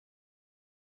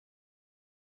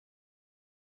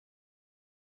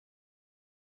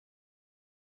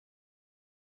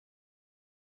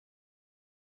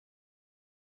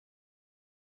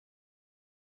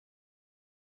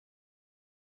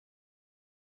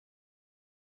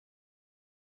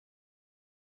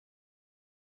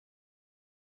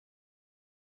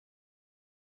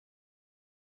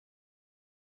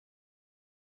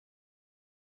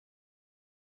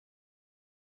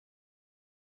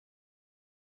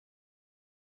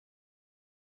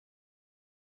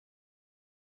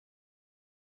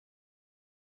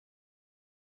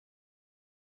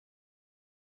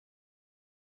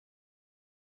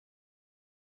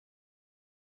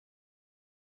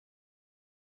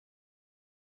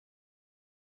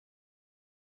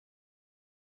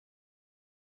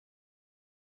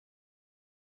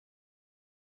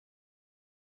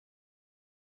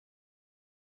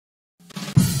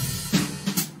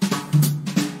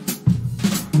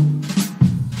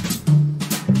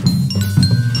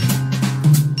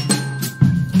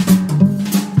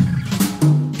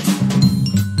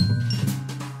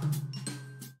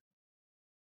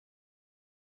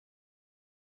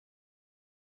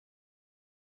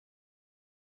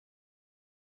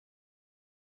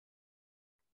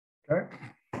Okay.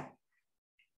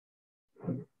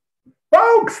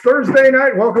 Folks, Thursday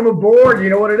night, welcome aboard. You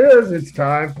know what it is. It's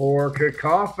time for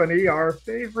Cacophony, our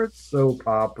favorite soap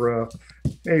opera.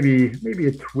 Maybe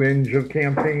a twinge of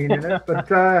campaign in it,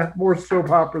 but more soap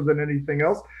opera than anything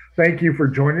else. Thank you for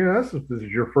joining us. If this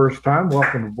is your first time,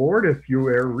 welcome aboard. If you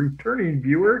are a returning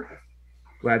viewer,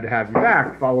 glad to have you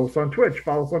back. Follow us on Twitch,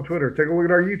 follow us on Twitter. Take a look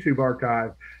at our YouTube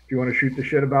archive. If you want to shoot the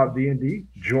shit about D&D,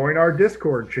 join our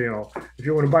Discord channel. If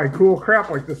you want to buy cool crap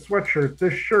like this sweatshirt,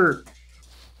 this shirt,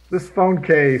 this phone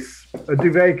case, a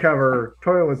duvet cover,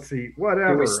 toilet seat,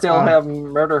 whatever. Do we still have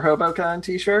Murder HoboCon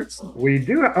t-shirts? We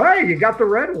do. Hey, you got the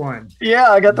red one.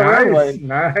 Yeah, I got the red one.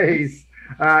 Nice.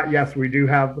 Yes, we do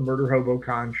have the Murder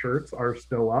HoboCon shirts are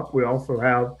still up. We also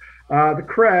have the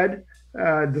Cred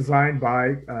designed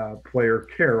by player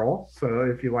Carol. So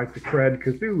if you like the Cred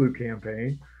Cthulhu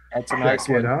campaign, that's a nice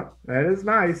one. That is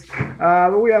nice.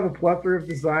 But we have a plethora of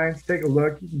designs. Take a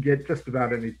look. You can get just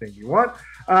about anything you want.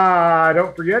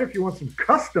 Don't forget, if you want some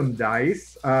custom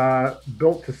dice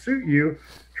built to suit you,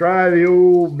 try the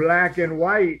old black and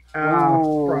white.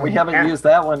 We haven't used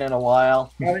that one in a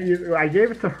while. I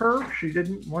gave it to her. She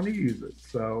didn't want to use it.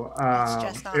 So it's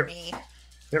just not me.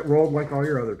 It rolled like all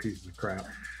your other pieces of crap.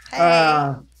 Hey.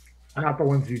 Not the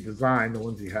ones you designed, the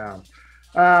ones you have.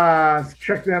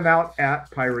 Check them out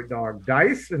at Pirate Dog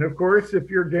Dice. And of course, if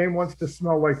your game wants to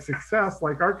smell like success,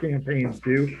 like our campaigns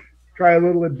do, try a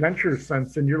little adventure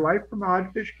sense in your life from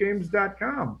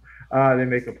oddfishgames.com. They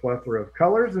make a plethora of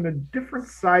colors and in different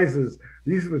sizes.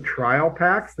 These are the trial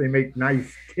packs. They make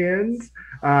nice tins.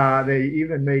 They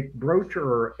even make brooch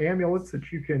or amulets that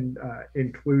you can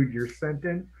include your scent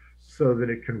in so that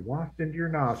it can waft into your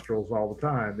nostrils all the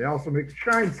time. They also make the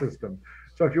shine system.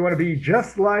 So if you want to be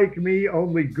just like me,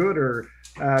 only gooder,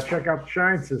 check out the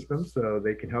Shine system so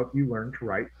they can help you learn to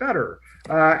write better.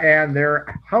 And their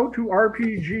How to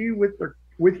RPG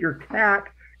with your cat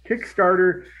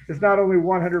Kickstarter is not only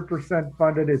 100%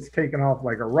 funded, it's taken off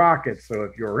like a rocket. So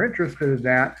if you're interested in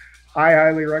that, I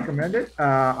highly recommend it.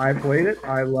 I played it.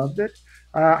 I loved it.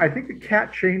 I think the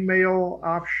cat chainmail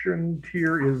option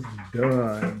tier is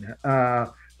done.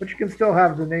 But you can still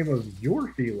have the name of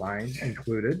your feline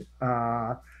included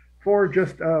for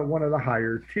just one of the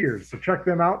higher tiers. So check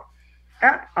them out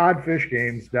at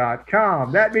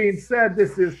oddfishgames.com. That being said,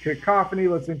 this is Cacophony.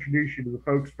 Let's introduce you to the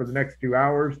folks for the next 2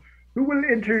 hours who will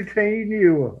entertain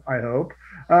you, I hope.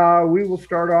 We will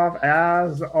start off,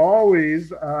 as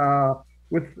always,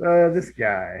 with this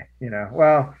guy.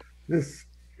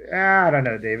 I don't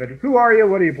know, David. Who are you?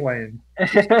 What are you playing?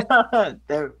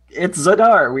 It's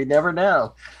Zadar. We never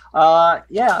know.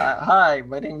 Hi,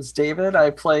 my name's David.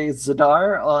 I play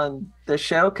Zadar on the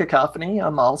show Cacophony.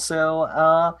 I'm also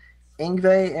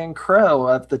Ingve and Crow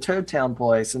of the Toadtown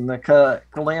Boys in the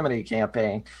Calamity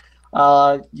campaign.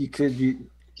 You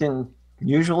can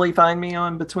usually find me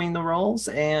on Between the Rolls,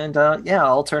 and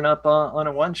I'll turn up on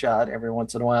a one-shot every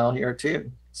once in a while here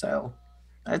too. So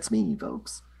that's me,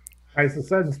 folks. Nice and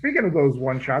said. And speaking of those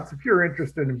one shots, if you're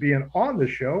interested in being on the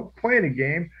show, playing a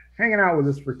game, hanging out with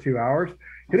us for 2 hours,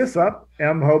 hit us up,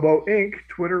 mhobo Inc.,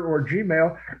 Twitter or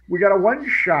Gmail. We got a one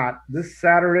shot this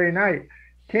Saturday night.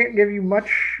 Can't give you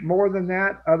much more than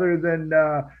that, other than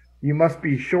you must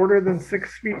be shorter than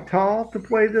 6 feet tall to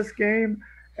play this game,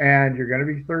 and you're going to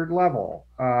be third level.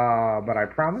 But I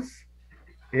promise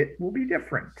it will be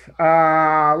different.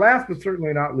 Last but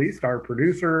certainly not least, our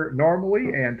producer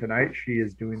normally, and tonight she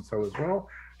is doing so as well.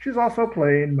 She's also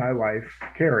playing my wife,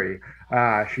 Carrie.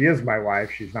 She is my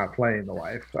wife. She's not playing the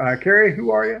wife. Carrie,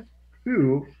 who are you?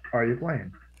 Who are you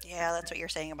playing? Yeah, that's what you're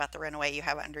saying about the runaway you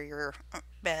have under your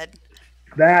bed.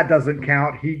 That doesn't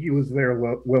count. He was there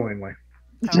willingly.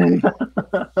 Okay.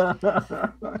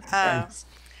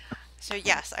 So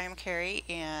yes, I am Carrie,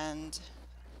 and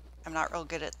I'm not real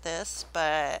good at this,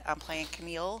 but I'm playing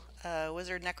Camille,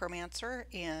 wizard necromancer,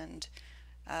 and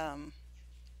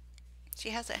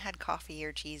she hasn't had coffee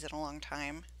or cheese in a long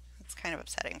time. It's kind of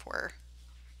upsetting for her.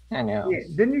 I know. Yeah,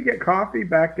 didn't you get coffee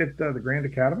back at the Grand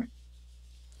Academy?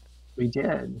 We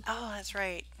did. Oh, that's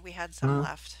right. We had some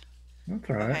left. That's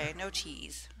all right. Okay, no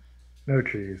cheese. No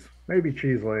cheese. Maybe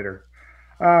cheese later.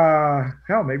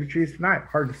 Hell, maybe cheese tonight.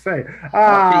 Hard to say.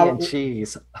 Coffee and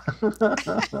cheese.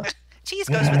 Cheese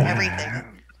goes with everything.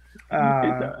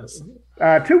 It does.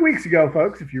 2 weeks ago,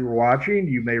 folks, if you were watching,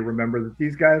 you may remember that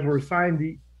these guys were assigned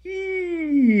the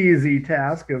easy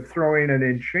task of throwing an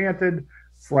enchanted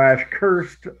 /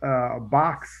 cursed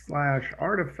box /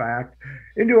 artifact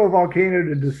into a volcano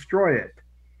to destroy it.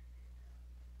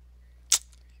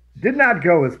 Did not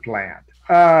go as planned.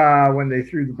 When they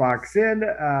threw the box in,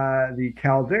 the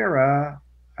caldera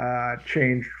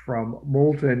changed from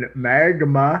molten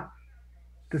magma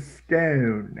to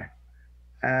stone.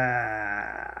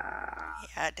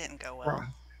 Yeah, it didn't go well.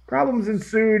 Problems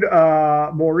ensued.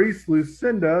 Maurice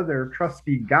Lucinda, their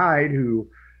trusty guide, who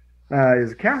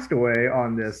is a castaway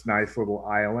on this nice little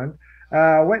island,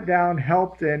 went down,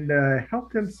 helped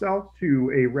himself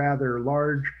to a rather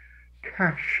large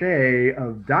cache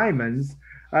of diamonds.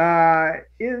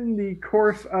 In the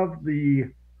course of the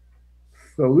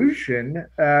solution,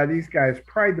 these guys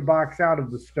pried the box out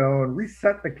of the stone,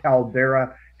 reset the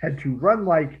caldera, had to run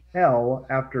like hell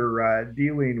after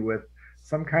dealing with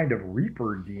some kind of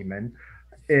reaper demon,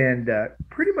 and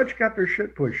pretty much got their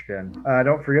shit pushed in.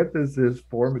 Don't forget, this is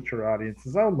for mature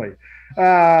audiences only.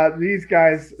 These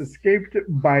guys escaped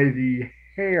by the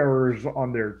hairs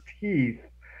on their teeth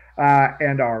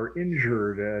and are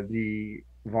injured. The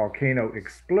volcano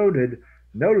exploded.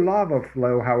 No lava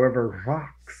flow, however,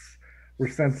 rocks were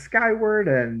sent skyward,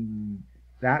 and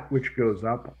that which goes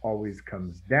up always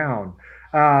comes down.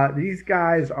 These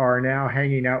guys are now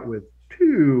hanging out with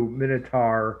two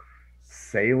Minotaur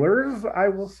sailors, I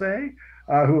will say,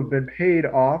 who have been paid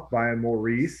off by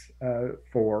Maurice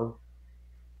for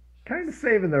kind of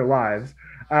saving their lives.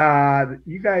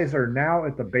 You guys are now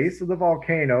at the base of the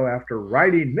volcano after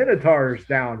riding Minotaurs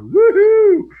down.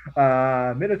 Woohoo!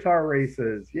 Minotaur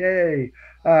races, yay!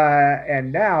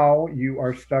 And now you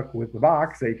are stuck with the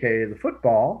box, aka the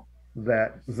football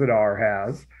that Zadar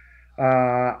has.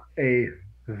 A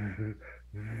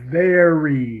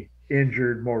very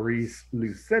injured Maurice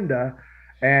Lucinda,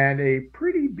 and a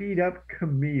pretty beat up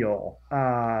Camille.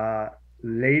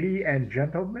 Lady and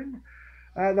gentlemen,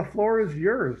 the floor is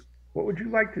yours. What would you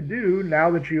like to do now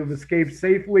that you have escaped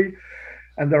safely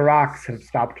and the rocks have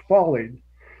stopped falling?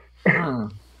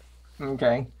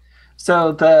 Okay.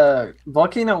 So the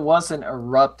volcano wasn't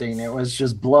erupting, it was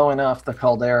just blowing off the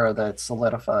caldera that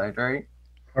solidified, right?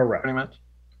 Correct. Pretty much?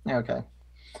 Okay.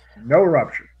 No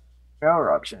eruption. No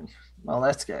eruption. Well,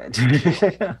 that's good. You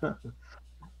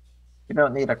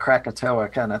don't need a Krakatoa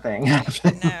kind of thing. No.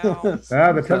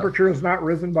 The temperature has not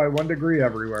risen by 1 degree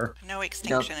everywhere. No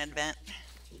extinction event.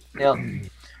 Yep.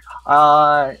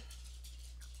 I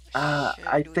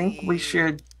think we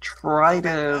should try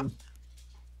to.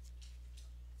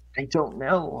 I don't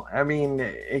know. I mean,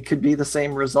 it could be the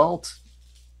same result,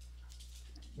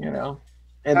 and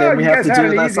then we have to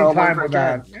do this all over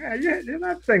again. Yeah,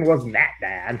 that thing wasn't that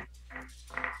bad.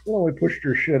 You only pushed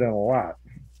your shit in a lot.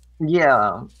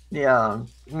 Yeah.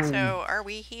 So, are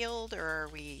we healed, or are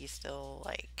we still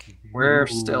We're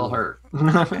still hurt.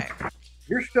 Okay.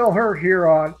 You're still hurt here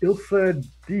on Ilsa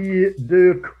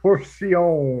de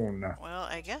Corsion. Well,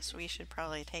 I guess we should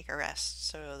probably take a rest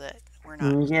so that we're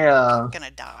not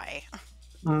gonna die.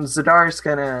 Zadar's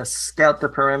gonna scout the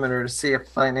perimeter to see if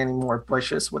find any more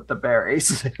bushes with the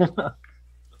berries.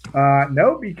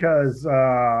 No, because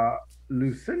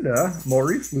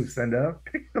Maurice Lucinda,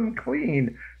 picked them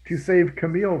clean to save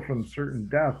Camille from certain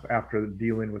death after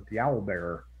dealing with the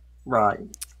owlbearer. Right.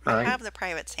 I have the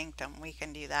private sanctum. We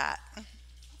can do that.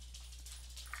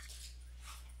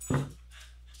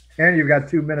 And you've got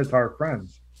two Minotaur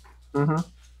friends. Mm-hmm.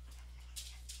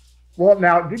 Well,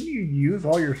 now, didn't you use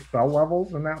all your spell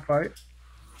levels in that fight?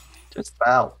 Just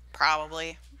about.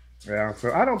 Probably. Yeah,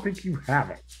 so I don't think you have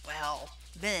it. Well,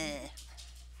 bleh.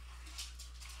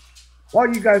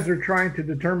 While you guys are trying to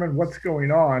determine what's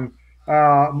going on,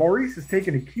 Maurice has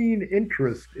taken a keen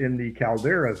interest in the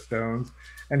caldera stones,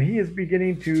 and he is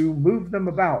beginning to move them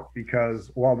about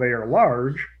because while they are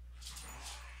large,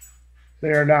 they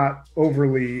are not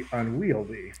overly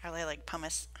unwieldy. Are they like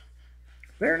pumice?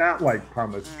 They're not like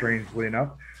pumice, strangely enough.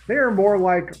 They are more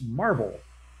like marble.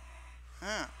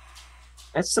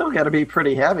 It's still got to be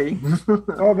pretty heavy.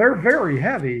 Oh, they're very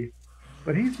heavy,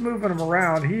 but he's moving them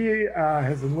around. He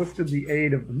has enlisted the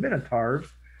aid of the Minotaurs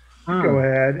to go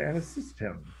ahead and assist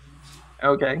him.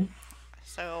 Okay.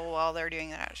 So while they're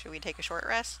doing that, should we take a short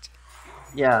rest?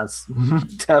 Yes,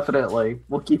 definitely.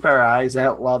 We'll keep our eyes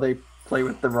out while they play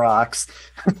with the rocks.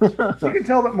 You can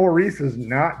tell that Maurice is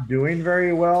not doing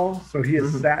very well, so he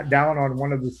has sat down on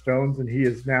one of the stones and he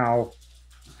is now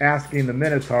asking the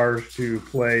Minotaurs to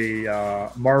play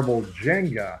marble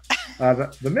Jenga.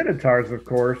 The Minotaurs, of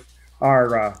course,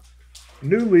 are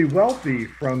newly wealthy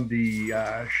from the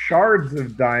shards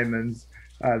of diamonds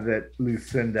that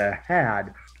Lucinda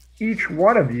had. Each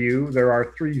one of you, there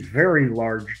are 3 very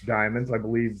large diamonds. I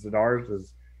believe Zadar's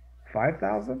is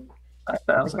 5,000?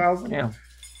 5,000. Yeah.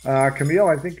 Camille,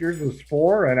 I think yours was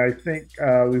 4, and I think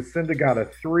Lucinda got a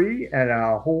 3 and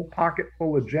a whole pocket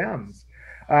full of gems.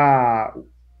 The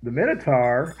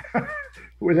Minotaur,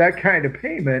 with that kind of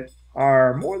payment,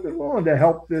 are more than willing to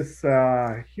help this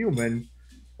human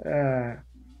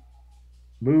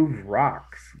move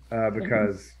rocks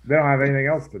because they don't have anything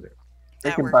else to do. They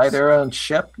That can buy works. their own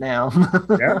ship now.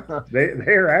 Yeah,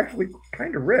 they are actually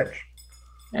kind of rich.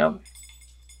 Yep.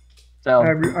 So,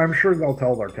 I'm sure they'll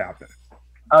tell their captain.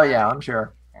 oh yeah, I'm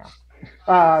sure.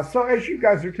 So as you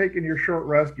guys are taking your short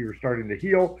rest, you're starting to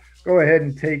heal. Go ahead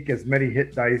and take as many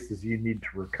hit dice as you need to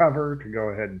recover to go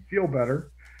ahead and feel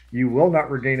better. You will not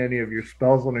regain any of your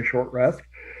spells on a short rest.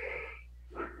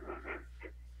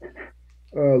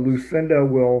 Lucinda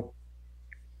will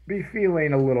be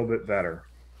feeling a little bit better.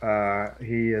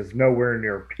 He is nowhere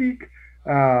near peak.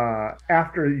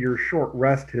 After your short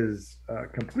rest has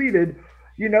completed,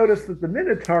 you notice that the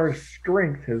Minotaur's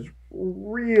strength has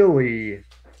really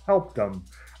helped him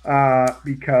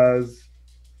because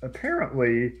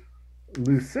apparently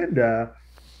Lucinda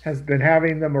has been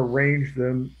having them arrange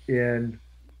them in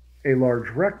a large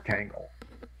rectangle.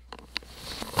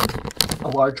 A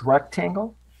large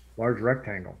rectangle? Large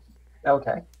rectangle.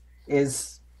 Okay.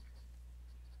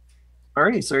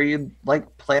 Maurice, are you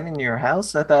like planning your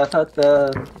house? I thought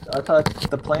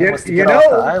the plan was to get off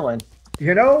the island.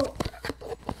 You know,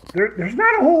 there's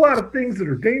not a whole lot of things that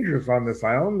are dangerous on this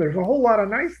island. There's a whole lot of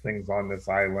nice things on this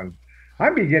island.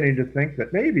 I'm beginning to think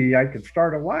that maybe I could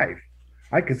start a life.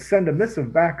 I could send a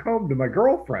missive back home to my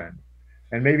girlfriend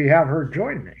and maybe have her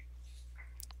join me.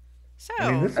 So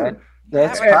I mean,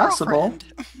 That's I have a possible.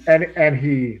 girlfriend. And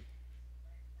he,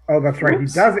 oh, that's right.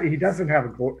 Oops. He doesn't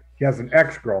have he has an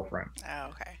ex-girlfriend. Oh,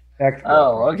 okay.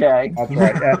 Oh, okay. That's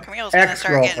right. Camille's gonna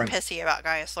start getting Ex-girlfriend. pissy about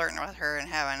guys flirting with her and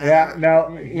having Yeah,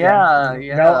 no. Yeah.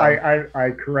 No,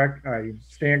 I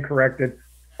stand corrected.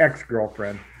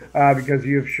 Ex-girlfriend, because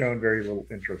you have shown very little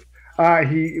interest.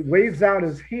 He waves out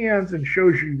his hands and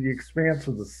shows you the expanse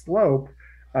of the slope,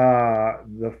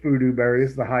 the voodoo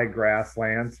berries, the high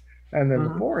grasslands, and then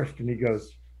the forest. And he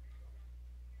goes,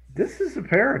 "This is a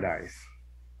paradise."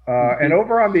 And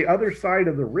over on the other side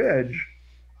of the ridge,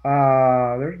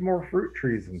 there's more fruit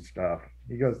trees and stuff.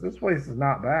 He goes, "This place is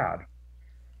not bad."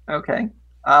 Okay.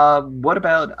 What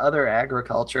about other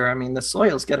agriculture? I mean, the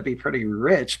soil's got to be pretty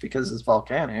rich because it's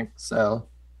volcanic, so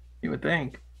you would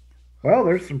think. Well,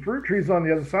 there's some fruit trees on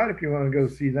the other side if you want to go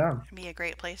see them. It'd be a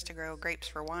great place to grow grapes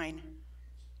for wine.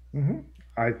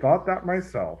 I thought that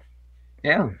myself.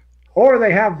 Yeah. Or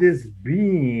they have this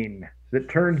bean that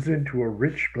turns into a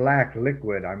rich black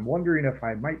liquid. I'm wondering if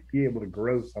I might be able to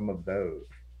grow some of those.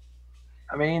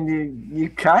 I mean, you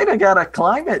kind of got a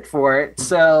climate for it,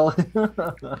 so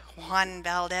Juan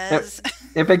Valdez.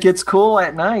 if it gets cool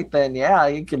at night, then yeah,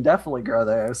 you can definitely grow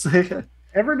those.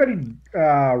 Everybody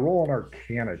roll an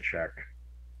Arcana check.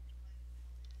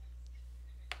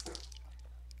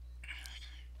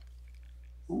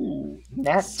 Ooh,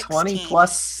 nat 20 16.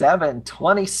 plus 7,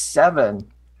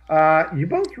 27. You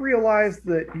both realize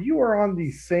that you are on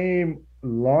the same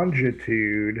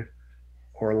longitude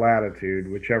or latitude,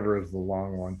 whichever is the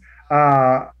long one,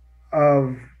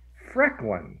 of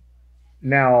Frecklin.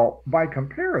 Now, by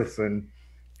comparison,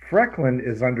 Frecklin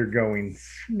is undergoing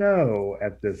snow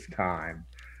at this time.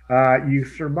 You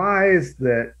surmise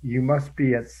that you must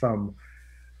be at some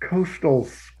coastal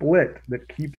split that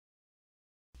keeps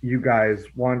you guys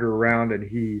wander around, and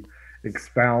he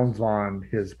expounds on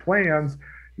his plans.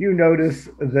 You notice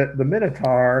that the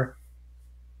Minotaur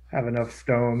have enough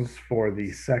stones for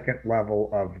the second level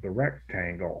of the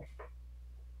rectangle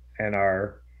and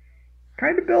are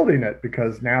kind of building it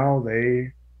because now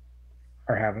they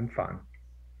are having fun.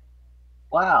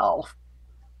 Wow.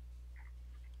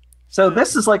 So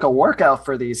this is like a workout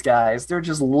for these guys. They're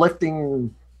just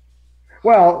lifting.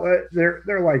 Well, they're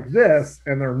like this,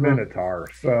 and they're Minotaur,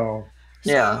 so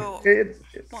Yeah. So, it's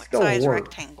what still size work.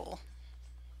 rectangle?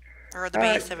 Or the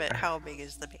base of it? How big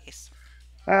is the base?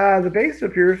 The base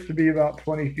appears to be about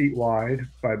 20 feet wide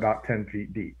by about 10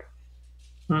 feet deep.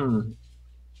 I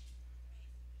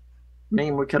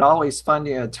mean, we could always fund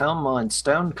you a tome on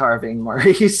stone carving,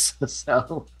 Maurice.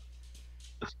 So,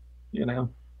 you know,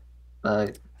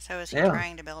 but So is he yeah.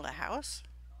 trying to build a house?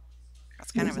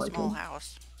 That's kind Seems of a like small it.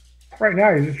 house. Right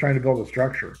now, he's just trying to build a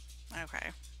structure. Okay.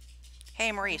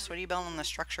 Hey, Maurice, what are you building the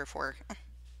structure for?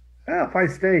 Well, if I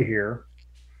stay here,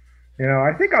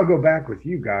 I think I'll go back with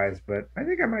you guys, but I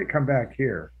think I might come back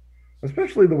here,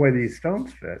 especially the way these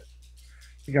stones fit.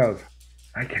 He goes,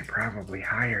 I can probably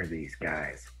hire these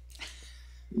guys.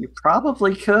 you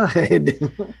probably could.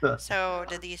 So,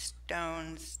 did these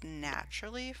stones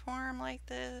naturally form like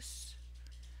this?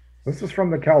 This is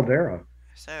from the caldera.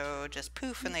 So, just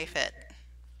poof and they fit.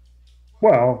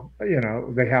 Well,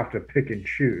 they have to pick and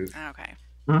choose. Okay.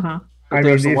 But I mean,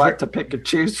 there's a these lot are- to pick and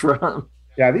choose from.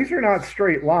 Yeah, these are not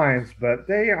straight lines, but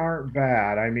they aren't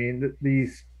bad. I mean,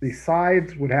 the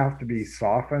sides would have to be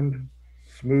softened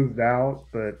smoothed out,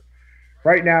 but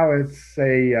right now it's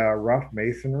a rough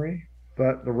masonry,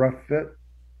 but the rough fit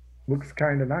looks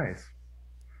kind of nice.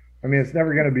 I mean, it's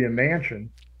never going to be a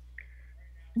mansion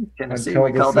Tennessee, until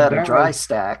we the call that a dry Sedelis,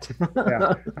 stack.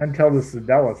 yeah, until the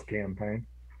Sedelis campaign.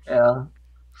 Yeah.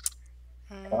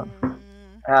 Mm,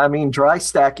 I mean, dry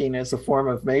stacking is a form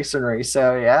of masonry,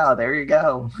 so yeah, there you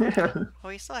go. well,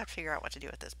 we still have to figure out what to do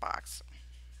with this box.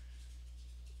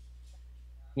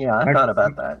 Yeah, I My thought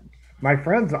about that. my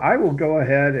friends, I will go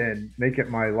ahead and make it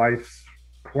my life's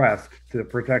quest to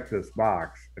protect this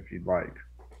box if you'd like.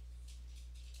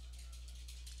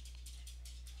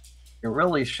 It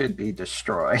really should be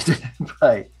destroyed.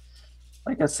 But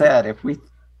like I said, if we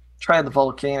try the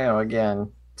volcano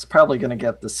again, it's probably going to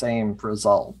get the same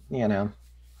result, you know.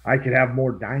 I could have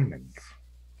more diamonds.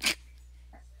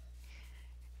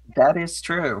 That is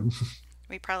true.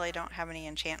 We probably don't have any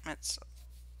enchantments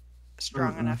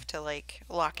strong Mm-mm. enough to like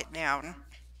lock it down.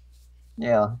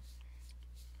 Yeah.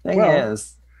 Thing Well,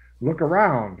 is, look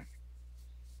around.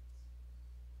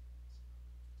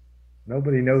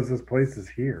 Nobody knows this place is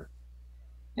here.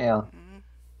 yeah. Mm,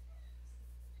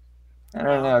 I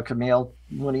don't know, Camille.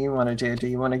 What do you want to do? Do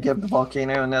you want to give the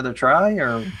volcano another try,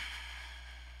 or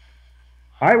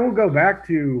I will go back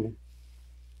to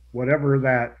whatever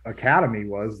that academy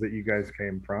was that you guys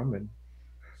came from and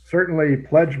certainly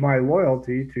pledge my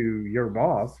loyalty to your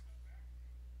boss.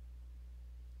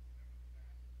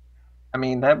 I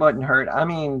mean, that wouldn't hurt. I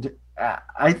mean,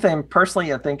 I think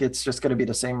personally, I think it's just going to be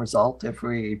the same result if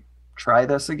we try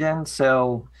this again.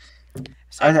 So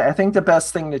So I think the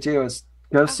best thing to do is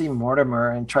go how, see Mortimer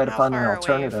and try to how find an far away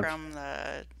alternative. from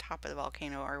the top of the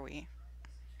volcano are we?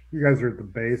 You guys are at the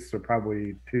base, so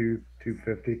probably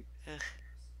 250. Ugh.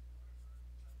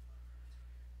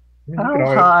 I mean, you could How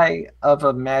always, high of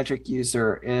a magic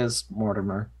user is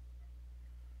Mortimer?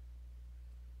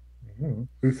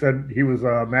 who said he was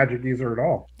a magic user at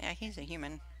all? Yeah, he's a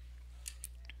human.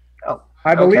 Oh,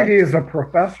 I believe okay. he is a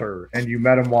professor, and you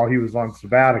met him while he was on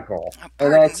sabbatical. Oh,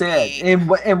 And that's pardon it.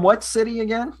 me. In what city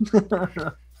again?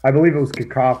 I believe it was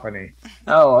Cacophony.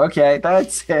 Oh, okay,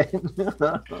 that's it. It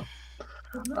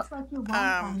looks like your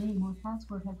Wi-Fi name or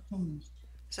password has changed.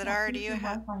 To Zadar, do update you your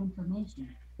have? Wi-Fi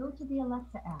information, go to the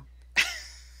Alexa app.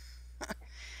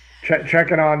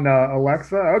 Checking on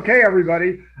Alexa. Okay,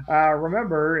 everybody.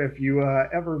 Remember, if you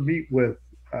ever meet with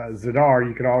Zadar,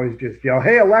 you can always just yell,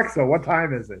 "Hey, Alexa, what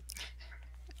time is it?"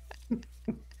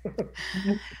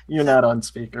 You're not on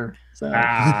speaker. So.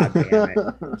 Ah, damn it.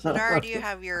 Zadar, do you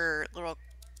have your little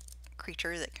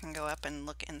creature that can go up and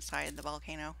look inside the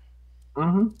volcano?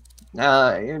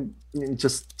 You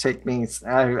just take me.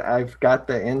 I've got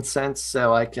the incense,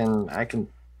 so I can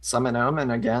summon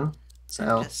Omen again.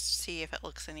 So Just see if it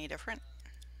looks any different.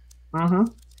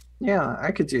 yeah,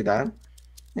 I could do that.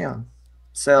 Yeah.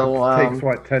 So It takes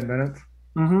what, 10 minutes?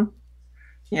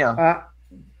 yeah.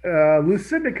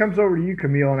 Lucinda comes over to you,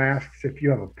 Camille, and asks if you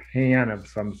have a pan of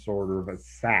some sort of a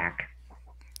sack.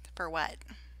 For what?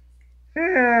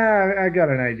 Yeah, I got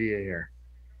an idea here.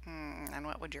 And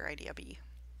what would your idea be?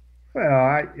 Well,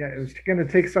 I was going to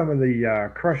take some of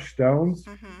the crushed stones,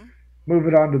 Mm-hmm. move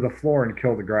it onto the floor, and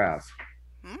kill the grass.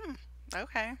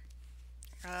 Okay.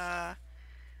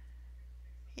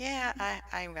 Yeah,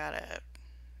 I've got a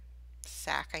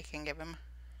sack I can give him.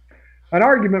 An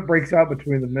argument breaks out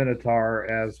between the Minotaur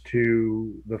as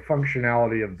to the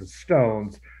functionality of the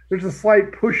stones. There's a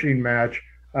slight pushing match,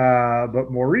 but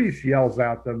Maurice yells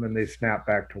at them and they snap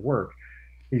back to work.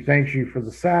 He thanks you for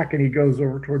the sack and he goes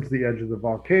over towards the edge of the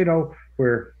volcano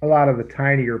where a lot of the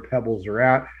tinier pebbles are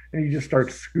at, and he just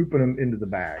starts scooping them into the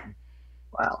bag.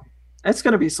 Wow. It's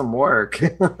going to be some work.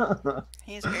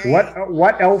 He's very.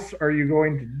 What else are you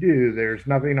going to do? There's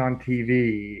nothing on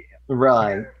TV.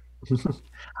 Right.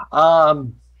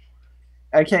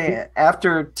 Okay,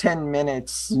 after 10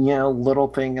 minutes, little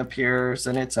thing appears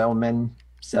and it's Omen.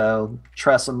 So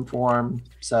Tressum form.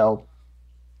 So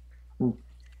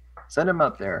send him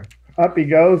up there. Up he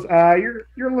goes.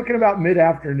 You're looking about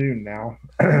mid-afternoon now,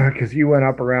 because you went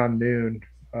up around noon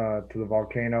to the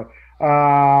volcano.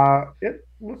 It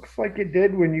looks like it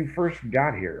did when you first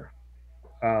got here.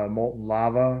 Molten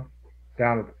lava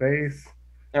down at the base.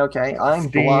 Okay, I'm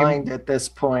Steam. blind at this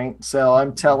point, so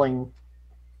I'm telling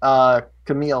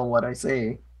Camille what I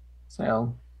see.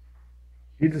 So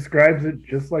He describes it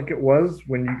just like it was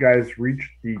when you guys reached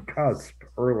the cusp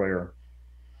earlier.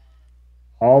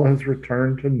 All has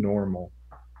returned to normal.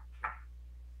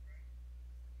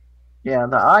 yeah,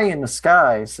 the eye in the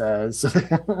sky says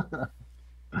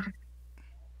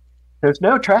there's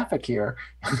no traffic here.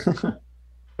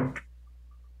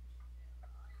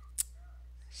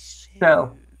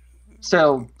 So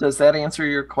So does that answer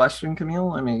your question,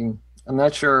 Camille? I mean, I'm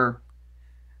not sure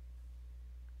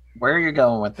where you're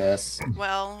going with this.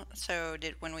 Well, so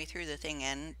when we threw the thing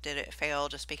in, did it fail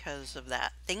just because of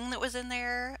that thing that was in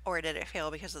there, or did it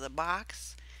fail because of the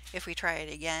box? If we try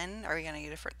it again, are we going to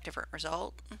get a different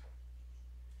result?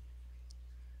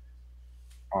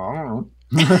 Oh,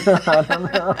 I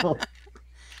don't know.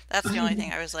 That's the only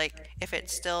thing I was like, if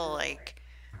it's still like,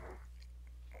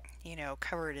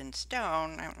 covered in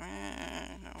stone,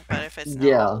 but if it's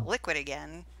Yeah, now liquid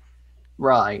again,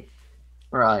 right,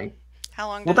 right. how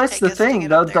long Well, did it that's take the us to thing.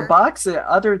 get up The there? box,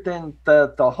 other than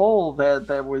the hole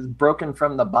that was broken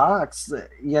from the box,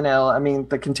 I mean,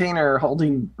 the container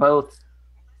holding both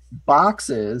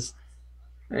boxes,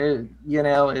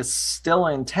 is still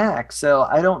intact. So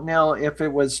I don't know if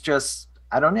it was just,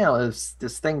 I don't know, is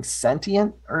this thing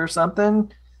sentient or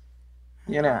something?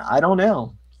 I don't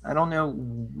know. I don't know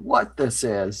what this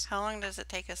is. How long does it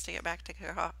take us to get back to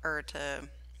to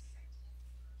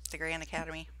the Grand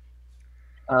Academy?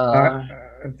 Uh,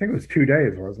 I think it was 2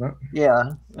 days, wasn't it?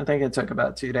 yeah, I think it took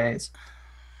about 2 days.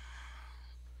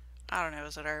 I don't know,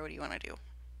 Zadar. What do you want to do?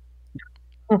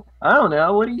 I don't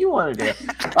know. What do you want to do?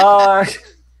 Uh,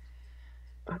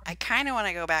 I kind of want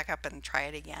to go back up and try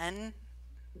it again,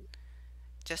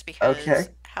 just okay. because.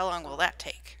 How long will that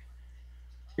take?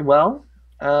 Well,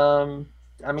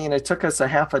 I mean, it took us a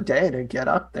half a day to get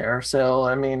up there, so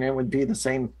I mean, it would be the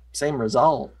same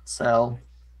result. So,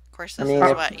 Of course, I this mean,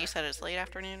 is if what you said. It's late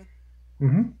afternoon.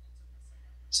 Mm-hmm.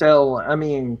 so, I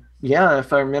mean, yeah,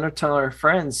 if our Minotaur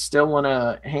friends still want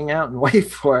to hang out and wait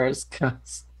for us,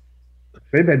 because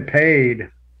They've been paid.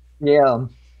 yeah.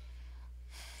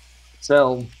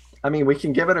 So, I mean, we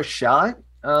can give it a shot.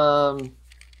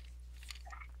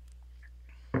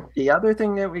 The other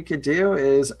thing that we could do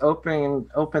is open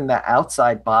the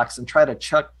outside box and try to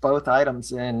chuck both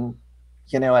items in,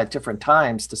 at different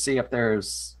times to see if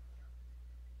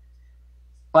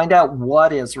find out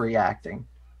what is reacting.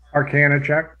 Arcana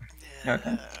check.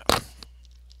 Okay.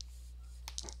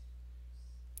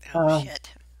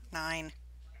 Shit. 9.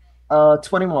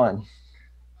 21.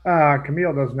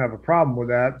 Camille doesn't have a problem with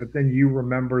that, but then you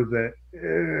remember that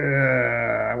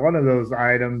one of those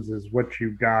items is what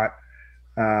you got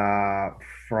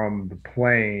from the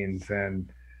planes,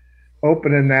 and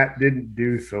opening that didn't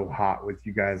do so hot with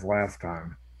you guys last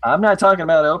time. I'm not talking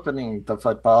about opening the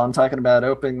football. I'm talking about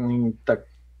opening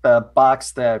the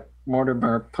box that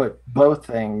Mortimer put both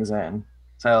things in.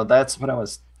 So that's what I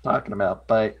was talking about.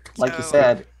 But like you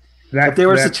said, if there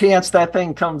was a chance that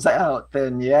thing comes out,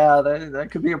 then yeah, that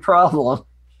could be a problem.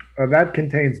 That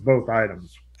contains both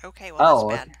items. Okay, well,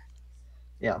 that's bad.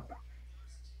 Yeah.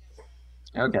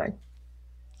 Okay.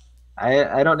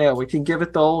 I don't know. We can give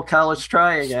it the old college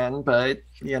try again, but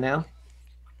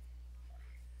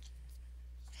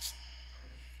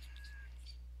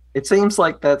it seems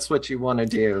like that's what you want to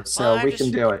do, so we can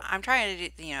do it. I'm trying to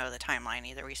do, the timeline.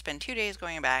 Either we spend 2 days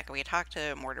going back, and we talk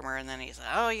to Mortimer, and then he's like,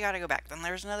 "Oh, you got to go back." Then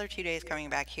there's another 2 days coming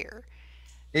back here.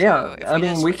 Yeah, So I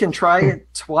mean, we can try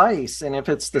it twice, and if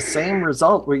it's the same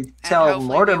result, we tell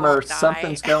Mortimer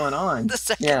something's going on. The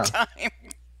second time.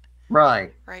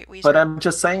 Right. Right. But I'm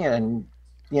just saying,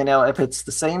 if it's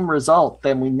the same result,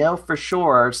 then we know for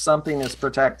sure something is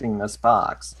protecting this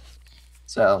box.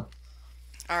 So.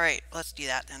 All right, let's do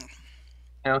that then.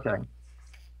 Okay.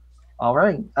 All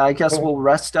right. I guess we'll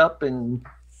rest up, and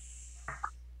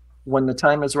when the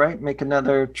time is right, make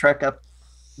another trek up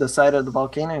the side of the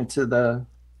volcano to the.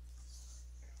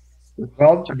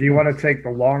 Well, do you want to take the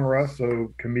long rest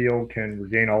so Camille can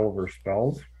regain all of her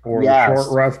spells, or the short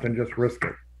rest and just risk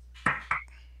it?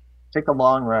 Take a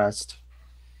long rest.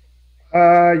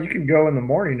 You can go in the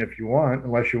morning if you want,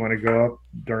 unless you want to go up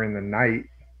during the night.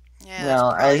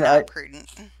 Yeah, that's not prudent.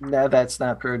 No, that's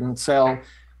not prudent. So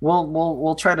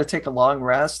we'll try to take a long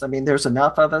rest. I mean, there's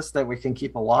enough of us that we can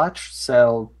keep a watch.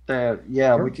 So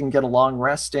we can get a long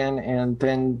rest in, and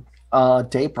then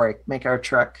daybreak, make our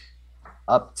trek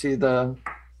up to the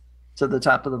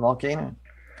top of the volcano.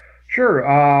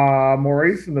 Sure.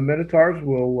 Maurice and the Minotaurs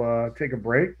will take a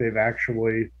break. They've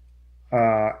actually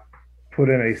put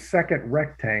in a second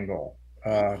rectangle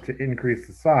to increase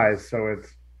the size, so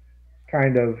it's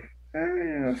kind of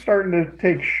starting to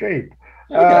take shape.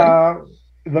 Okay.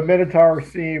 The Minotaurs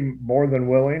seem more than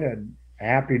willing and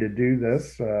happy to do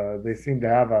this. They seem to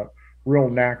have a real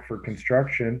knack for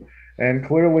construction, and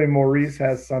clearly Maurice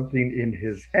has something in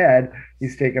his head.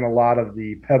 He's taken a lot of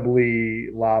the pebbly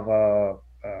lava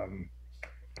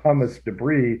pumice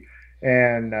debris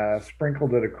and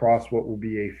sprinkled it across what will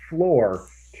be a floor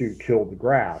to kill the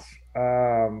grass.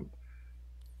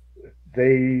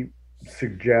 They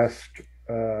suggest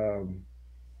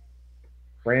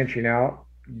branching out,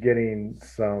 getting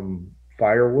some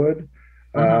firewood,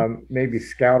 Hmm. maybe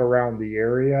scout around the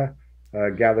area,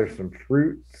 gather some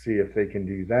fruit, see if they can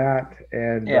do that.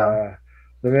 And Yeah.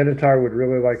 the Minotaur would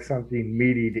really like something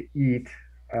meaty to eat.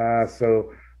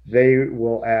 So they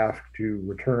will ask to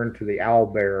return to the owl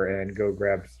bear and go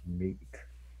grab some meat.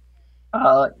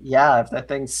 Yeah, if that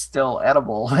thing's still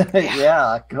edible, Yeah.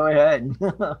 yeah, go ahead.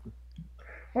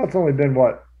 Well, it's only been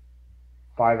what,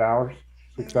 5 hours,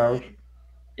 6 hours?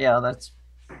 Yeah, that's,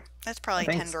 That's I probably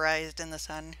think, tenderized in the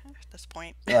sun at this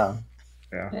point. yeah,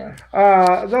 Yeah.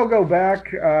 yeah. They'll go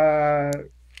back.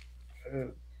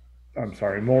 I'm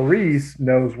sorry, Maurice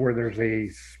knows where there's a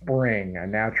spring, a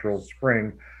natural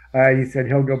spring. He said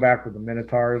he'll go back with the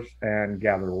Minotaurs and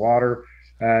gather water.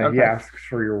 He Okay. asks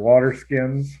for your water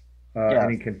skins, Yeah.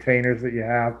 any containers that you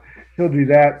have. He'll do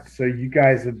that. So you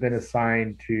guys have been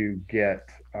assigned to get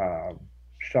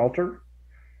shelter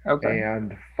Okay.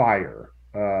 and fire.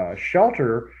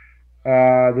 Shelter,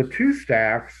 the two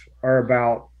stacks are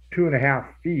about 2.5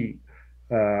 feet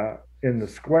in the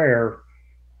square.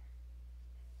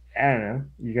 I don't know.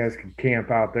 You guys can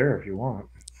camp out there if you want.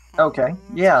 Okay.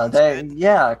 Yeah, Sounds good.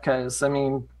 yeah, because I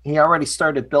mean, he already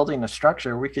started building a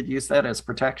structure. We could use that as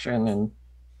protection and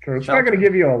So it's not going to shelter.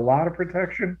 give you a lot of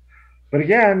protection, but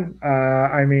again,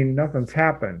 I mean, nothing's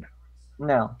happened.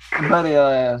 No, but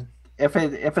if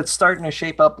it's starting to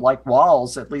shape up like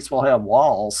walls, at least we'll have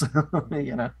walls.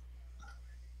 You know.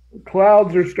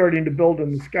 Clouds are starting to build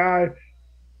in the sky.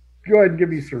 Go ahead and give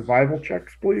me survival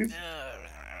checks, please.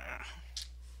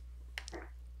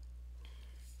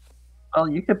 Well,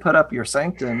 you could put up your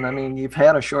sanctum. I mean, you've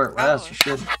had a short rest. You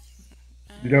should.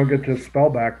 You don't get to spell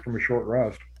back from a short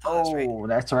rest. Oh,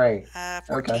 that's right.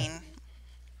 Okay.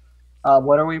 14.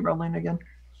 What are we rolling again?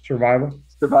 Survival.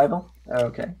 Survival.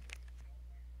 Okay.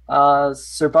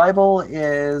 Survival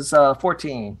is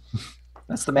 14.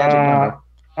 That's the magic number.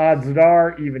 Odds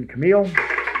are even Camille.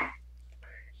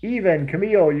 Even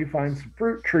Camille, you find some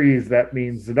fruit trees. That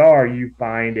means Zadar, you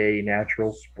find a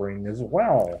natural spring as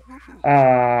well.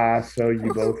 So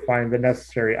you both find the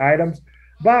necessary items.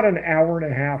 About an hour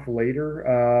and a half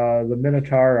later, the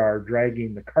Minotaur are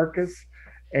dragging the carcass,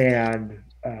 and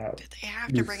Did they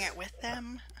have to bring it with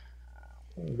them?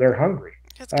 they're hungry.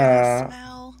 It's gonna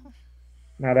smell.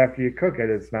 Not after you cook it,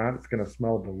 it's not. It's going to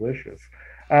smell delicious.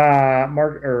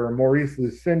 Maurice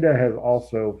Lucinda has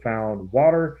also found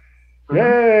water.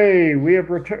 Yay! We have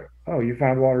returned. Oh, you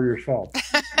found water yourself.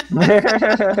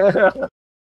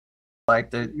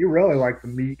 Like the You really like the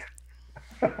meat.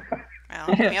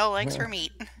 Well, Camille likes her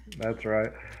meat. That's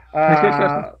right.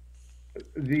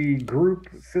 The group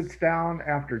sits down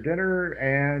after dinner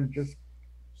and just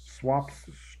swaps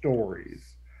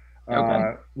stories.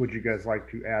 Okay. Would you guys like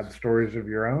to add stories of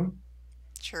your own?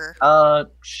 Sure.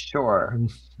 Sure.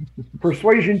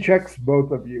 Persuasion checks,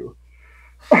 both of you.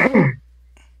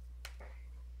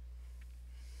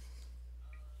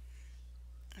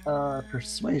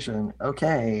 Persuasion.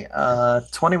 Okay.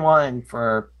 21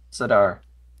 for Zadar.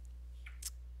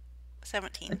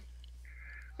 17.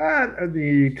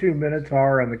 The two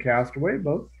Minotaur and the Castaway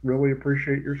both really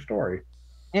appreciate your story.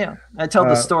 Yeah. I tell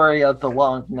the story of the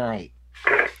long night.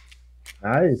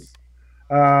 Nice.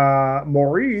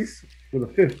 Maurice, with a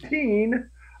 15,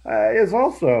 is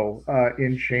also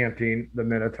enchanting the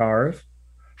Minotaurs.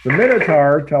 The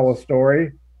Minotaur tell a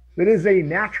story that is a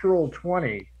natural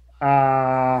 20.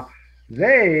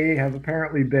 They have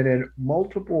apparently been in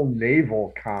multiple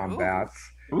naval combats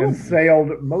and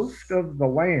sailed most of the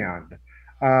land.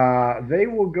 They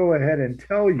will go ahead and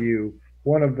tell you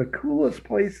one of the coolest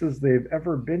places they've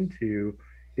ever been to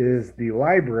is the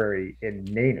library in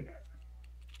Nanith.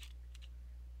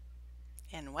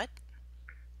 In what?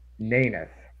 Nanith.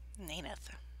 Nanith.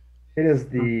 It is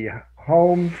the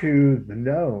home to the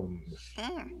gnomes.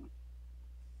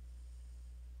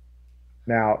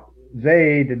 Now,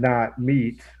 they did not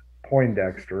meet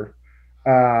Poindexter,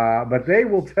 but they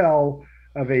will tell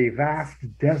of a vast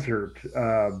desert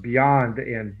beyond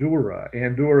Andorra.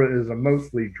 Andorra is a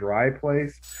mostly dry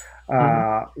place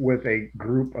with a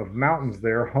group of mountains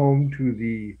there, home to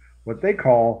the what they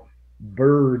call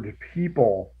bird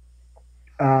people.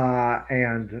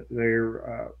 And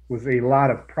there was a lot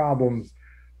of problems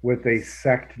with a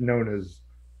sect known as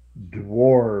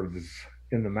dwarves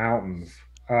in the mountains.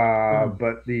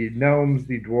 But the gnomes,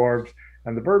 the dwarves,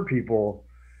 and the bird people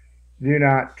do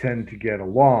not tend to get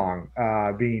along.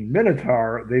 Being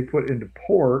Minotaur, they put into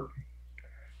port.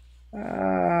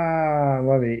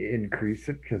 Let me increase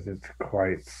it because it's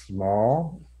quite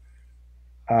small.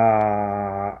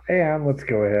 And let's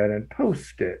go ahead and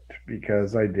post it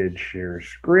because I did share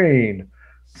screen.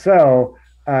 So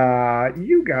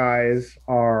You guys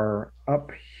are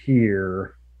up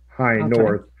here, high Okay.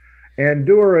 north, and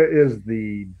Dura is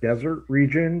the desert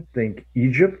region. Think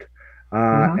Egypt,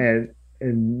 Mm-hmm.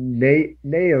 and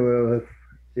Neolith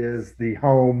is the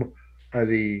home,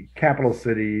 the capital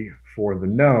city for the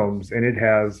gnomes, and it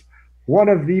has one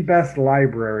of the best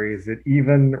libraries. It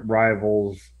even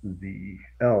rivals the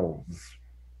elves.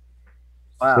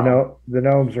 Wow. The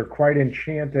gnomes are quite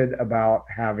enchanted about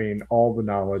having all the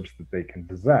knowledge that they can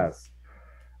possess,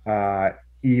 uh,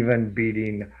 even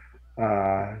beating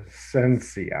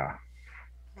Sensia,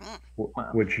 Mm, Wow.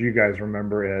 which you guys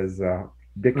remember as Mm,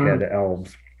 dickhead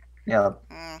elves. yeah.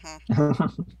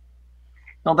 mm-hmm.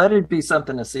 Well, that'd be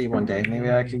something to see one day.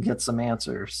 Maybe I could get some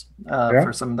answers Yeah.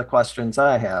 for some of the questions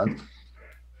I have.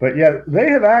 But yeah, they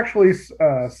have actually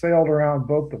sailed around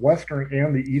both the western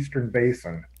and the eastern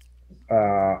basin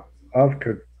uh, of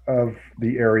of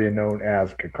the area known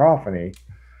as Cacophony,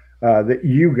 that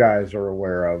you guys are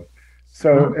aware of.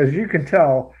 So, Mhm. as you can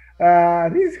tell,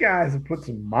 these guys have put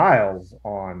some miles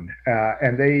on,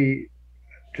 and they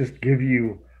just give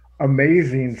you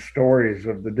amazing stories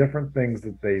of the different things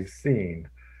that they've seen.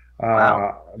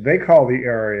 Wow. They call the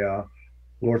area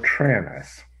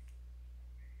Lortranis.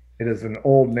 It is an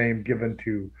old name given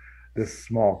to this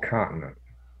small continent,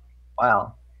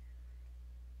 Wow.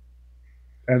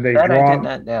 and That I did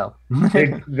not know.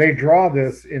 they draw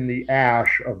this in the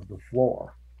ash of the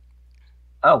floor.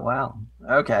 Oh, wow.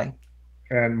 Okay.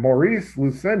 And Maurice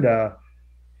Lucinda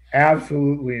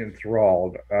absolutely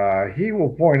enthralled. He will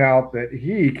point out that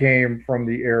he came from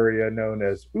the area known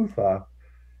as Utha,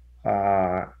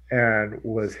 and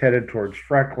was headed towards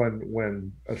Frecklin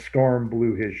when a storm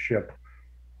blew his ship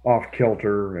off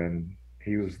kilter, and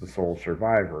he was the sole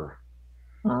survivor.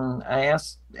 I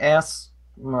asked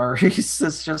Maurice,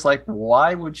 it's just like,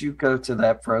 why would you go to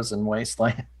that frozen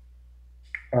wasteland?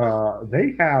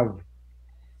 They have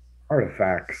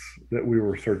artifacts that we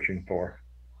were searching for.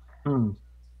 Hmm.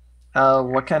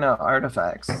 What kind of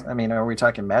artifacts? I mean, are we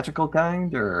talking magical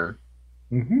kind or?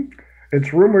 Mm-hmm.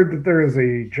 It's rumored that there is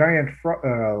a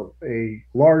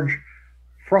large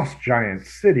frost giant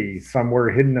city somewhere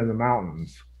hidden in the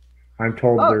mountains. I'm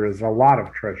told Oh, there is a lot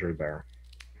of treasure there.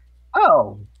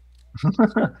 oh,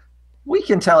 we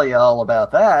can tell you all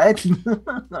about that.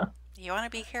 You want to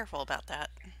be careful about that.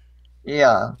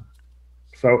 Yeah.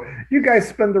 So you guys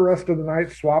spend the rest of the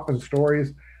night swapping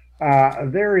stories.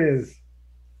 There is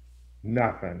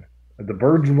nothing. The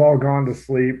birds have all gone to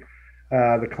sleep.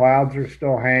 The clouds are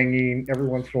still hanging. Every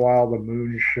once in a while, the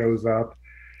moon shows up.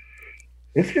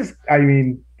 It's just, I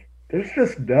mean, there's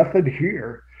just nothing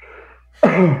here.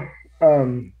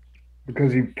 um,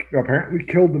 because he apparently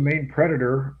killed the main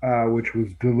predator, which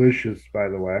was delicious, by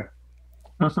the way.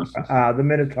 The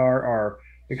Minotaur are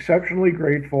exceptionally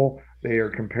grateful. They are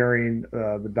comparing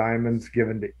the diamonds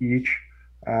given to each,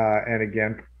 and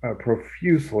again,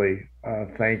 profusely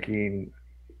thanking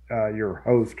your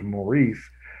host, Maurice,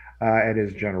 and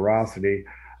his generosity.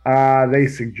 They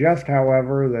suggest,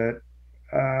 however,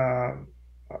 that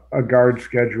a guard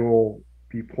schedule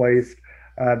be placed.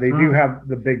 They do Mm, have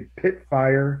the big pit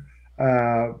fire,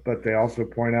 but they also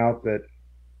point out that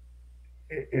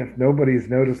if nobody's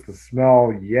noticed the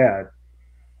smell yet,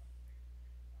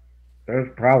 there's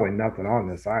probably nothing on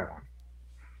this island.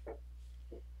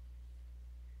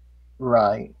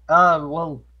 right.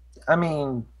 Well, I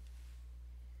mean,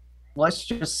 let's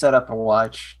just set up a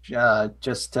watch,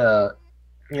 just to,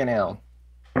 you know,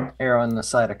 err on the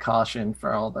side of caution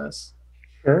for all this.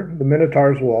 Sure. The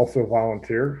Minotaurs will also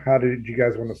volunteer. How did you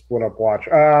guys want to split up watch?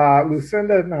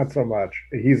 Lucinda, not so much.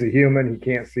 He's a human. He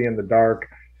can't see in the dark,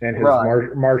 and his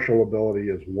Right. martial ability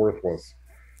is worthless.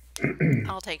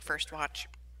 I'll take first watch.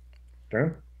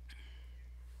 Okay.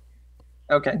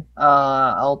 Okay.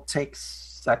 I'll take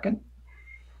second.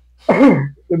 The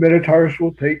Minotaurs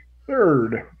will take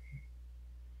third.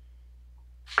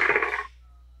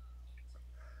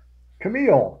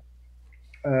 Camille,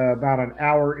 about an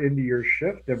hour into your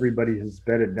shift, everybody has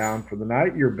bedded down for the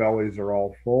night. Your bellies are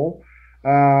all full.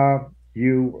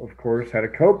 You, of course, had a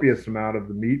copious amount of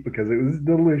the meat because it was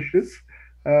delicious.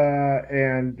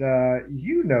 And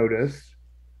you notice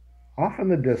off in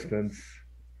the distance,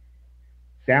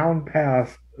 down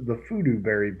past the voodoo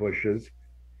berry bushes,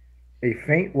 a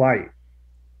faint light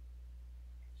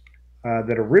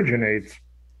that originates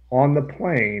on the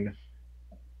plain,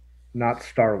 not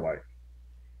starlight.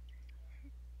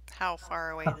 How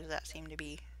far away does that seem to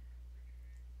be?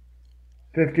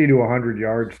 50 to 100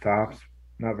 yards tops,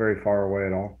 not very far away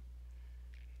at all.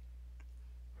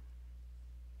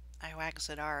 I wag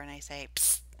Zadar and I say,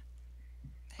 "Psst,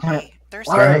 hey, there's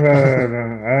What?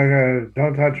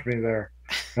 Don't touch me there.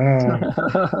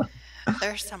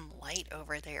 There's some light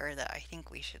over there that I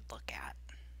think we should look at.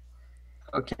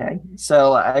 Okay,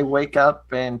 so I wake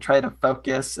up and try to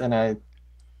focus, and I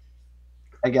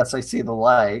guess I see the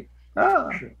light. Oh,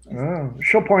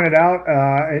 She'll point it out,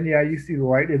 and yeah, you see the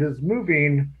light. It is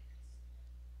moving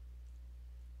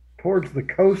towards the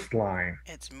coastline.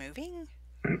 It's moving?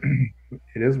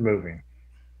 It is moving.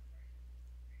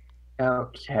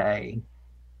 okay.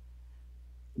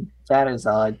 That is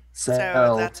odd. So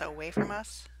that's away from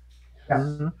us? Yes.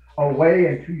 Mhm. Away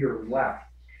and to your left.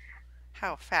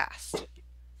 How fast?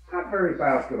 Not very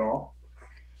fast at all.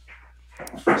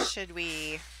 Should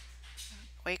we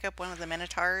wake up one of the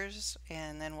minotaurs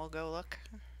and then we'll go look?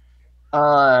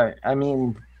 I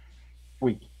mean,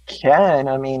 we can.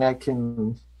 I mean, I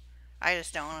can. I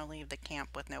just don't want to leave the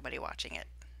camp with nobody watching it.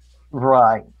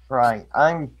 Right.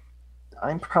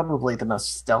 I'm probably the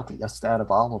most stealthiest out of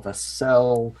all of us.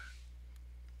 So,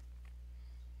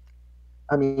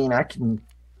 I mean, I can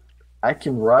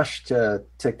rush to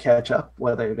catch up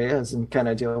whether it is and kind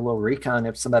of do a little recon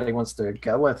if somebody wants to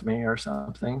go with me or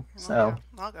something. So,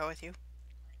 yeah, I'll go with you.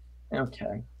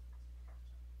 Okay.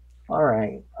 All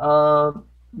right.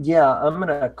 Yeah, I'm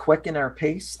gonna quicken our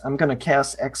pace. I'm gonna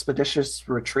cast Expeditious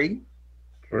Retreat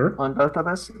on both of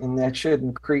us, and that should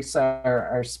increase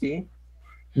our speed.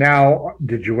 Now,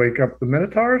 did you wake up the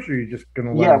Minotaurs, or are you just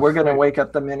gonna? Yeah, we're gonna wake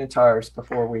up the Minotaurs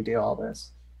before we do all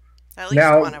this. At least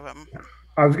now, one of them.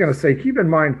 I was gonna say, keep in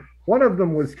mind, one of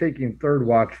them was taking third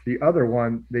watch. The other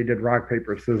one, they did rock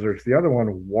paper scissors. The other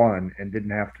one won and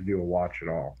didn't have to do a watch at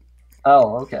all.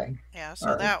 Oh, okay. Yeah,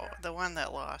 so the one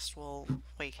that lost, we'll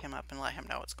wake him up and let him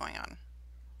know what's going on.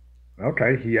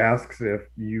 Okay, he asks if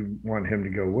you want him to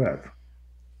go with.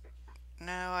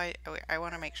 No, I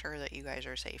want to make sure that you guys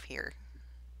are safe here.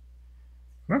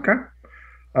 Okay.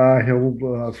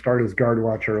 He'll start his guard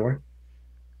watch early.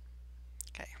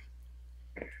 Okay.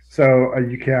 So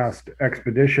you cast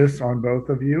Expeditious on both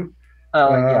of you.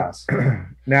 Yes.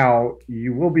 Now,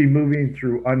 you will be moving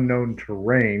through unknown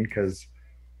terrain because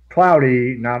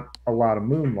cloudy, not a lot of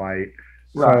moonlight.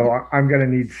 Right. So I'm going to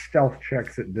need stealth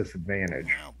checks at disadvantage.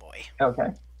 Oh, boy.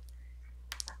 Okay.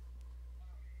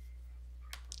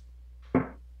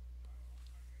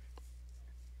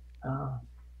 Uh,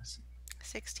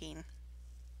 16.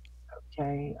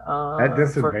 Okay. At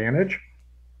disadvantage?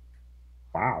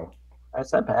 Wow.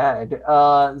 That's not bad.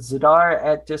 Zadar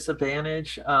at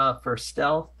disadvantage for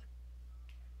stealth.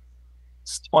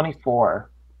 It's 24.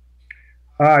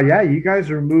 Yeah, you guys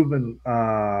are moving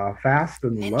fast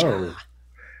and Ninja. low.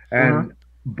 And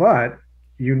but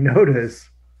you notice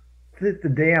that the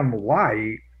damn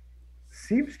light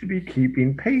seems to be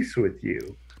keeping pace with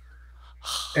you.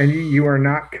 And you are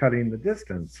not cutting the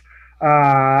distance.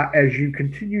 As you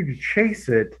continue to chase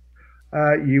it,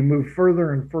 you move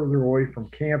further and further away from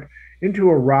camp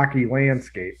into a rocky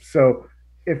landscape. So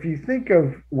if you think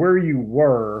of where you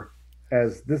were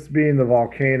as this being the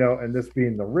volcano and this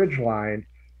being the ridgeline,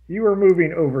 you are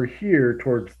moving over here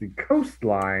towards the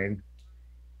coastline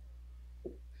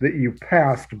that you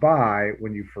passed by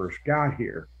when you first got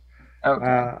here.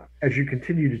 Okay. As you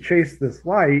continue to chase this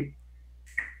light,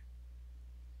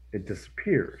 it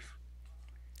disappears.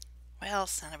 Well,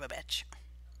 son of a bitch.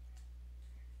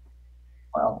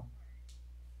 Well,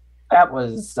 that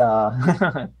was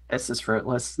this is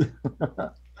fruitless.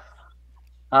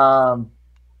 I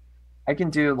can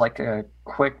do like a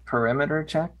quick perimeter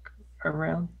check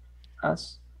around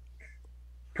us.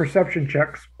 Perception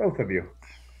checks, both of you.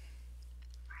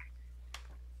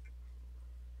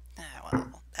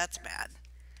 Well, that's bad.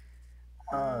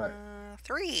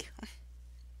 3.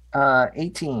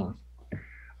 18.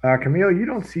 Camille, you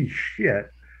don't see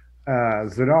shit.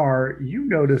 Zadar, you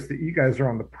notice that you guys are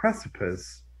on the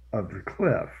precipice of the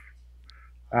cliff,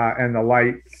 and the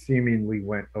light seemingly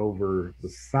went over the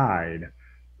side.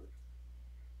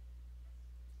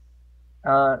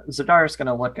 Zadar is going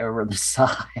to look over the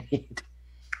side.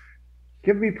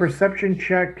 Give me perception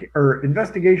check or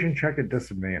investigation check at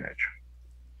disadvantage.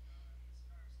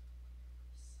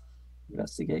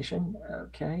 Investigation.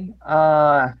 Okay.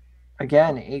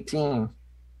 Again, 18.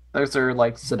 Those are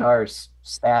like Zadar's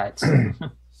stats.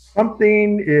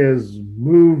 Something is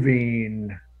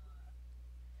moving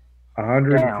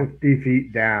 150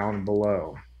 feet down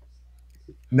below.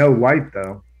 No light,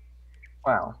 though.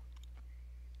 Wow.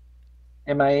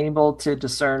 Am I able to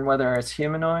discern whether it's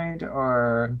humanoid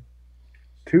or...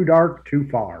 Too dark, too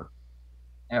far.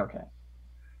 Okay.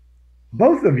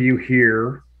 Both of you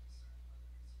hear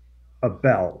a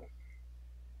bell.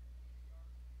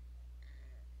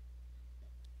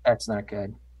 That's not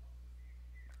good.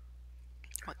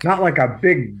 Not like a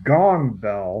big gong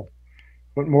bell,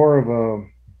 but more of a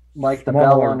Like the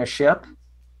bell Smaller. on a ship?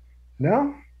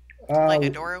 No? Like a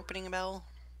door opening bell?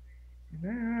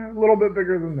 A little bit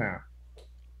bigger than that.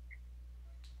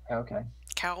 Okay.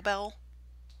 Cowbell?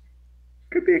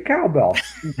 Could be a cowbell.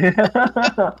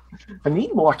 I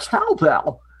need more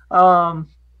cowbell. I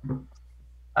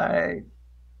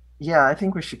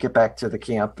think we should get back to the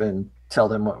camp and tell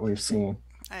them what we've seen.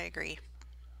 I agree.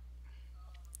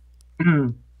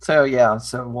 So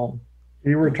we'll.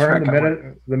 You return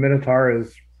the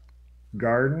Minotaur's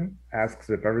garden, asks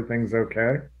if everything's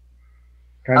okay.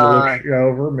 Kind of looks you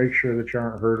over, make sure that you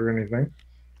aren't hurt or anything.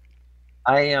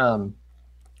 I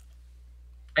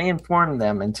inform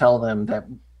them and tell them that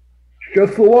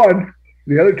just the one.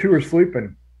 The other two are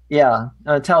sleeping. Yeah,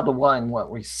 tell the one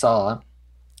what we saw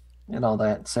and all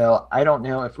that. So I don't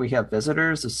know if we have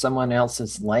visitors, if someone else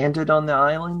has landed on the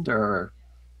island or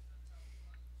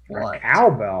what. A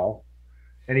cowbell,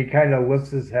 and he kind of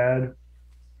lifts his head.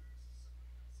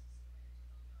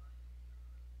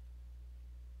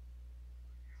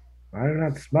 I do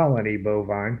not smell any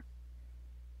bovine.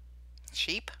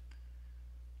 Sheep?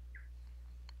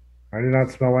 I do not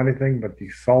smell anything but the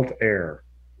salt air.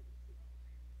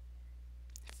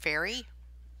 Fairy?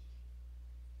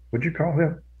 What'd you call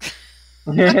him?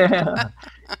 Yeah.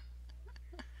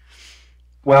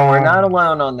 Well, we're not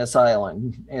alone on this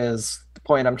island, is the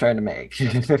point I'm trying to make.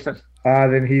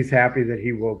 Then he's happy that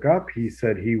he woke up. He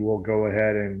said he will go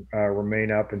ahead and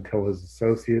remain up until his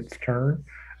associate's turn.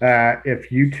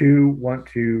 If you two want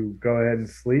to go ahead and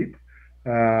sleep,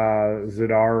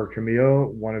 Zadar or Camille,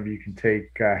 one of you can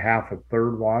take half a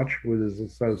third watch with his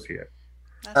associate.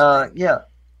 Yeah,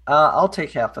 I'll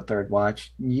take half a third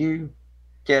watch. You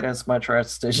get as much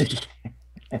rest as you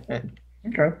can.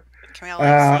 Okay. Camille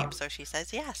likes sleep, so she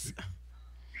says yes.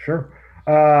 Sure.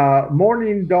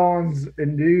 Morning dawns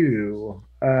anew,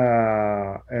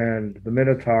 and the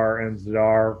Minotaur and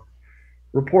Zadar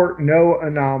report no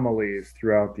anomalies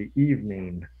throughout the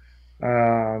evening.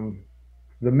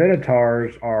 The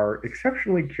Minotaurs are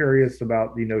exceptionally curious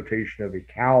about the notation of a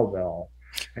cowbell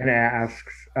and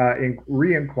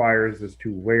re-inquires as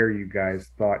to where you guys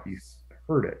thought you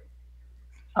heard it.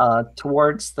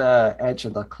 Towards the edge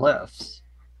of the cliffs.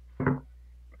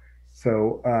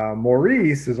 So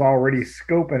Maurice is already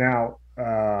scoping out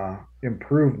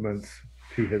improvements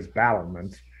to his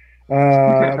battlements,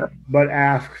 but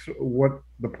asks what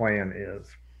the plan is.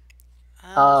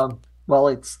 Well,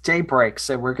 it's daybreak,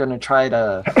 so we're gonna try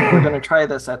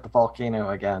this at the volcano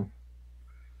again.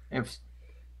 If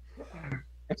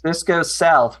this goes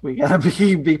south, we gotta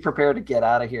be prepared to get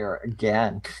out of here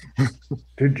again.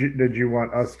 Did you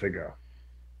want us to go?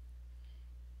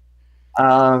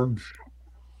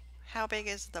 How big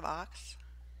is the box?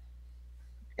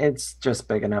 It's just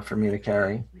big enough for me to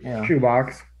carry. Yeah.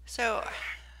 Shoebox. So,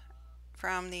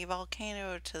 from the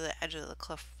volcano to the edge of the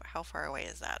cliff, how far away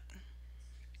is that?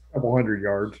 A couple 100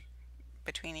 yards.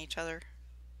 Between each other?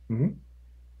 Mm-hmm.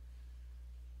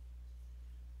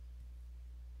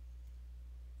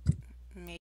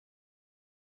 Maybe.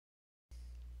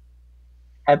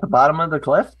 At the bottom of the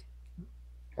cliff?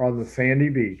 On the sandy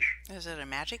beach. Is it a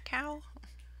magic cow?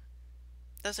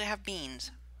 Does it have beans?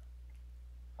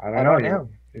 I don't know.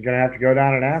 You're going to have to go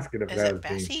down and ask it if it has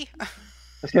Bessie?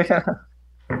 beans.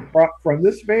 From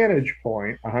this vantage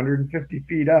point, 150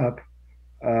 feet up,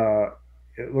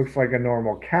 it looks like a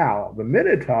normal cow. The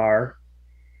Minotaur.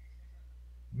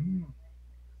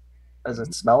 Does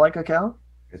it smell like a cow?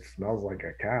 It smells like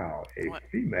a cow.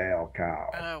 Female cow.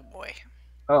 Oh, boy.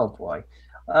 Oh, boy.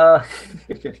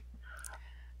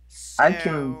 So, I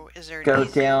can go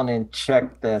down and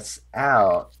check this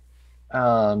out.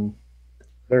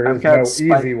 There is no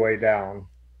easy way down.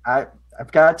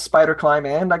 I've got spider climb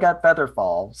and I got feather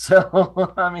fall.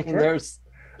 So, I mean, there's...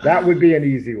 That would be an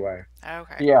easy way.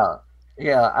 Okay.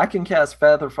 Yeah, I can cast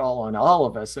feather fall on all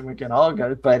of us and we can all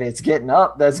go, but it's getting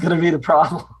up. That's going to be the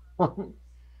problem.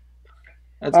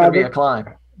 It's going to be a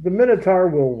climb. The Minotaur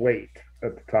will wait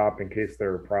at the top in case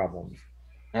there are problems.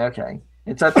 Okay.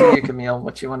 It's up to you, Camille,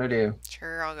 what you want to do.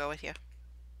 Sure, I'll go with you.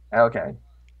 Okay.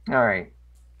 All right.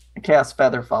 I cast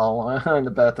feather fall on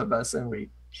the both of us and we...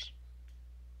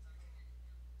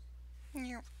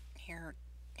 Here.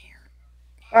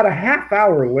 About a half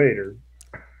hour later,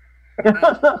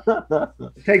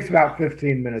 it takes about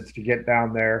 15 minutes to get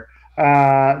down there.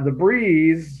 The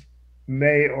breeze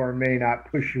may or may not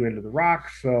push you into the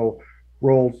rocks, so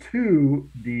roll 2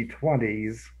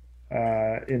 d20s,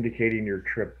 indicating your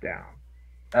trip down.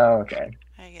 Oh, okay.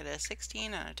 I get a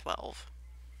 16 and a 12.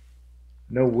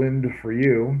 No wind for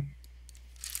you.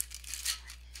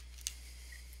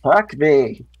 Fuck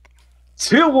me.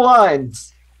 2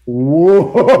 1s.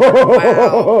 Whoa!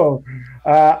 Wow.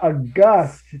 A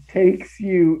gust takes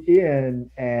you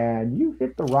in, and you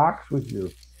hit the rocks with your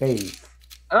face.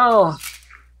 Oh,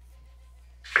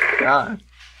 God.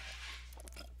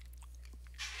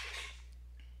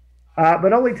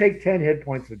 But only take 10 hit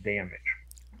points of damage.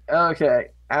 Okay.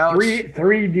 Ouch.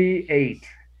 3d8.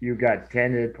 You got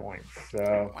 10 hit points.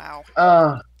 So. Wow.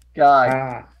 Oh,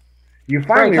 God. You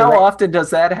finally. Frank, how often does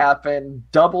that happen?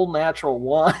 Double natural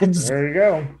ones. There you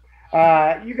go.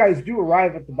 You guys do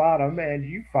arrive at the bottom, and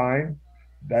you find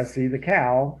Bessie the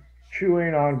cow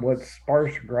chewing on what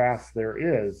sparse grass there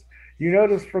is. You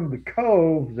notice from the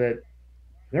cove that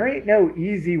there ain't no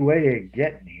easy way of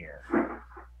getting here.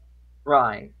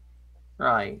 Right.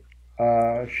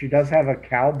 She does have a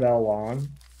cowbell on.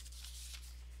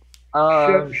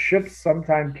 Ships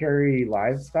sometimes carry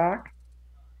livestock.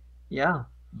 Yeah.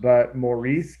 But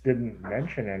Maurice didn't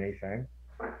mention anything.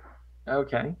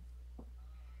 Okay.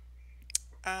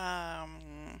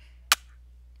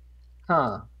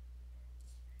 Huh.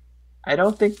 I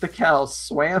don't think the cow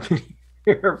swam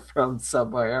here from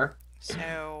somewhere.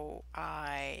 So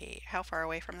how far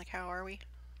away from the cow are we?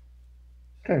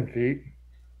 10 feet.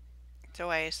 So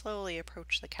I slowly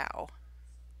approach the cow.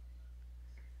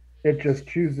 It just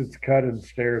chews its cud and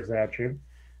stares at you.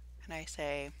 And I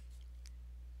say,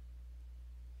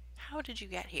 "How did you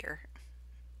get here?"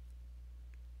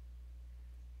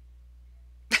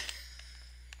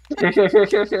 Can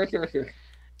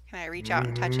I reach out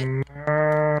and touch it?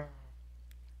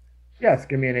 Yes,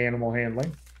 give me an animal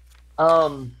handling.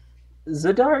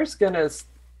 Zadar's gonna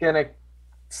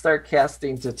start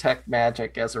casting detect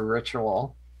magic as a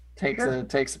ritual.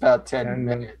 Takes about 10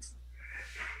 minutes.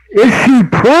 Is she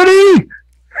pretty?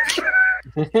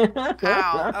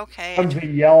 Ow, okay. Comes a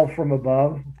yell from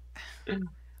above.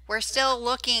 We're still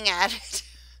looking at it.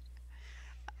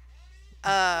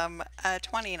 A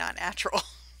 20, not natural.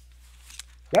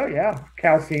 Oh yeah,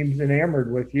 cow seems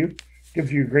enamored with you.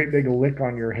 Gives you a great big lick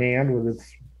on your hand with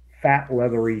its fat,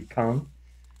 leathery tongue.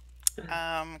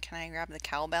 Can I grab the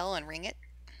cowbell and ring it?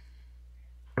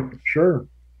 Sure.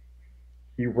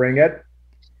 You ring it.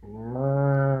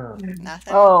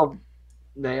 Nothing. Oh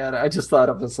man, I just thought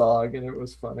of a song and it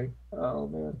was funny. Oh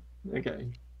man.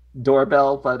 Okay.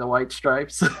 Doorbell by the White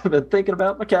Stripes. I've been thinking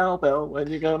about my cowbell.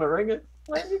 When you gonna ring it?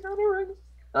 When you gonna ring it?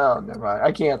 Oh, never mind.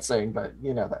 I can't sing, but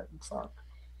you know that song.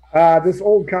 This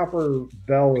old copper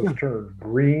bell is turned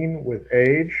green with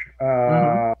age,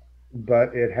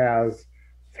 but it has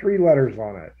 3 letters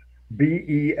on it.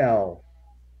 B-E-L.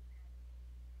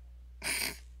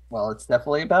 Well, it's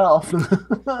definitely a bell.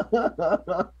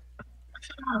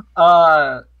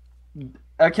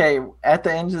 Okay, at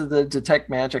the end of the detect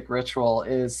magic ritual,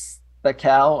 is the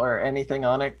cow or anything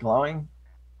on it glowing?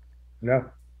 No.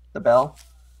 The bell?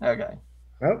 Okay.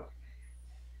 Nope.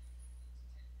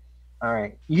 All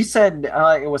right. You said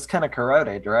it was kind of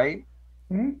corroded, right?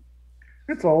 Mm-hmm.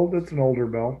 It's old. It's an older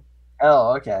bell.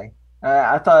 Oh, okay.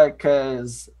 I thought,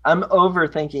 because I'm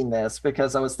overthinking this,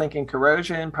 because I was thinking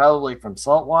corrosion probably from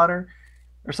salt water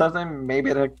or something.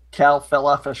 Maybe the cow fell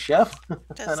off a ship.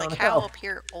 Does the cow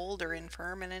appear old or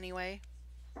infirm in any way?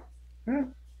 Yeah.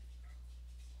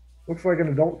 Looks like an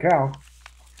adult cow.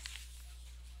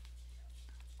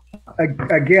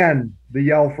 Again, the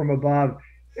yell from above.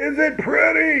 Is it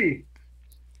pretty?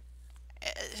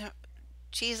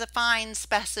 She's a fine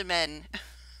specimen.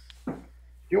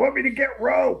 You want me to get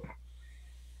rope?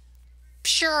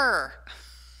 Sure.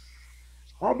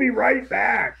 I'll be right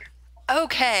back.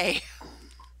 Okay.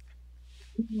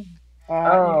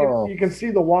 You can see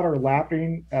the water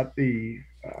lapping at the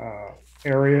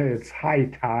area. It's high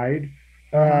tide,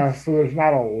 so there's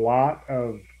not a lot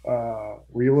of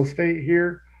real estate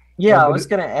here. Yeah, I was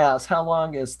going to ask, how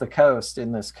long is the coast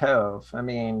in this cove? I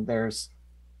mean, there's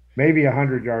maybe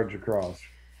 100 yards across.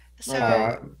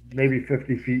 So maybe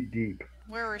 50 feet deep.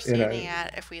 Where we're standing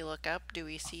at, if we look up, do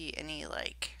we see any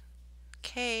like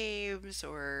caves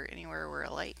or anywhere where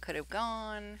a light could have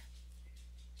gone?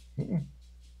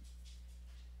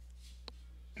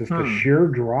 Just a sheer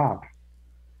drop.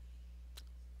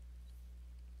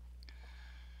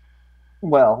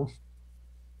 Well,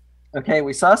 okay,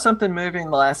 we saw something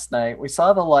moving last night. We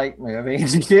saw the light moving,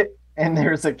 and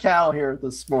there's a cow here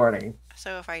this morning.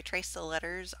 So if I trace the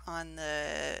letters on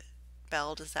the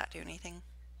bell, does that do anything?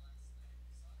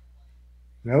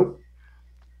 Nope.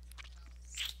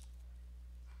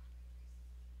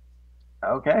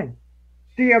 Okay.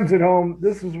 DMs at home,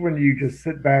 this is when you just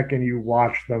sit back and you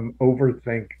watch them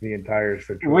overthink the entire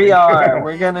situation. We are.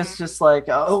 We're gonna just like,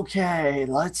 okay,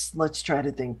 let's try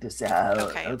to think this out.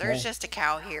 Okay, there's just a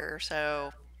cow here,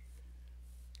 so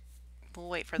we'll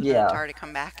wait for the Minotaur to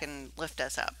come back and lift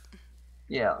us up.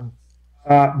 Yeah.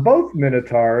 Both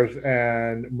Minotaurs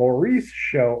and Maurice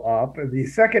show up. The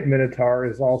second Minotaur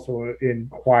is also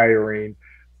inquiring,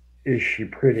 is she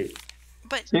pretty?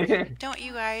 But don't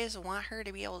you guys want her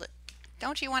to be able to?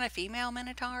 Don't you want a female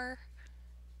Minotaur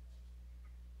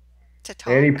to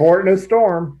Any talk? port in a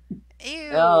storm. Ew.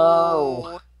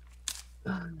 Oh.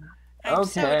 I'm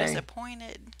so Okay.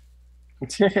 disappointed.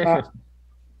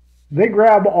 They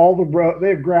grab all the rope.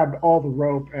 They've grabbed all the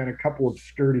rope and a couple of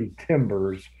sturdy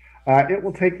timbers. It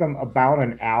will take them about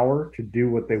an hour to do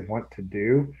what they want to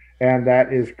do, and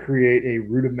that is create a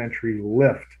rudimentary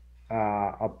lift,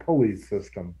 a pulley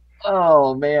system.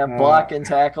 Oh man, Uh, block and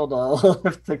tackle to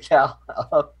lift the cow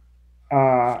up.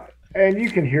 and you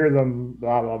can hear them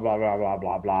blah blah blah blah blah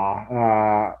blah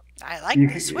blah. I like You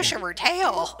the swish of her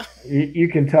tail. you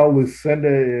can tell Lucinda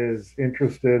is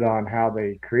interested on how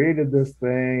they created this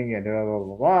thing and blah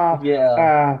blah blah. Blah.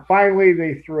 Yeah. Finally,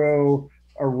 they throw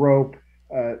a rope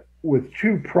with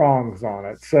two prongs on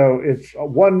it, so it's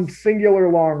one singular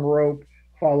long rope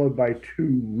followed by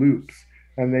two loops,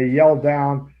 and they yell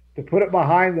down to put it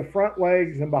behind the front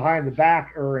legs and behind the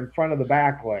back or in front of the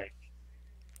back leg.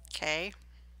 Okay.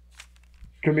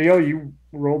 Camille, you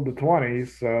rolled the 20,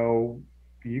 so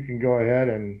you can go ahead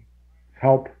and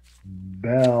help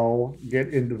Belle get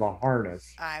into the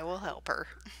harness. I will help her.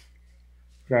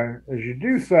 Okay. As you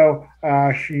do so,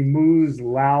 she moves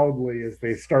loudly as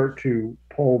they start to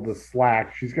pull the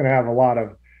slack. She's going to have a lot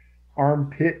of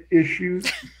armpit issues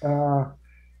because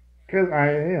she's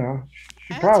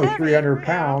That's probably heavy, 300 yeah.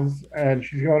 pounds and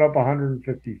she's going up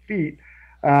 150 feet.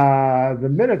 The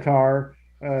Minotaur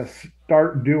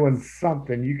start doing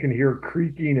something. You can hear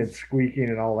creaking and squeaking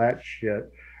and all that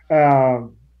shit.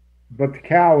 But the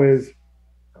cow is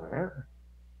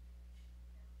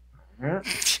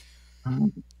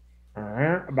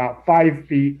about 5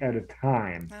 feet at a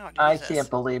time. Oh, I Jesus. can't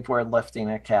believe we're lifting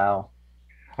a cow.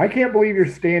 I can't believe you're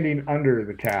standing under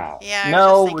the cow. Yeah. I was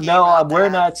No, just thinking no, about we're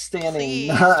that. not standing Please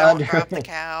under don't drop it. the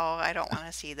cow. I don't want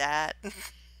to see that.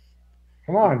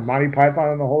 Come on, Monty Python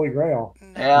and the Holy Grail.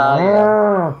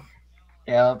 No.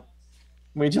 Yeah. Yeah.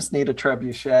 We just need a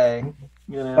trebuchet,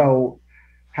 you know. So,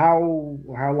 how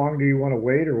long do you want to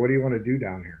wait, or what do you want to do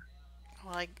down here?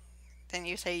 Well, like, didn't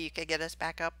you say you could get us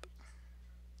back up?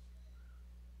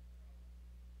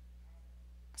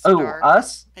 Oh, Sidar?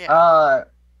 us? Yeah.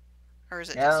 Or is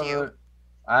it just you?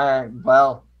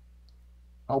 Well,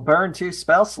 I'll burn 2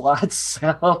 spell slots,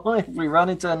 so if we run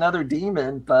into another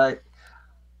demon, but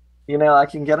I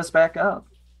can get us back up.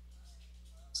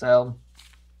 So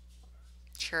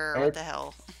Sure, what the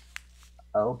hell.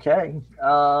 okay.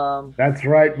 That's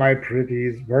right, my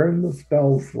pretties. Burn the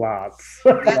spell slots.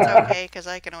 That's Yeah. okay, because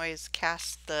I can always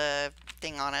cast the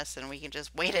thing on us and we can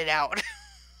just wait it out.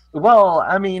 Well,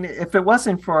 I mean, if it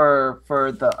wasn't for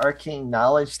the arcane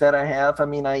knowledge that I have, I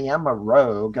mean, I am a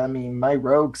rogue. I mean, my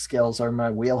rogue skills are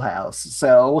my wheelhouse.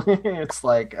 So it's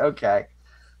like, okay.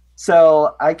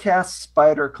 So I cast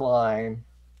Spider Climb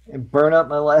and burn up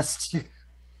my last 2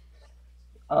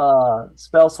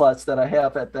 spell slots that I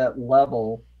have at that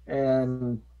level,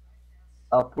 and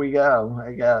up we go,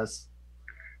 I guess.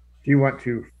 Do you want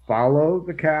to follow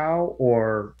the cow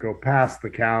or go past the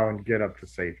cow and get up to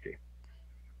safety?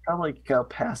 Probably go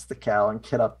past the cow and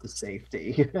get up to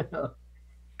safety.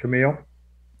 Camille?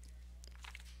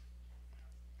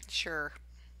 Sure.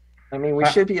 I mean, we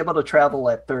should be able to travel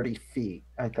at 30 feet,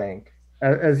 I think.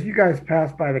 As you guys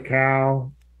pass by the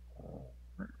cow,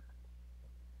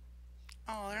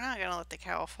 Oh, they're not gonna let the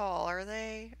cow fall, are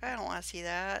they? I don't want to see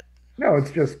that. no,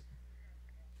 it's just,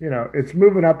 it's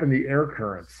moving up in the air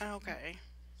currents. Okay.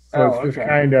 So Oh, it's just okay.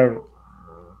 kind of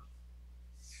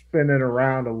spinning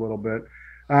around a little bit.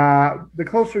 The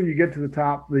closer you get to the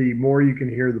top, the more you can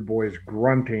hear the boys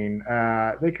grunting.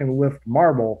 They can lift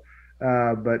marble,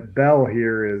 but Belle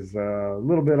here is a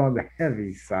little bit on the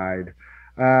heavy side.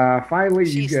 Finally,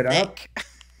 you She's get up. thick.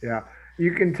 Yeah.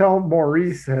 You can tell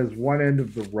Maurice has one end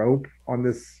of the rope on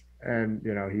this, and,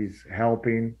 he's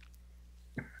helping.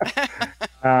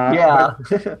 Yeah.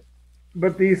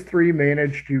 But these three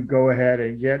manage to go ahead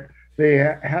and they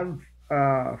have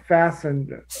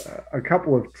fastened a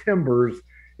couple of timbers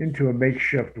into a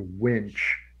makeshift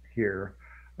winch here.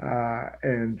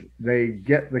 And they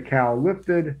get the cow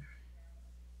lifted,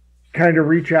 kind of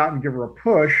reach out and give her a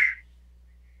push,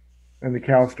 and the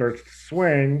cow starts to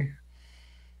swing.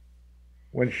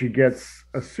 When she gets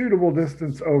a suitable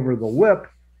distance over the lip,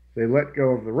 they let go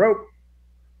of the rope.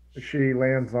 She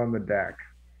lands on the deck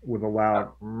with a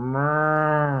loud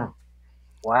 "Meow."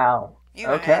 Wow. You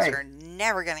guys Okay. are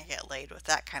never gonna get laid with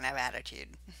that kind of attitude.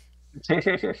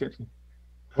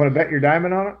 Want to bet your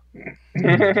diamond on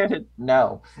it?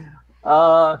 No.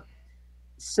 Uh,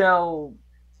 So,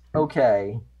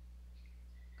 okay.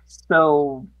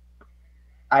 So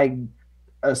I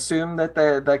assume that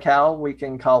the cow, we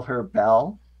can call her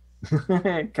Belle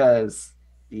because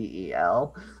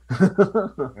BEL.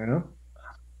 Yeah.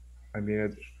 I mean,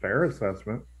 it's fair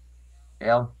assessment.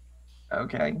 Yeah.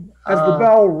 Okay. As the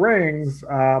bell rings,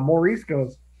 Maurice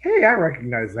goes, "Hey, I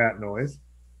recognize that noise.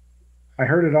 I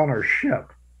heard it on our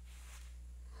ship."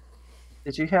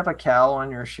 Did you have a cow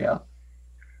on your ship?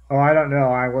 Oh, I don't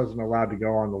know. I wasn't allowed to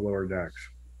go on the lower decks.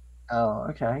 Oh,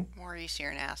 okay. Maurice,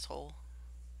 you're an asshole.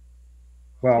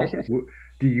 Well,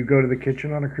 do you go to the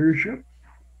kitchen on a cruise ship?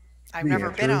 I've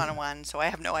never been on one, so I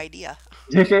have no idea.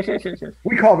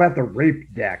 We call that the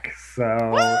rape deck. So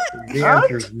the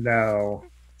answer is no.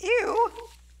 Ew.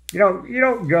 You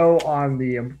don't go on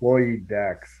the employee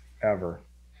decks ever.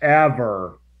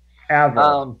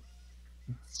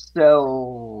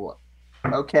 So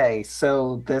okay,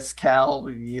 so this cow,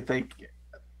 you think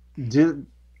do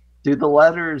the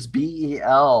letters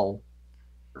BEL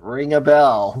ring a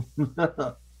bell?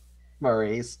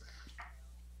 Maurice.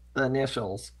 The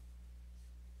initials.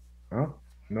 Oh,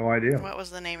 no idea. What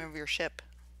was the name of your ship?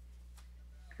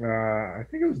 I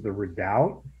think it was the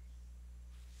Redoubt.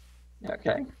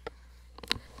 Okay.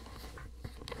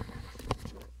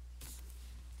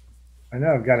 I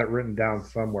know I've got it written down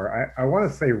somewhere. I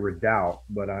want to say Redoubt,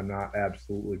 but I'm not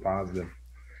absolutely positive.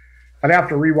 I'd have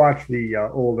to rewatch the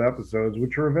old episodes,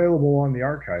 which are available on the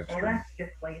archive. Oh, that's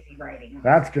just lazy writing.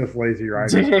 That's just lazy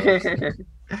writing.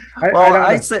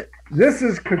 I said this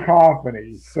is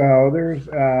Cacophony, so there's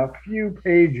a few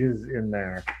pages in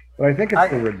there, but I think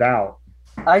it's the Redoubt.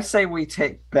 I say we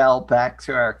take Belle back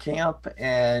to our camp,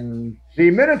 and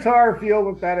the Minotaur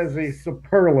feel that is a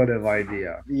superlative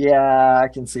idea. Yeah, I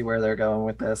can see where they're going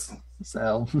with this.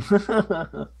 So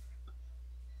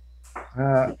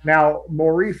now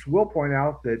Maurice will point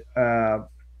out that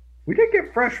we did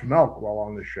get fresh milk while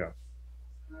on the ship.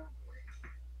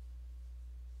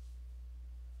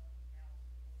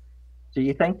 Do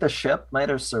you think the ship might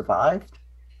have survived?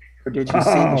 Or did you see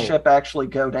the ship actually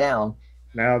go down?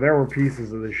 Now, there were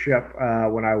pieces of the ship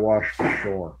when I washed the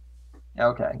shore.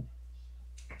 Okay.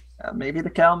 Maybe the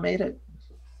cow made it.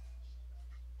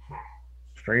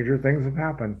 Stranger things have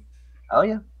happened. Oh,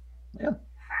 yeah. Yeah.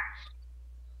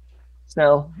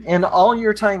 So, in all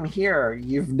your time here,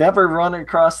 you've never run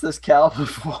across this cow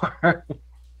before.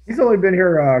 He's only been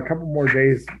here a couple more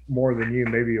days more than you,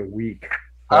 maybe a week.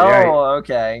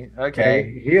 Okay.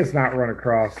 He has not run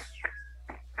across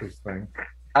this thing.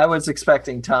 I was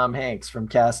expecting Tom Hanks from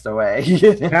Castaway. Now,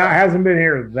 it hasn't been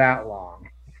here that long.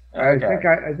 Okay.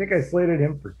 I think I slated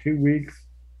him for 2 weeks.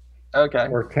 Okay.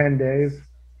 Or 10 days.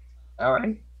 All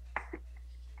right.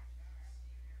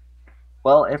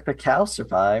 Well, if the cow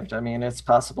survived, I mean, it's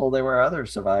possible there were other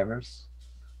survivors.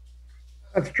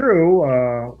 That's true.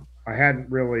 I hadn't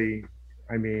really.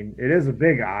 I mean, it is a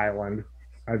big island.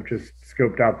 I've just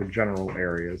scoped out the general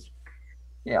areas.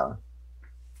 Yeah.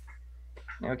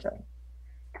 Okay.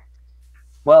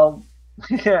 Well,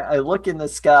 I look in the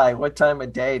sky. What time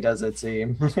of day does it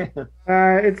seem?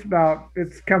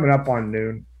 It's coming up on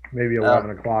noon, maybe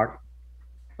 11 o'clock.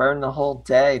 Burn the whole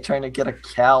day trying to get a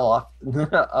cow off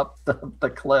up the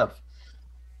cliff.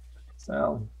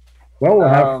 So. Well, we'll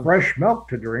have fresh milk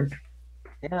to drink.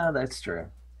 Yeah, that's true.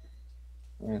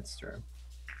 It's true.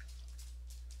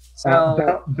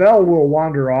 So Belle will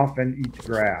wander off and eat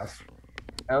grass.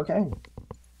 Okay.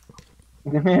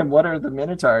 What are the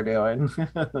Minotaur doing?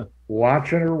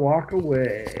 Watching her walk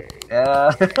away.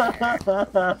 Yeah.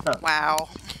 Wow.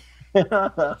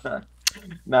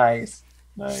 Nice.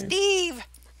 Steve.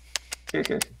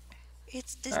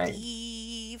 It's the nice.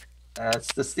 Steve.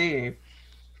 That's the Steve.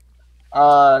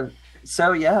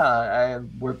 So yeah,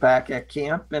 we're back at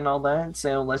camp and all that.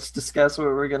 So let's discuss what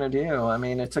we're gonna do. I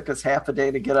mean, it took us half a day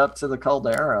to get up to the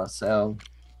caldera. So.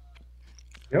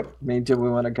 Yep. I mean, do we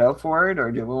want to go for it, or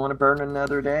do we want to burn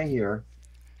another day here?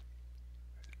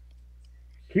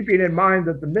 Keeping in mind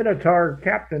that the Minotaur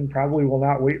captain probably will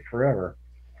not wait forever.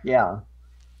 Yeah.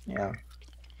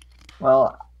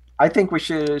 Well, I think we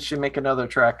should make another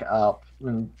trek up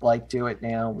and do it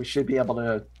now. We should be able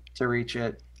to reach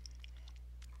it.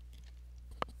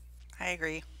 I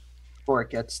agree. Before it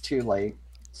gets too late.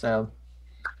 So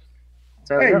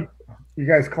hey, yeah. You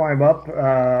guys climb up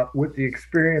with the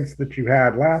experience that you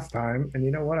had last time, and you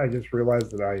know what? I just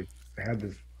realized that I had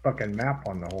this fucking map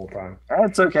on the whole time.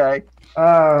 That's okay.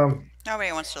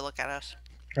 Nobody wants to look at us.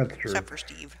 That's true. Except for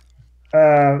Steve.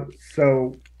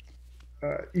 So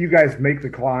you guys make the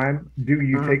climb. Do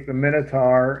you take the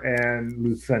Minotaur and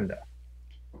Lucinda?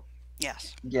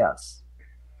 Yes. Yes.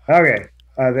 Okay.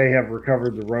 They have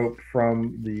recovered the rope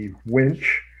from the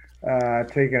winch,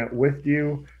 taking it with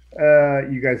you.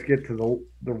 You guys get to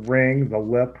the ring, the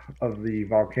lip of the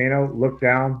volcano. Look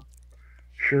down.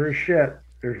 Sure as shit,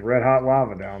 there's red hot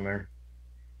lava down there.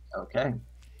 Okay.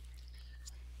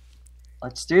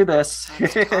 Let's do this.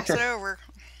 Let's toss it over.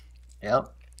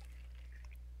 Yep.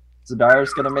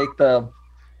 Zadar's gonna make the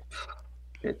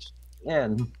pitch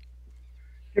in.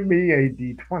 Give me a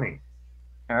d20.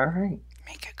 All right.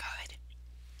 Make it good.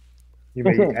 You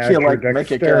may add your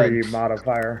dexterity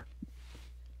modifier.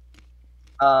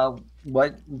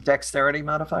 What dexterity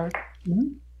modifier?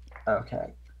 Mm-hmm.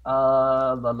 Okay.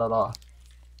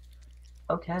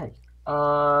 Okay.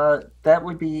 That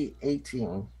would be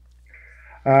 18.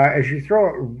 As you throw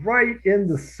it right in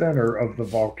the center of the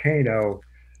volcano,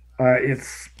 it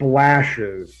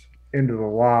splashes into the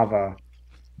lava.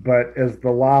 But as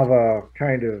the lava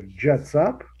kind of jets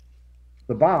up,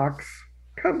 the box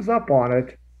comes up on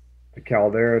it. The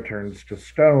caldera turns to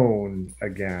stone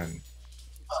again.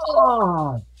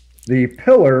 Oh. The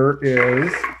pillar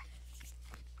is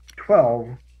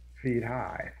 12 feet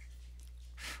high.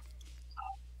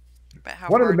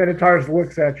 One of the Minotaurs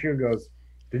looks at you and goes,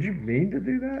 "Did you mean to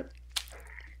do that?"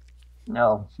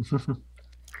 No.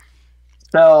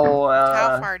 So,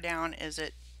 how far down is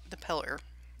it, the pillar,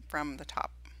 from the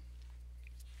top?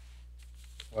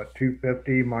 What,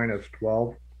 250 minus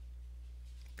 12?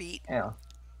 Feet. Yeah.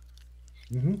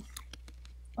 Mm-hmm.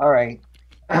 All right.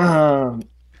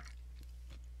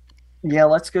 Yeah,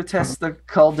 let's go test the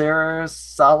caldera's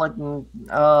solid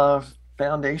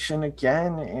foundation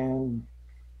again, and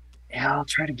yeah, I'll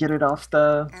try to get it off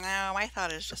the. No, my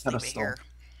thought is just leave it here.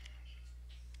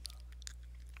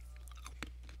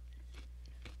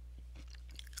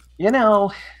 You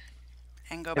know,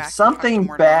 and go back if something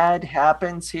bad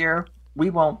happens here, we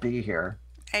won't be here.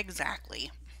 Exactly.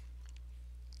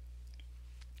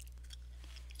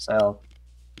 So,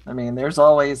 I mean, there's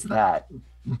always that.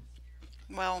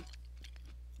 Well,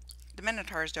 the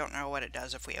Minotaurs don't know what it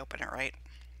does if we open it, right?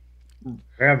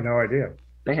 They have no idea.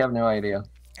 They have no idea.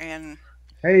 And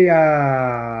hey,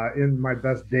 in my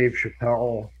best Dave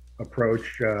Chappelle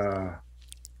approach,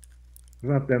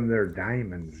 about them there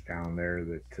diamonds down there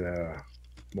that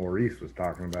Maurice was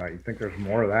talking about. You think there's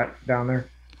more of that down there?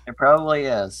 It probably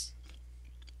is.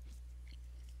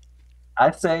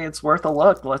 I'd say it's worth a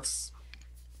look. Let's.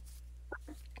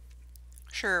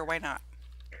 Sure, why not?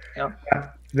 Yep.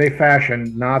 They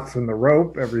fashion knots in the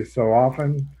rope every so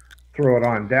often, throw it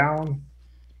on down,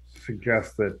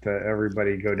 suggest that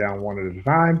everybody go down one at a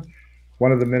time.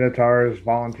 One of the Minotaurs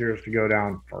volunteers to go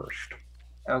down first.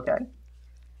 Okay.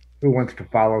 Who wants to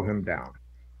follow him down?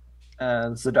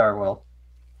 Zadar will.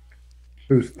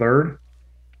 Who's third?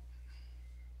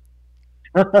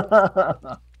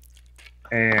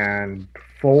 And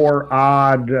 4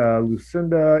 odd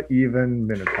Lucinda, even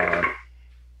Minotaur.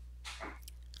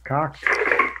 Cocked.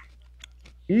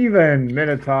 Even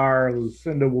Minotaur.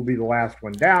 Lucinda will be the last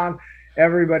one down.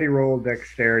 Everybody roll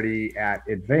dexterity at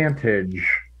advantage.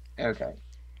 Okay.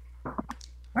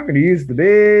 I'm going to use the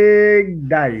big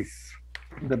dice.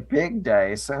 The big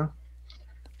dice, huh?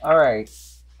 All right.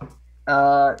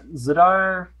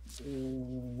 Zadar,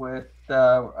 with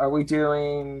are we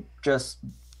doing just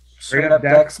straight up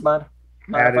dex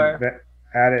modifier?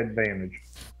 At advantage.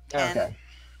 Okay.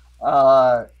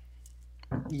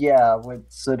 Yeah, with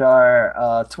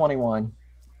Zadar, 21.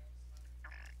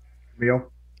 Meal?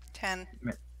 10.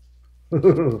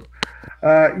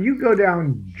 You go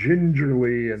down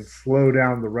gingerly and slow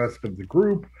down the rest of the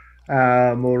group.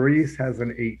 Maurice has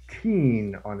an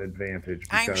 18 on advantage.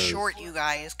 I'm short, you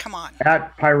guys. Come on.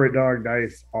 At Pirate Dog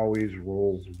Dice always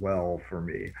rolls well for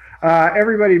me.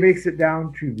 Everybody makes it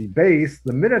down to the base.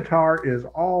 The Minotaur is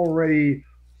already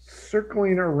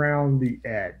circling around the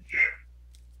edge.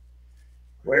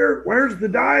 Where's the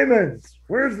diamonds?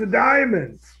 Where's the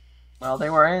diamonds? Well,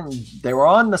 they were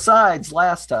on the sides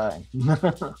last time.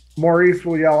 Maurice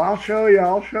will yell, "I'll show you,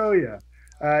 I'll show you."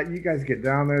 You guys get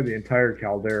down there. The entire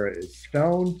caldera is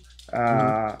stone.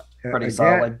 Pretty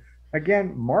solid.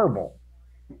 Again, marble.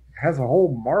 Has a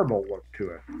whole marble look to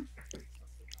it.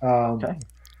 Okay.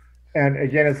 And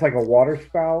again, it's like a water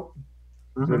spout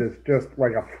that is just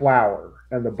like a flower.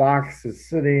 And the box is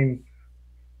sitting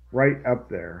right up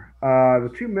there.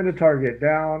 The 2 Minotaur get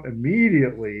down,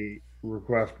 immediately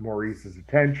request Maurice's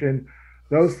attention.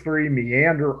 Those 3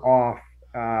 meander off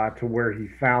to where he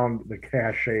found the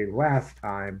cache last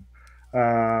time.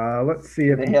 Let's see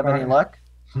if they have any luck.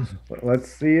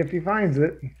 Let's see if he finds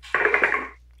it.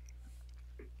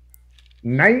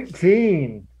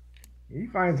 19. He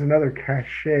finds another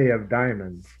cache of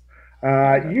diamonds.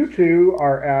 You 2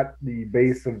 are at the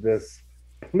base of this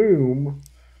plume.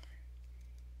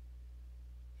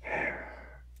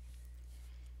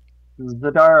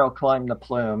 Zadar will climb the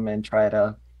plume and try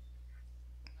to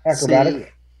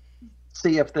Acrobatics.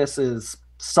 see if this is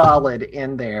solid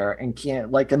in there and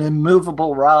can't, like an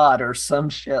immovable rod or some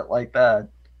shit like that.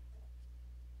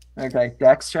 Okay,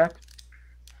 dex check.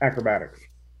 Acrobatics.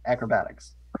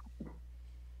 Acrobatics.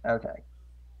 Okay.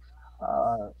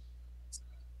 All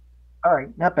right,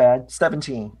 not bad.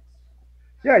 17.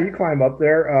 Yeah, you climb up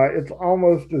there. It's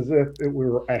almost as if it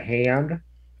were a hand,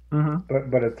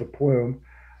 but it's a plume.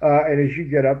 And as you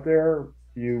get up there,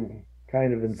 you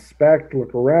kind of inspect,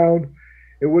 look around.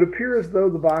 It would appear as though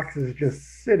the box is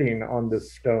just sitting on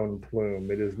this stone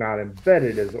plume. It is not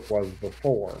embedded as it was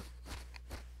before.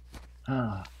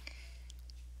 All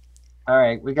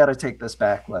right, we got to take this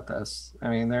back with us. I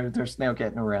mean, there's no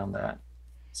getting around that.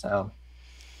 So,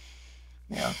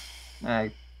 yeah,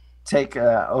 I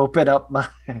open up my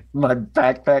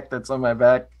backpack that's on my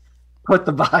back, put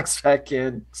the box back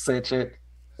in, cinch it.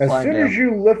 As soon as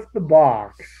you lift the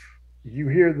box, you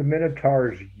hear the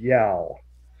Minotaurs yell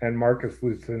and Marcus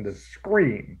Lucinda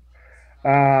scream.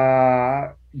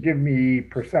 Give me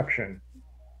perception,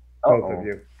 both of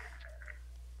you.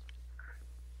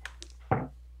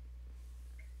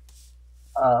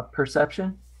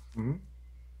 Perception? Mm-hmm.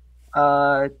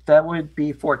 That would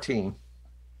be 14.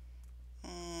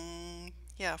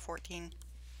 Yeah, 14.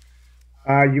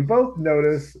 You both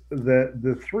notice that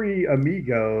the three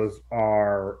amigos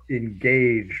are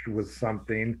engaged with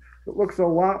something that looks a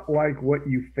lot like what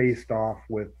you faced off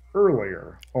with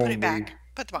earlier. Put it back.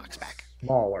 Put the box back.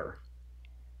 Smaller.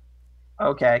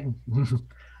 Okay.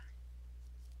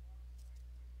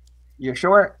 You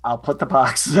sure? I'll put the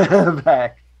box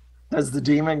back. Does the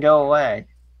demon go away?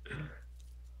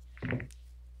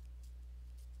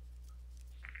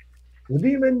 The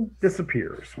demon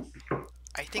disappears.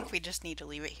 I think we just need to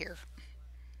leave it here.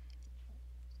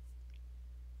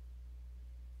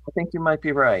 I think you might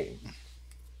be right.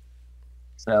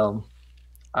 So,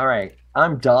 all right.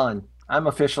 I'm done. I'm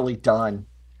officially done.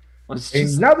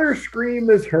 Another scream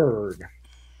is heard.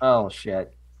 Oh,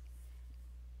 shit.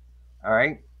 All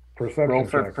right. Perception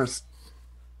check.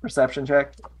 Perception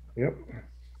check? Yep.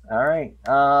 All right.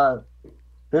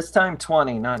 This time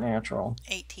 20, not natural.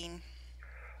 18.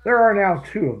 There are now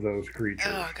two of those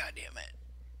creatures. Oh, God damn it.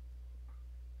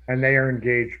 And they are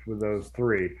engaged with those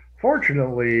three.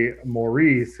 Fortunately,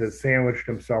 Maurice has sandwiched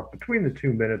himself between the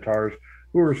two Minotaurs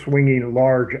who are swinging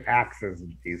large axes at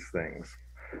these things.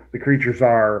 The creatures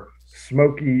are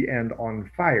smoky and on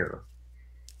fire.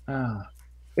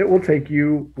 It will take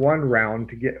you one round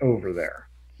to get over there.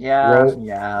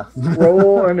 Yeah.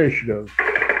 Roll initiative.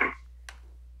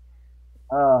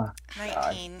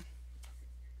 19.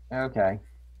 Okay.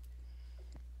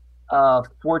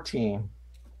 14.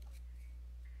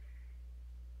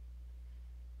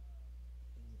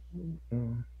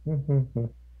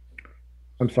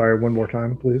 I'm sorry, one more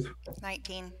time, please.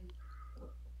 19.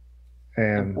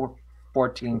 And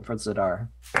 14 for Zadar.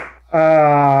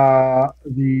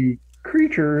 The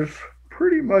creatures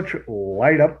pretty much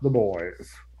light up the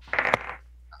boys.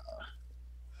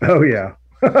 Oh, yeah.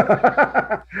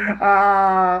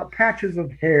 Patches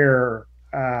of hair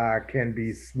can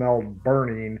be smelled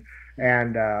burning,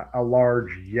 and a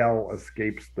large yell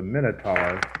escapes the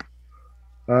Minotaur,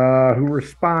 who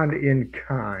respond in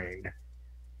kind.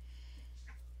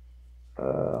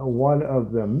 One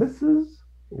of them misses,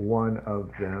 one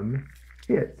of them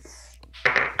hits.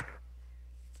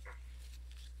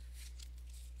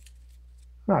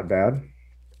 Not bad.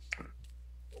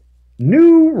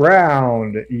 New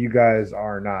round. You guys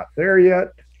are not there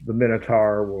yet. The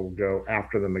Minotaur will go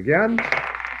after them again.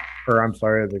 Or I'm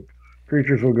sorry, the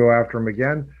creatures will go after them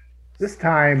again. This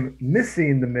time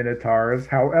missing the Minotaurs.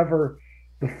 However,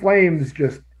 the flames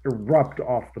just erupt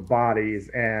off the bodies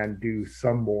and do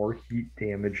some more heat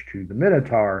damage to the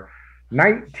Minotaur.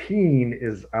 19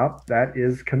 is up. That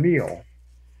is Camille.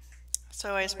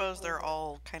 So I suppose they're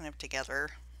all kind of together.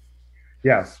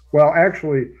 Yes. Well,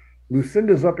 actually,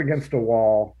 Lucinda's up against a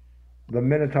wall. The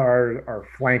Minotaurs are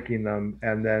flanking them,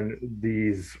 and then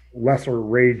these lesser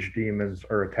rage demons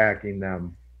are attacking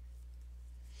them.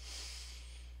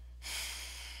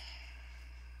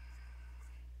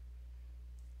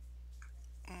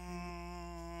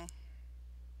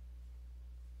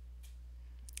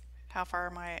 How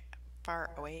far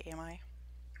away am I?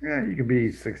 Yeah, you can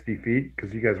be 60 feet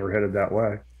because you guys were headed that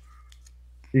way.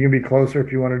 You can be closer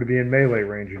if you wanted to be in melee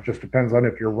range. It just depends on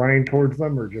if you're running towards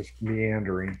them or just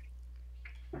meandering.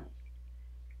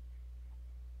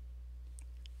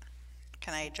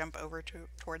 Can I jump over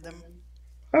toward them?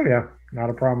 Oh, yeah. Not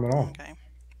a problem at all. Okay.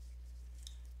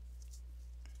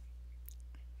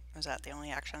 Is that the only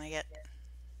action I get?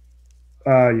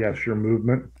 Yes, your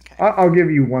movement. Okay. I'll give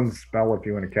you one spell if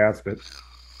you want to cast it.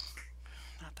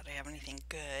 Not that I have anything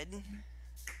good.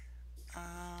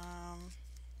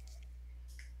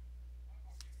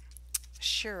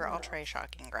 Sure, I'll try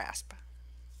Shocking Grasp.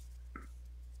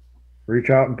 Reach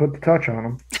out and put the touch on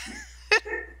him.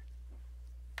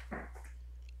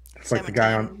 Just like the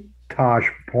guy on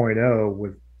Tosh.0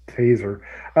 with Taser.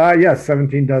 Yes,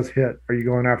 17 does hit. Are you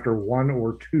going after 1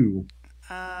 or 2?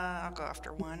 I'll go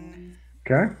after 1.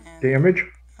 Okay. And, damage?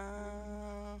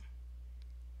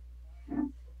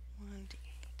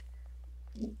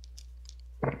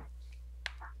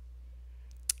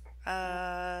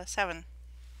 1d8. 7.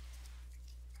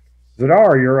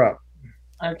 Zadar, you're up.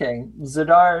 Okay,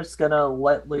 Zadar's gonna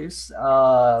let loose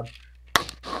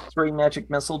 3 magic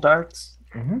missile darts.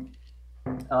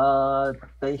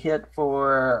 They hit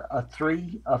for a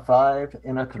 3, a 5,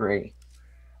 and a 3.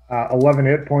 11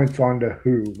 hit points onto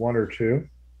who? 1 or 2?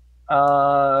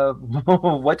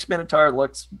 Which Minotaur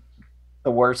looks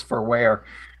the worst for where?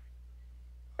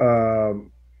 They're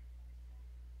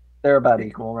about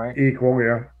equal, right? Equal,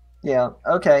 yeah. Yeah.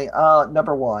 Okay.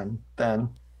 Number 1 then.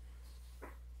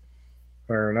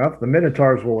 Fair enough. The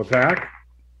Minotaurs will attack.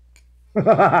 Nat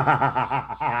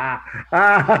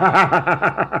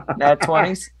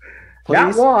 20s.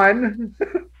 Got 1.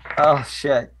 Oh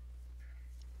shit.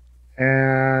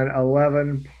 And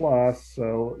 11 plus,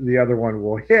 so the other one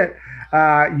will hit.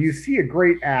 You see a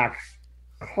great axe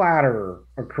clatter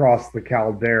across the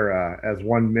caldera as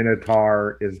one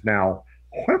Minotaur is now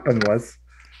weaponless.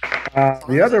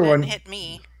 The other one hit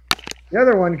me. The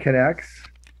other one connects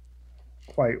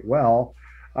quite well.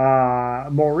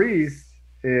 Maurice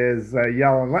is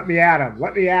yelling, "Let me at him!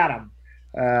 Let me at him!"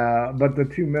 But the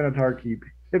 2 Minotaur keep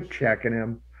hip checking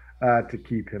him to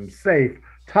keep him safe.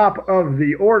 Top of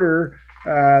the order,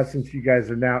 since you guys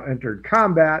have now entered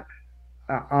combat,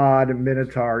 odd,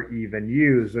 Minotaur, even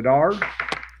you. Zadar?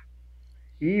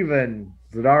 Even.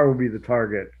 Zadar will be the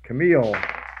target. Camille?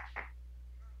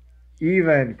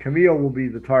 Even. Camille will be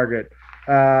the target.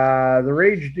 The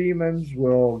Rage Demons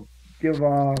will give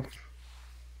off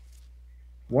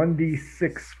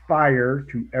 1d6 fire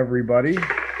to everybody.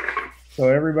 So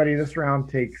everybody this round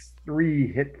takes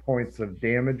 3 hit points of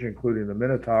damage, including the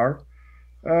Minotaur.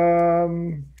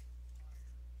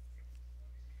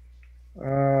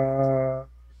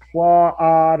 Claw,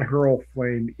 odd, hurl,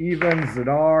 flame, even.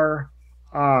 Zadar,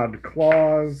 odd,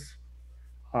 claws.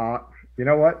 You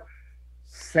know what?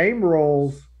 Same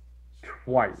rolls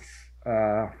twice.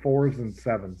 4s and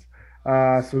 7s.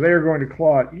 So they are going to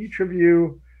claw at each of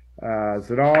you.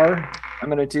 Zadar. I'm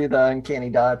going to do the uncanny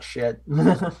dodge shit.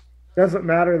 Doesn't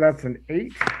matter. That's an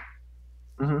 8.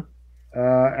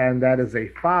 And that is a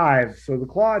 5. So the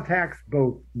claw attacks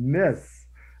both miss.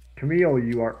 Camille,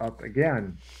 you are up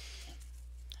again.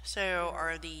 So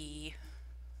are the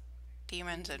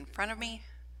demons in front of me?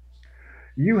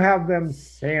 You have them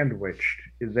sandwiched.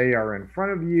 They are in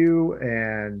front of you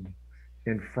and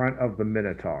in front of the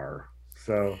Minotaur.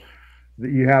 So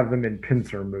you have them in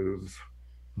pincer moves.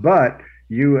 But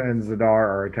you and Zadar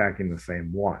are attacking the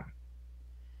same one.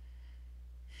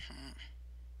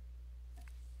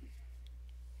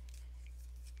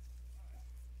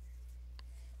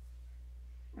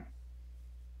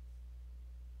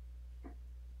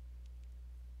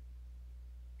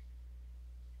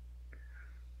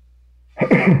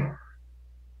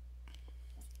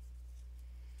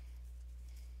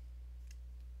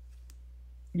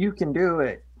 You can do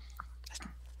it.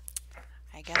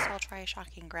 I guess I'll try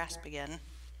Shocking Grasp again.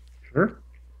 Sure.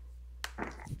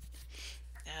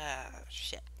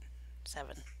 Shit.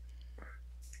 7.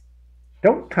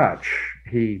 Don't touch.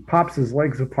 He pops his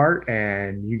legs apart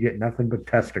and you get nothing but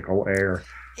testicle air.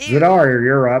 Ew. Zadar,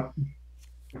 you're up.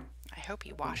 I hope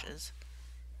he washes.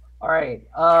 All right.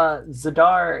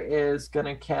 Zadar is going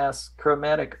to cast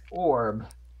Chromatic Orb.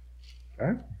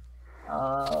 Okay.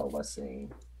 Let's see.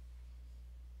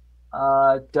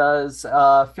 Does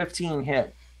 15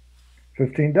 hit?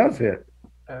 15 does hit.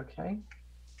 Okay.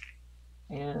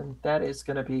 And that is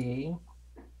going to be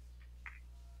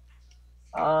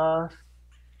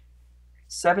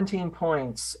 17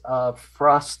 points of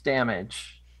frost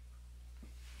damage.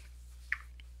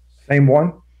 Same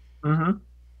one? Mm-hmm.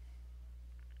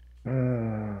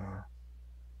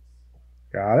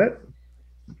 Got it.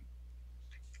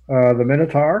 The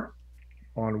Minotaur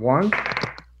on 1.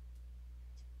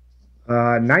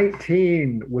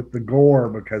 19 with the gore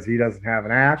because he doesn't have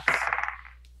an axe.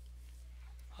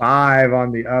 5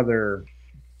 on the other.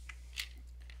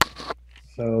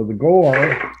 So the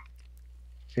gore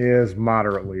is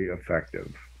moderately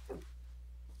effective.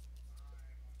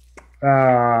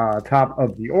 Top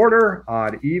of the order,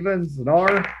 odd even,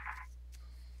 Zadar.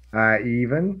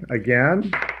 Even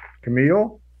again,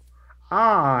 Camille.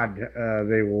 Odd,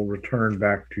 they will return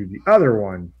back to the other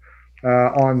one.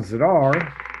 On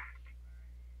Zadar.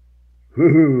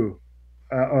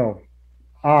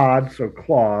 Odd, so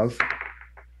claws.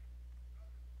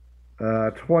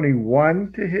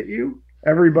 21 to hit you.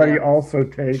 Everybody also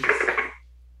takes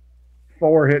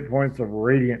 4 hit points of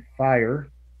radiant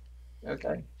fire.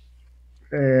 Okay.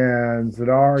 And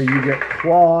Zadar, you get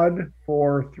clawed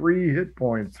for 3 hit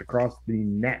points across the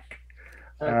neck.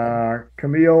 Okay.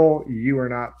 Camille, you are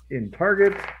not in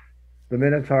target. The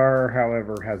Minotaur,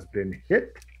 however, has been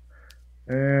hit.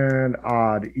 And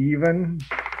odd even.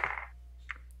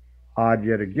 Odd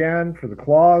yet again for the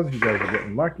claws. You guys are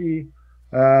getting lucky.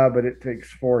 But it takes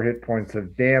 4 hit points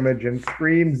of damage and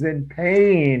screams in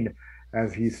pain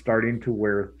as he's starting to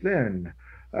wear thin.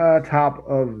 Top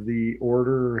of the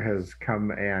order has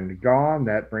come and gone.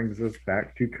 That brings us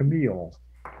back to Camille.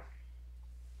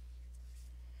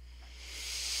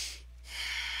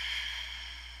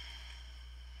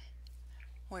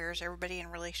 Where's everybody in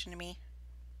relation to me?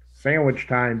 Sandwich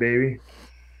time, baby.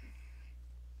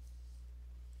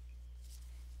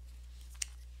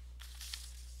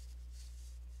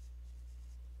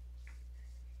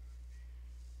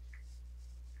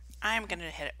 I'm going to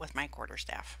hit it with my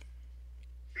quarterstaff.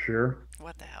 Sure.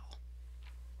 What the hell?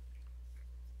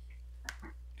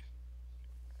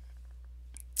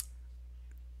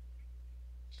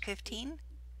 $15?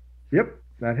 Yep,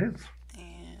 that hits.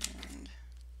 And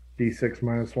D6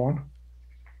 minus 1.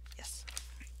 Yes.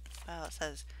 Well, it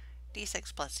says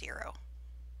D6 plus 0.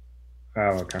 Oh,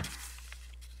 okay.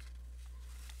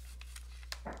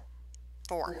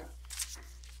 4.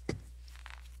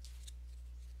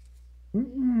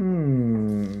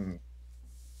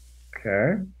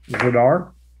 Okay.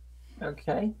 Zadar?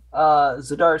 Okay.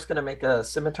 Zadar's going to make a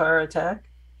scimitar attack.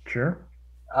 Sure.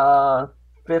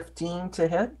 15 to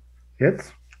hit.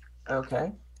 Hits.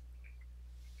 Okay.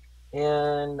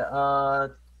 And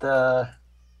the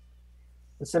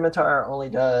scimitar only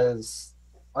does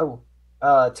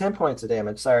 10 points of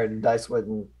damage. Sorry, the dice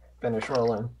wouldn't finish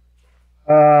rolling.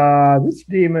 This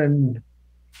demon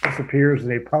disappears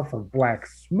in a puff of black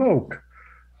smoke.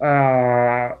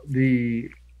 The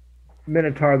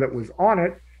Minotaur that was on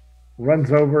it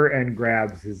runs over and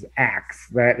grabs his axe.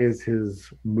 That is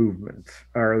his movement,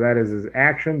 or that is his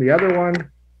action. The other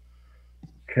one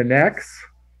connects.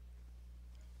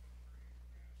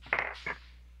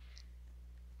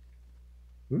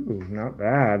 Ooh, not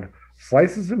bad.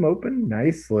 Slices him open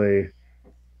nicely.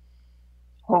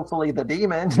 Hopefully the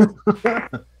demon.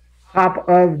 Top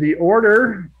of the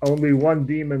order, only one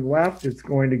demon left. It's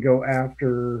going to go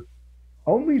after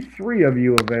only 3 of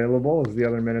you available as the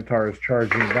other Minotaur is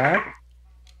charging back.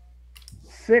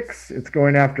 6, it's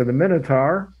going after the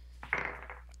Minotaur.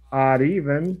 Odd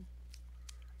even.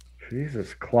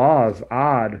 Jesus, claws,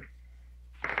 odd.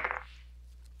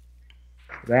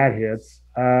 That hits.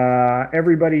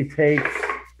 Everybody takes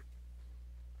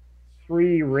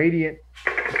 3 radiant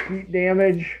heat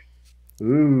damage.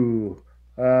 Ooh.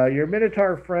 Your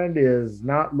Minotaur friend is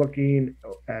not looking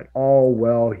at all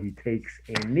well. He takes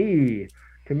a knee.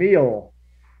 Camille,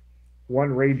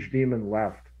 1 rage demon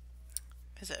left.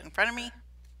 Is it in front of me?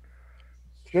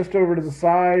 Just over to the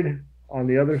side. On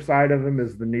the other side of him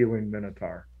is the kneeling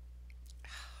Minotaur.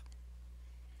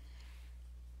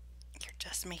 You're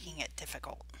just making it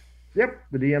difficult. Yep,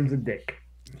 the DM's a dick.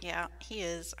 Yeah, he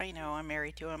is. I know. I'm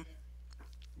married to him.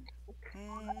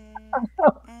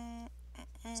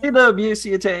 See the abuse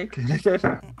you take.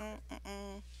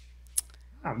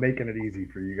 I'm making it easy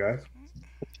for you guys.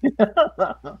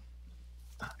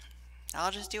 I'll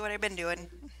just do what I've been doing.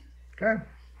 Okay.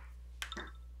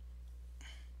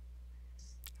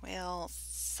 Well,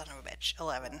 son of a bitch.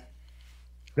 11.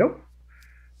 Nope.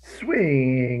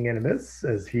 Swing and a miss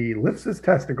as he lifts his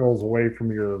testicles away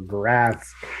from your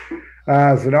grasp.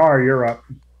 Zadar, you're up.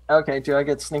 Okay, do I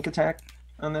get sneak attack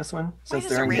on this one? Why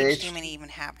does a rage demon even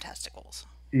have testicles?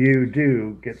 You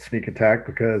do get sneak attack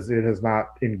because it has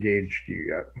not engaged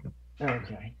you yet.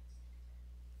 Okay.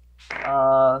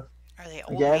 Are they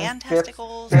old man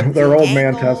testicles? They're old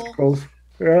man testicles.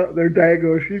 Yeah, they're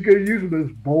dangling. She's going to use them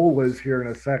as bolas here in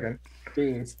a second.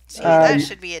 Jeez. See, that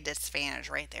should be a disadvantage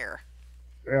right there.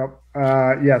 Yep.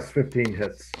 Yes, 15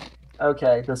 hits.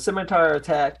 Okay, the scimitar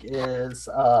attack is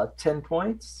 10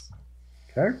 points.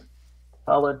 Okay.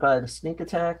 Followed by the sneak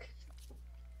attack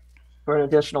for an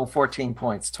additional 14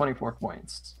 points, 24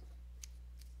 points.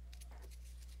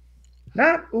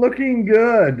 Not looking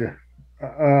good.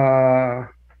 The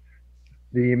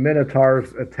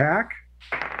Minotaur's attack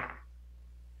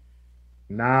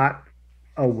Not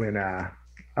a winner.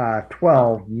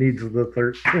 12 needs the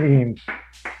 13.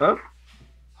 Oh.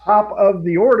 Top of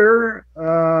the order,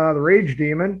 the Rage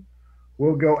Demon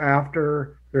will go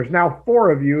after. There's now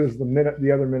 4 of you as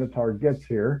the other Minotaur gets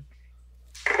here.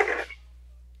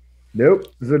 Nope,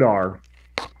 Zadar.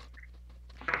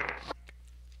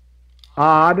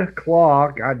 Odd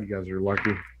Claw. God, you guys are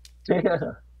lucky.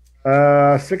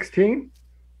 16?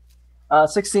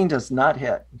 16 does not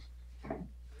hit.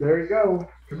 There you go.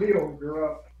 Camille,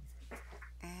 you're up.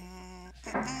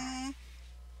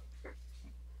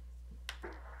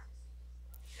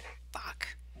 Fuck.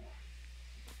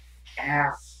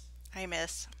 Ass. I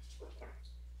miss.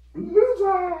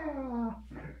 Loser!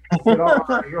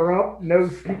 You're up. No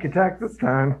sneak attack this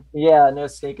time. Yeah, no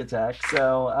sneak attack.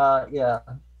 So, yeah.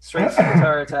 Straight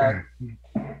scimitar attack.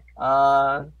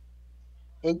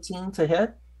 18 to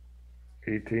hit.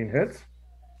 18 hits.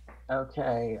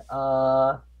 Okay.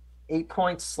 8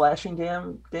 points slashing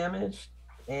damage.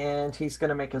 And he's going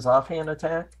to make his offhand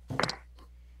attack.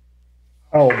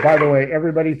 Oh, by the way,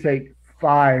 everybody take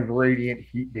 5 radiant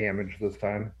heat damage this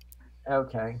time.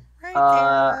 Okay. Right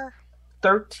there.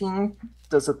 13.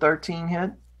 Does a 13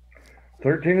 hit?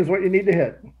 13 is what you need to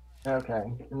hit. Okay.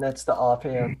 And that's the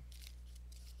offhand.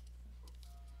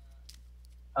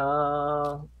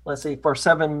 Let's see. For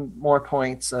 7 more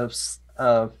points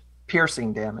of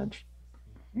piercing damage.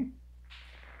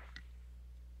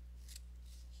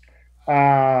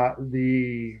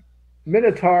 The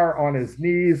Minotaur on his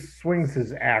knees swings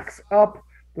his axe up.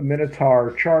 The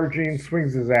Minotaur charging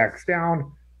swings his axe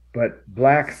down, but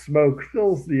black smoke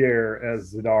fills the air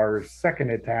as Zadar's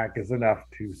second attack is enough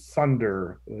to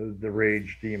sunder the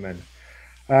Rage Demon.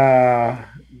 The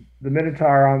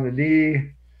Minotaur on the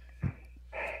knee.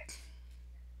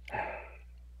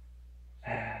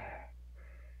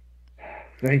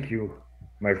 Thank you,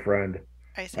 my friend.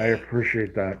 I I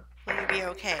appreciate that. Will you be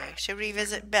okay? Should we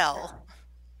visit Belle?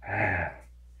 I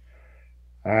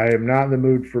am not in the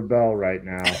mood for Bell right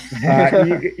now.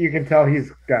 You can tell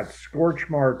he's got scorch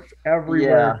marks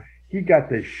everywhere. Yeah. He got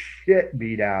the shit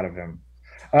beat out of him.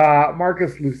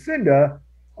 Marcus Lucinda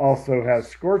also has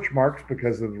scorch marks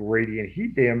because of the radiant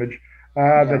heat damage,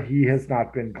 but he has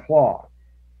not been clawed.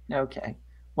 Okay.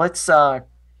 Let's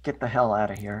get the hell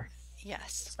out of here.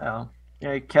 Yes. So,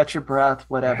 yeah, catch your breath,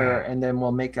 whatever, and then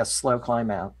we'll make a slow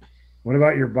climb out. What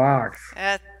about your box?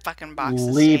 That fucking box is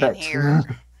Leave staying it. here.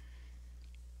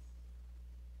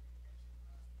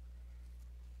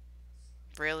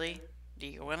 Really? Do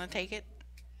you want to take it?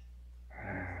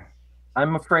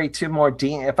 I'm afraid 2 more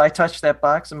if I touch that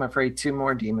box, I'm afraid 2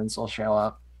 more demons will show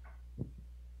up.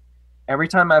 Every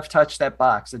time I've touched that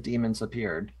box, a demon's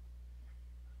appeared.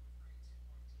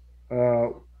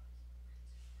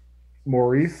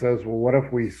 Maurice says, well, what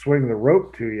if we swing the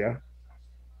rope to you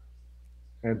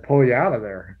and pull you out of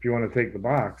there if you want to take the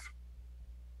box?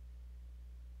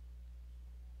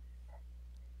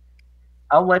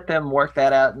 I'll let them work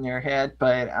that out in your head,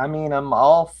 but I mean, I'm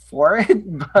all for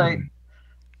it, but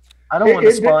I don't want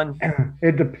to spawn.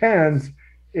 It depends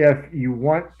if you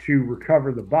want to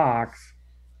recover the box.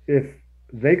 If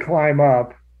they climb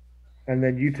up and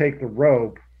then you take the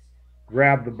rope,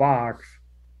 grab the box,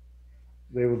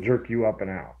 they will jerk you up and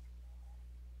out.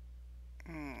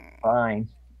 Fine.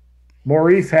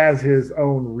 Maurice has his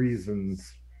own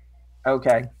reasons.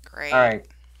 Okay. Great.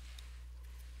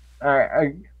 All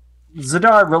right.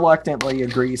 Zadar reluctantly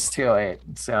agrees to it.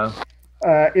 So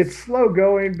it's slow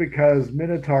going because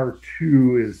Minotaur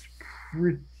 2 is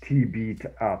pretty beat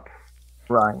up.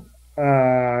 Right.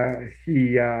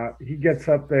 He gets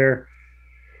up there.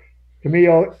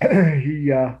 Camille,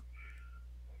 he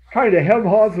kind of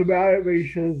hem-haws about it, but he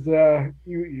says,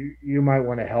 you might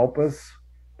want to help us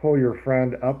pull your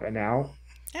friend up and out.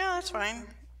 Yeah, that's fine.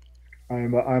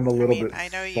 I'm a little bit I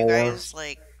know sore. you guys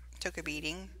took a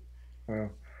beating.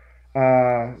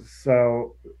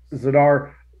 So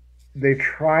Zadar, they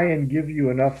try and give you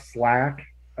enough slack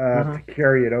to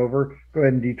carry it over. Go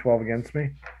ahead and D12 against me.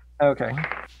 Okay.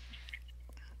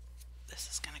 This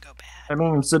is gonna go bad. I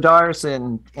mean, Zadar's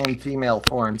in female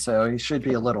form, so he should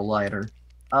be a little lighter.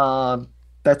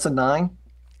 That's a 9.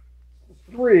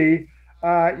 3.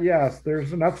 Yes,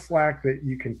 there's enough slack that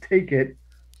you can take it,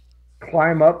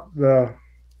 climb up the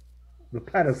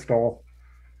pedestal,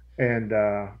 and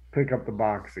pick up the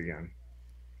box again.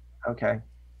 Okay.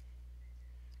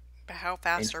 But how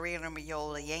fast are we going to be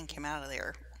able to yank him out of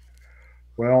there?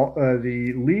 Well,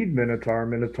 the lead Minotaur,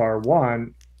 Minotaur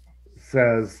 1,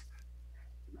 says,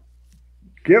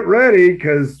 get ready,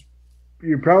 because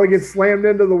you probably get slammed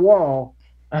into the wall.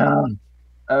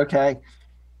 Okay.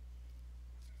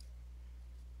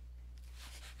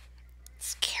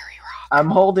 Scary I'm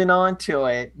holding on to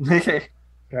it. Okay.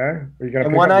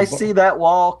 And when I see that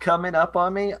wall coming up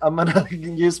on me, I'm gonna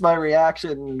use my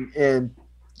reaction and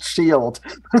shield.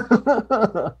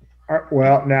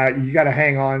 Well, now you got to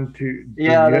hang on to.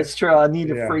 Yeah, that's true. I need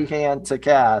a free hand to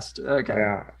cast. Okay.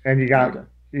 Yeah, and you got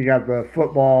the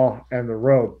football and the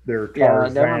rope. They're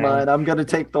Tarzan. Yeah, never mind. I'm gonna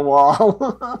take the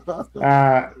wall.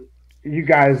 You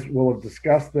guys will have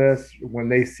discussed this. When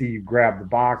they see you grab the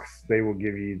box, they will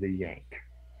give you the yank.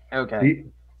 Okay.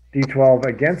 D12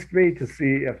 against me to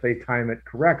see if they time it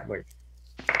correctly.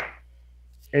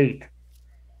 8.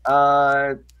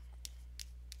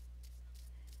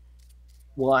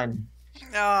 1.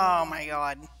 Oh my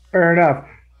god. Fair enough.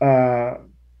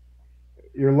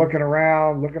 You're looking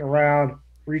around,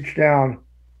 reach down,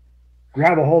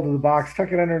 grab a hold of the box,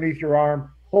 tuck it underneath your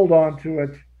arm, hold on to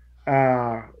it.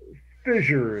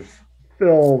 Fissures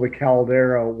fill the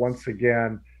caldera once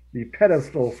again. The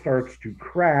pedestal starts to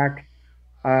crack,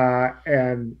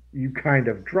 and you kind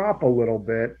of drop a little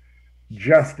bit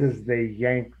just as they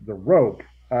yank the rope.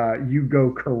 You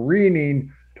go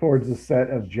careening towards a set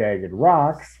of jagged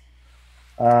rocks,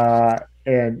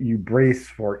 and you brace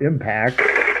for impact.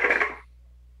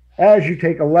 As you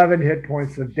take 11 hit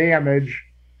points of damage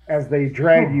as they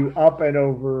drag you up and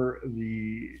over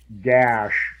the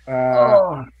gash.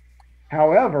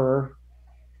 However,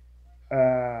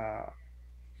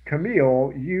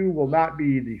 Camille, you will not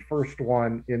be the first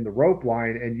one in the rope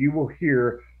line, and you will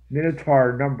hear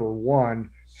Minotaur number 1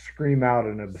 scream out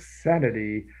an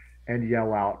obscenity and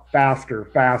yell out, "Faster,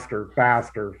 faster,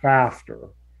 faster, faster."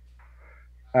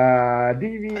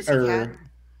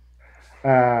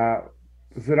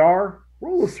 Zadar,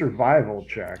 roll a survival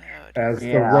check as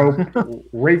the rope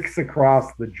rakes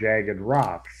across the jagged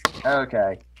rocks.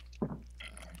 Okay.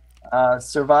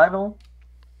 Survival?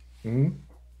 Mm-hmm.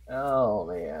 Oh,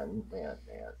 man.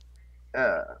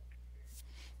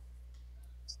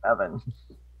 7.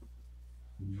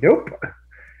 Nope.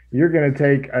 You're going to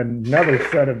take another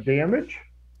set of damage.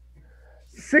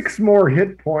 6 more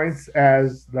hit points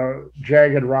as the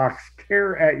jagged rocks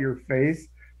tear at your face.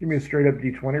 Give me a straight up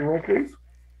D20 roll, please.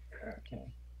 Okay.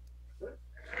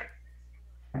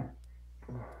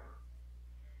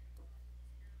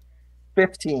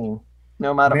 15.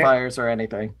 No modifiers or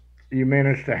anything. You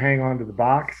managed to hang on to the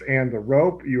box and the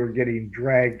rope. You are getting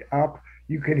dragged up.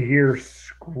 You can hear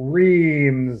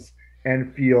screams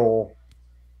and feel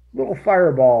little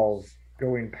fireballs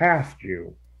going past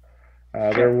you.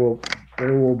 There will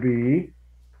be.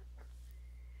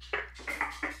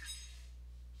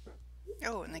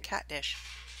 Oh, and the cat dish.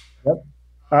 Yep.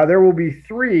 There will be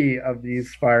 3 of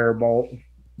these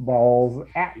balls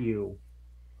at you.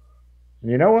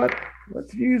 You know what?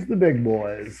 Let's use the big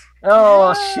boys.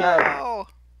 Oh, shit.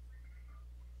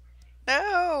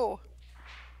 No.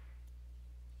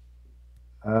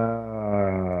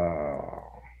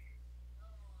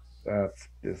 That's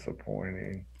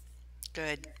disappointing.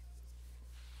 Good.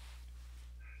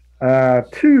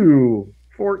 2,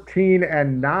 14,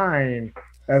 and 9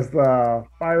 as the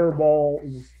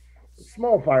fireballs,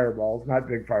 small fireballs, not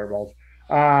big fireballs,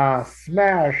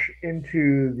 smash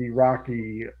into the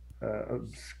rocky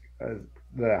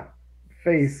the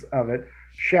face of it,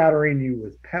 shattering you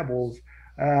with pebbles.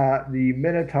 The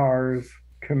Minotaurs,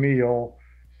 Camille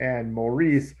and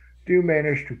Maurice, do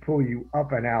manage to pull you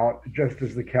up and out just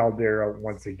as the caldera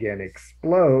once again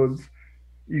explodes.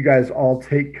 You guys all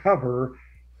take cover,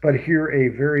 but hear a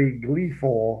very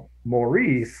gleeful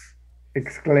Maurice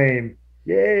exclaim,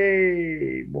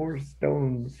 "Yay, more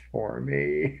stones for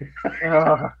me."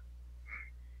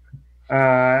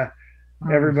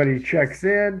 Everybody checks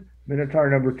in. Minotaur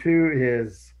number 2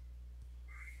 is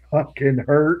fucking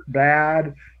hurt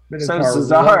bad.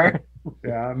 Minotaur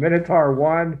Minotaur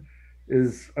 1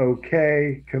 is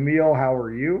okay. Camille, how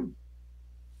are you?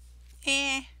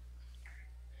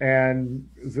 And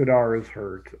Zadar is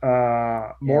hurt.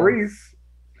 Maurice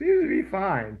seems to be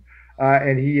fine.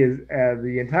 And he is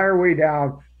the entire way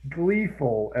down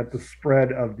gleeful at the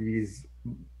spread of these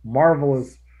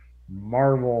marvelous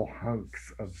marble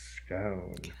hunks of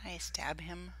stone. Can I stab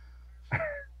him?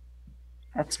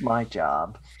 That's my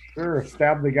job. Sure,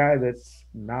 stab the guy that's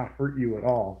not hurt you at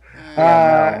all.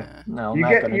 No,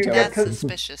 that's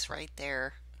suspicious right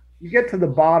there. You get to the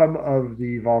bottom of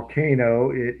the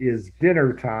volcano. It is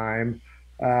dinner time.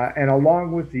 And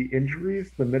along with the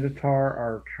injuries, the Minotaur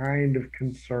are kind of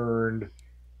concerned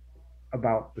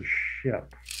about the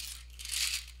ship.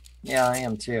 Yeah, I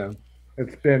am too.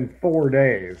 It's been 4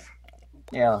 days.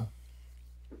 Yeah.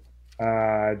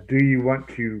 Do you want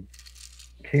to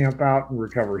camp out and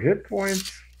recover hit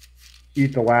points,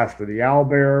 eat the last of the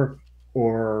owlbear,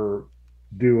 or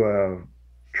do a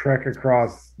trek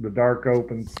across the dark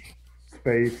open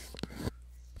space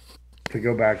to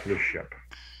go back to the ship.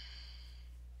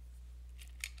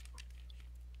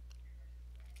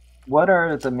 What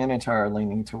are the Minotaur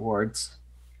leaning towards?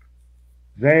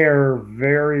 They are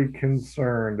very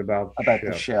concerned about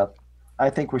the ship. I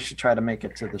think we should try to make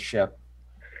it to the ship.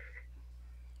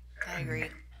 I agree.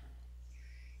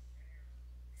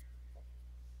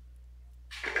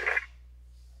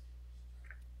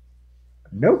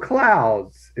 No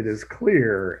clouds, it is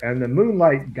clear, and the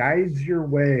moonlight guides your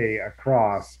way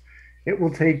across. It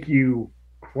will take you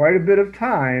quite a bit of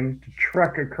time to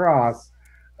trek across,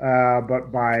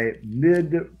 but by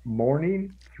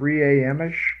mid-morning, 3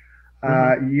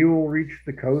 a.m.-ish, you will reach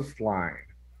the coastline.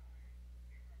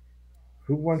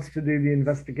 Who wants to do the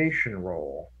investigation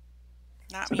roll?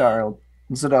 Not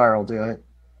Zadar will do it.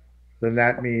 Then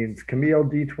that means Camille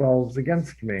D12's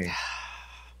against me.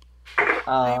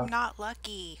 I'm not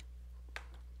lucky.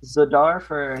 Zadar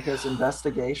for his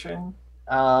investigation.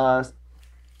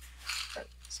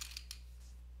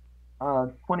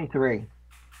 23.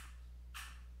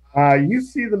 You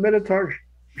see the Minotaur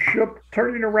ship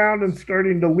turning around and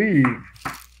starting to leave.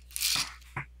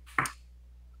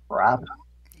 Crap.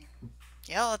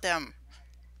 Yell at them.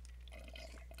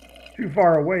 Too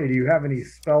far away. Do you have any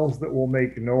spells that will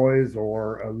make noise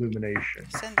or illumination?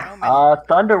 Send Omen.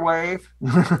 Thunderwave.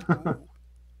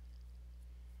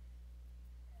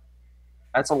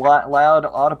 That's a loud,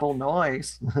 audible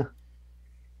noise.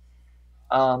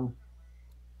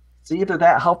 It's either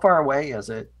that. How far away is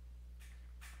it?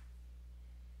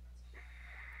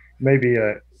 Maybe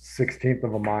a 1/16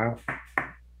 of a mile.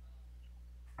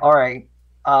 All right.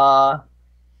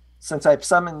 Since I've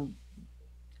summoned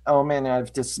Omen,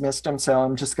 I've dismissed him, so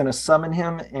I'm just going to summon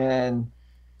him and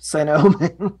send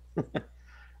Omen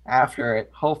after it.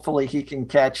 Hopefully he can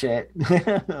catch it.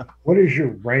 What is your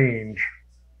range?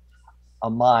 A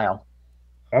mile.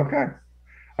 Okay.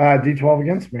 D12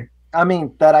 against me. I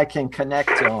mean, that I can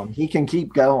connect to him. He can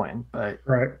keep going, but...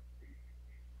 Right.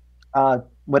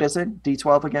 What is it?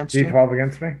 D12 against you? D12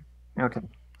 against me. Okay.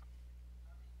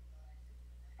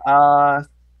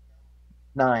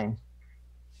 9.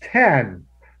 10.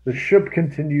 The ship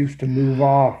continues to move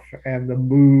off, and the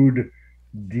mood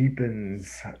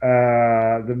deepens.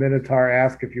 The Minotaur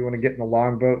asks if you want to get in the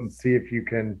longboat and see if you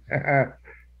can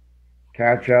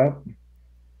catch up.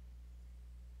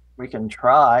 We can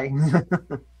try.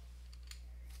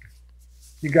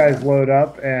 You guys load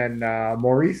up, and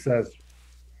Maurice says,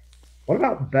 "What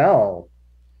about Belle?"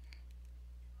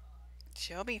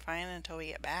 She'll be fine until we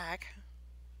get back.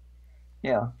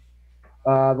 Yeah.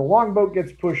 The longboat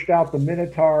gets pushed out. The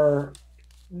Minotaur,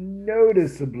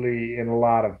 noticeably in a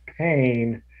lot of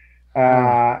pain,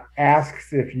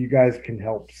 asks if you guys can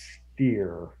help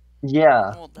steer.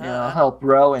 Yeah. I'll help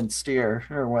row and steer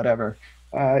or whatever.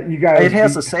 You guys. It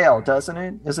has a sail, doesn't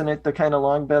it? Isn't it the kind of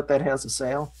longboat that has a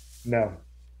sail? No.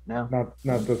 No.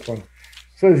 Not this one.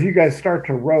 So as you guys start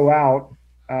to row out,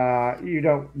 you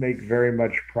don't make very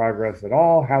much progress at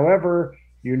all. However,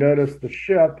 you notice the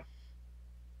ship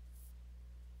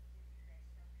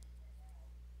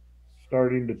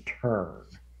starting to turn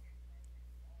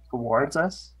towards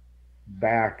us,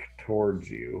 back towards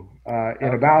you.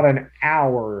 In about an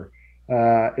hour,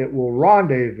 it will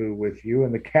rendezvous with you,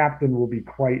 and the captain will be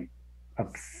quite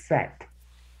upset.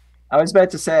 I was about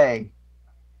to say,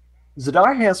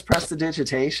 Zadar has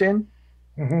prestidigitation.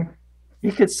 Mm-hmm.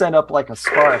 He could send up like a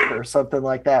spark or something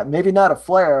like that. Maybe not a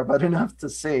flare, but enough to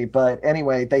see. But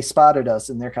anyway, they spotted us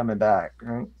and they're coming back,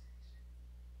 right?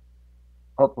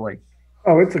 Hopefully.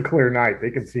 Oh, it's a clear night.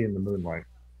 They can see in the moonlight.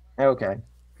 Okay.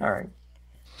 All right.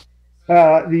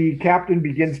 The captain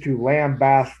begins to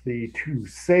lambaste the two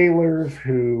sailors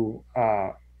who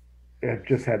have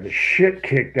just had the shit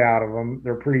kicked out of them.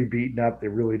 They're pretty beaten up. They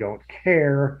really don't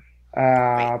care.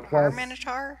 Wait, plus,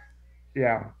 Minotaur?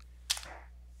 Yeah.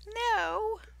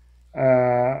 No.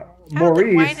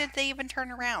 Maurice. Why did they even turn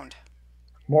around?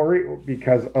 Maurice,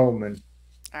 because Omen.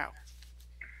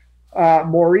 Oh.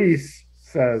 Maurice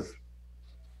says,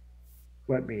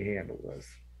 "Let me handle this."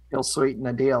 He'll sweeten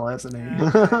the deal, isn't he?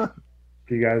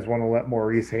 Do you guys want to let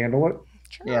Maurice handle it?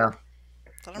 Sure. Yeah.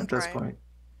 At this point.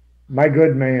 My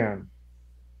good man,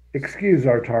 excuse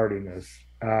our tardiness.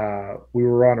 We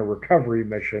were on a recovery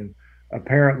mission.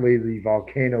 Apparently, the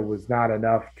volcano was not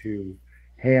enough to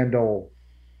handle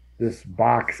this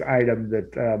box item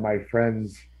that my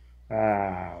friends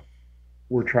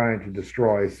were trying to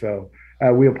destroy. So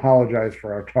we apologize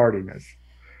for our tardiness.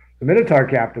 The Minotaur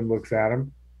captain looks at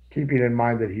him, keeping in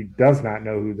mind that he does not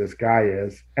know who this guy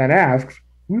is, and asks,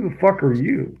 "Who the fuck are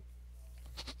you?"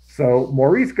 So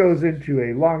Maurice goes into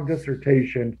a long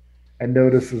dissertation and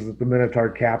notices that the Minotaur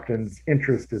captain's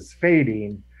interest is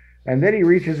fading. And then he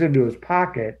reaches into his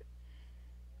pocket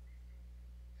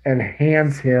and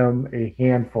hands him a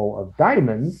handful of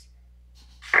diamonds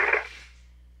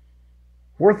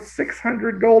worth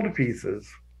 600 gold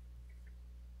pieces.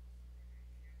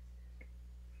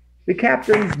 The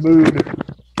captain's mood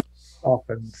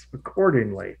softens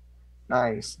accordingly.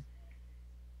 Nice.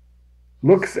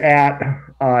 Looks at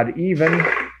Odd Even,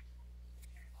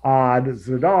 Odd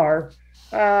Zadar.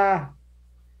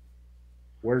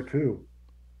 Where to?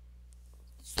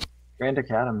 Grand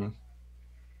Academy.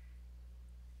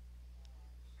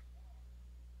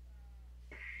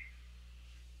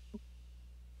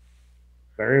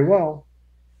 Very well.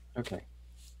 Okay.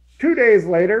 2 days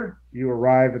later, you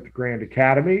arrive at the Grand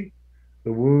Academy.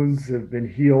 The wounds have been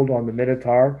healed on the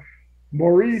Minotaur.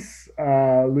 Maurice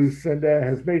Lucinda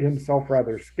has made himself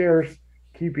rather scarce,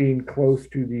 keeping close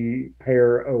to the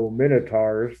pair of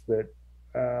Minotaurs that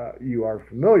you are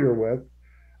familiar with,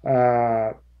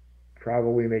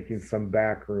 probably making some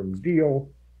backroom deal.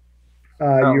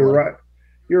 You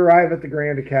arrive at the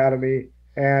Grand Academy,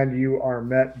 and you are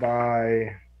met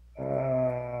by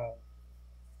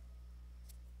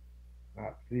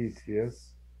not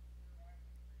Theseus,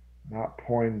 not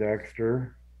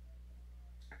Poindexter,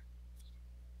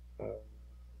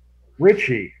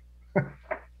 Richie.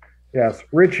 Yes,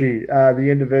 Richie, the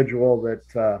individual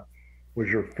that was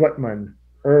your footman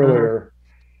earlier.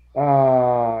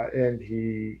 And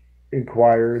he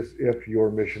inquires if your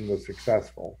mission was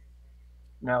successful.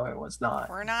 No, it was not.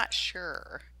 We're not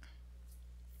sure.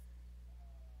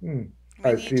 We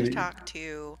need to talk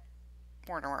to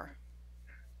Mortimer.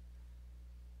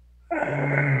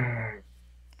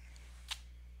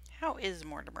 How is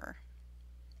Mortimer?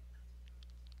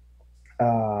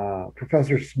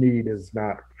 Professor Smead is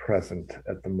not present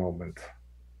at the moment.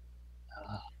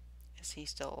 Is he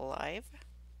still alive?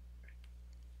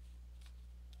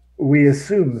 We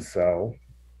assume so.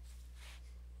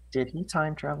 Did he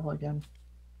time travel again?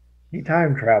 He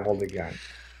time traveled again.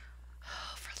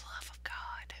 Oh, for the love of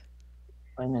God.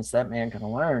 When is that man going to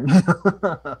learn?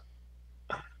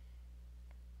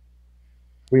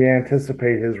 We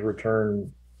anticipate his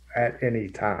return at any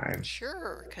time.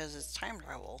 Sure, because it's time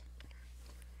travel.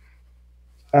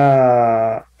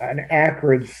 An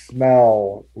acrid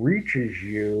smell reaches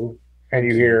you, and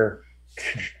you hear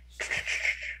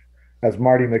as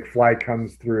Marty McFly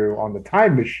comes through on the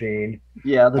time machine.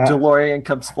 Yeah, the DeLorean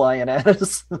comes flying at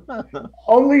us.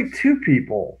 Only 2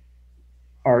 people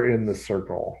are in the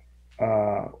circle.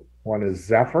 One is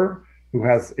Zephyr, who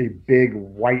has a big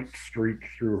white streak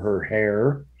through her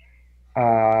hair.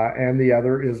 And the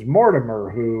other is Mortimer,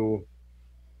 who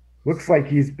looks like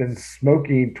he's been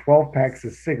smoking 12 packs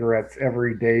of cigarettes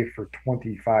every day for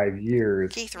 25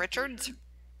 years. Keith Richards?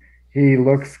 He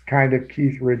looks kind of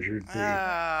Keith Richards-y.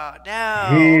 Oh,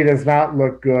 no. He does not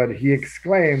look good. He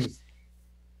exclaims,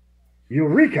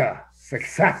 "Eureka!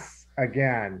 Success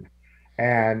again!"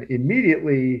 And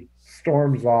immediately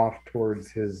storms off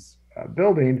towards his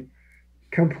building,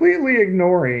 completely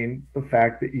ignoring the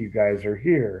fact that you guys are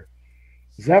here.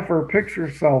 Zephyr picks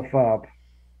herself up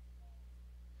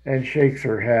and shakes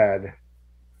her head.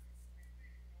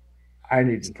 I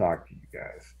need to talk to you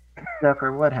guys.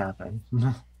 Zephyr, what happened?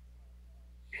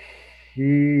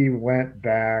 He went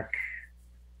back,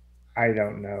 I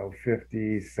don't know,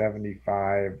 50,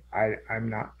 75. I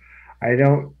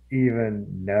don't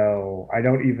even know. I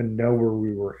don't even know where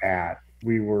we were at.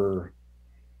 We were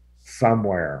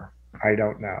somewhere. I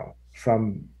don't know.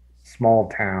 Some small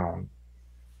town.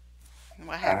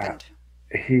 What happened?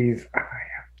 He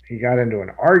got into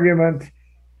an argument.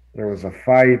 There was a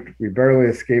fight. We barely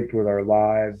escaped with our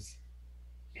lives.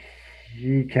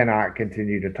 He cannot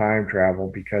continue to time travel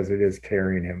because it is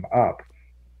tearing him up.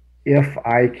 If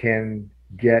I can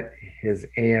get his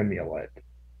amulet,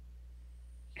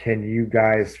 can you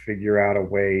guys figure out a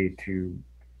way to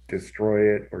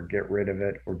destroy it or get rid of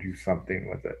it or do something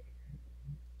with it?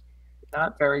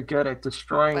 Not very good at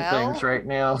destroying things right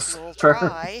now. We'll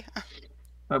try.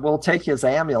 But we'll take his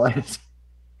amulet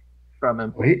from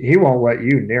him. Well, he won't let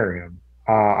you near him.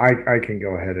 I can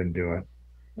go ahead and do it.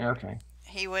 Okay.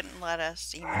 He wouldn't let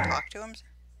us even talk to him?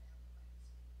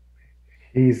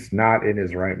 He's not in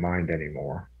his right mind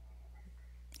anymore.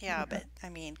 Yeah, but, I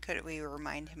mean, could we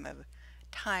remind him of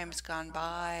times gone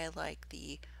by, like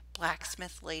the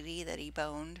blacksmith lady that he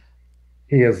boned?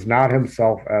 He is not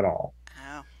himself at all.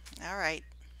 Oh, all right.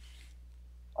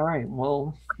 All right,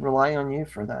 we'll rely on you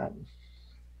for that.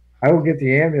 I will get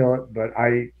the amulet, but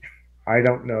I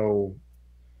don't know.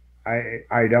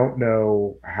 I don't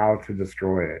know how to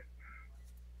destroy it.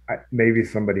 Maybe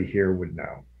somebody here would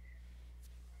know.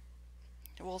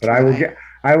 We'll But try.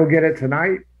 I will get it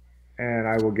tonight, and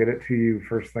I will get it to you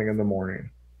first thing in the morning.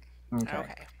 Okay.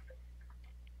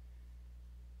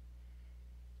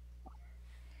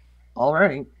 All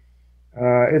right.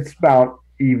 It's about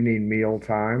evening meal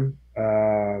time.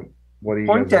 What do you guys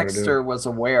want to Poindexter do? was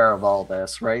aware of all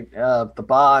this, right? The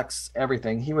box,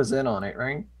 everything. He was in on it,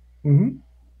 right? Mm-hmm.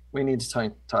 We need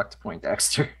to talk to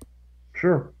Poindexter.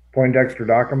 Sure. Poindexter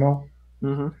Docomo.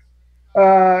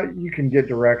 Mm-hmm. You can get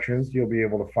directions. You'll be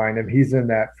able to find him. He's in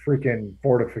that freaking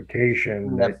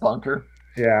fortification. That bunker.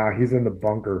 Yeah, he's in the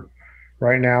bunker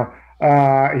right now.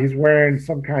 He's wearing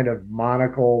some kind of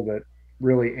monocle that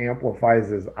really amplifies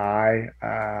his eye,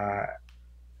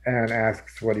 and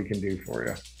asks what he can do for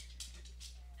you.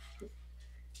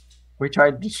 We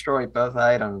tried to destroy both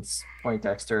items.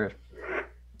 Poindexter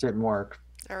didn't work.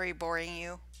 Are we boring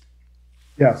you?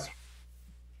 Yes.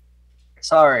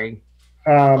 Sorry.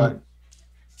 Well,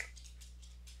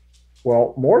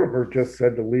 Mortimer just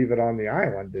said to leave it on the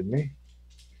island, didn't he?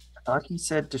 I thought he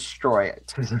said destroy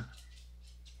it.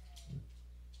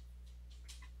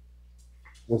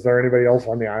 Was there anybody else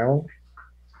on the island?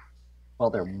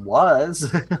 Well, there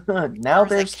was. Now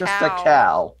there's just a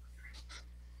cow.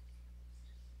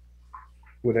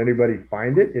 Would anybody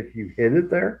find it if you hid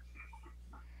it there?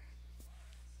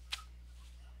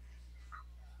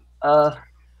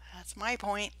 That's my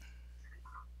point.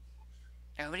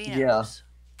 Nobody knows. Yeah.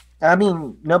 I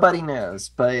mean, nobody knows,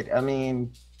 but I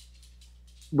mean,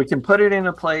 we can put it in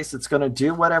a place that's going to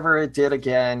do whatever it did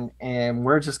again, and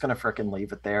we're just going to frickin'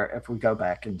 leave it there if we go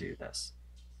back and do this.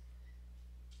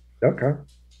 Okay.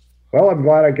 Well, I'm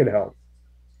glad I could help.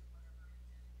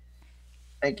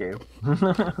 Thank you.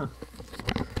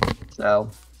 So,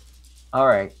 all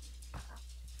right.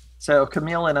 So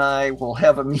Camille and I will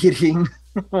have a meeting.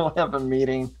 We'll have a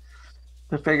meeting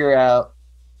to figure out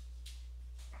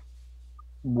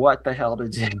what the hell to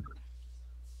do.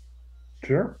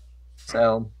 Sure.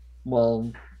 So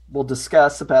we'll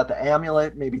discuss about the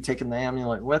amulet, maybe taking the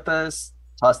amulet with us,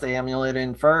 toss the amulet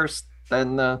in first,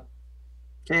 then the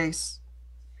case.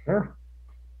 Sure.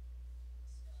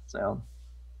 So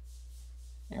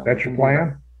that's your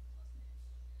plan?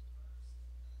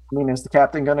 I mean, is the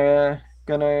captain gonna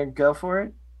go for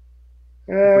it?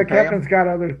 The captain's got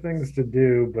other things to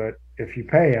do, but if you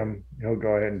pay him, he'll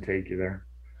go ahead and take you there.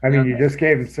 I mean, you just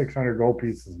gave him 600 gold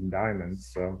pieces and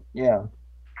diamonds, so yeah,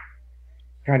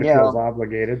 kind of feels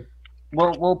obligated.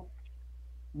 We'll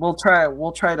try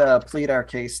to plead our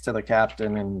case to the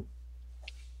captain and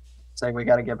say we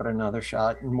got to give it another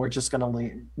shot, and we're just gonna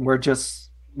leave. We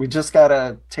just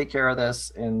gotta take care of this,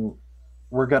 and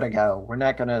we're gonna go. We're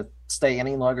not gonna stay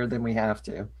any longer than we have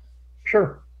to.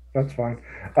 Sure, that's fine.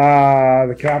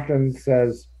 The captain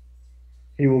says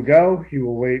he will go. He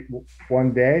will wait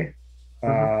one day,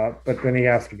 but then he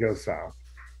has to go south.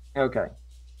 Okay.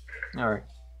 All right.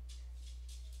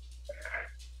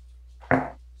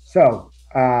 So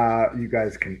you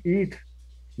guys can eat.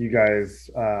 You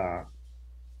guys, I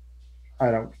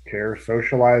don't care.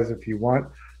 Socialize if you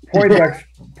want.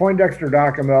 Poindexter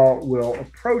Docamel will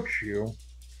approach you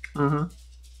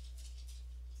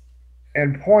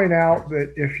and point out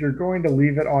that if you're going to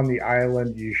leave it on the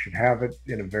island, you should have it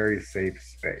in a very safe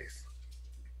space.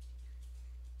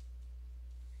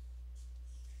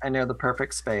 I know the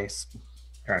perfect space.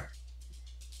 Okay.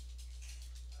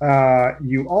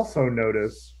 You also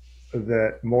notice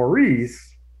that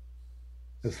Maurice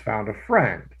has found a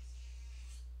friend.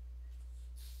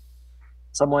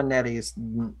 Someone that he's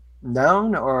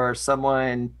known or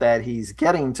someone that he's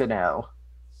getting to know?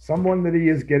 Someone that he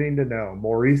is getting to know.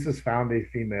 Maurice has found a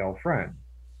female friend.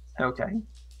 Okay.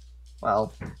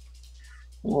 Well,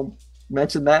 we'll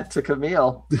mention that to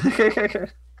Camille.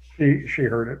 She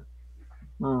heard it.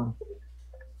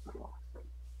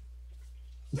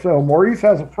 So Maurice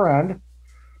has a friend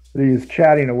that he's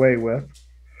chatting away with,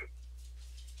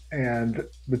 and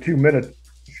the two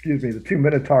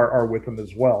Minotaur are with him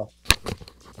as well.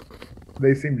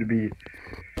 They seem to be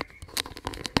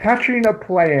hatching a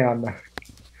plan.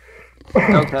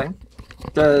 Okay.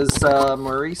 Does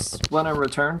Maurice want to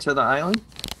return to the island?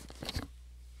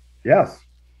 Yes.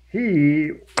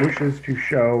 He wishes to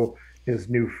show his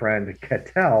new friend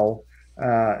Ketel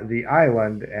the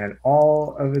island and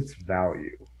all of its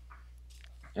value.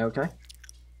 Okay.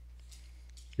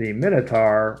 The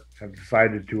Minotaur have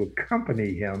decided to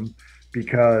accompany him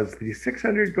because the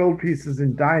 600 gold pieces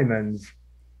and diamonds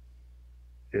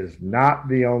is not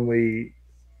the only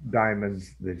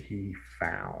diamonds that he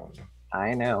found.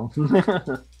 I know.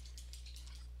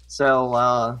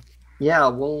 So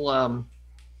we'll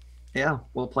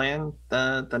plan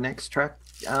the next trek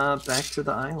back to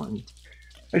the island.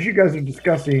 As you guys are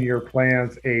discussing your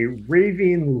plans, a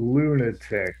raving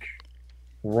lunatic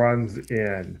runs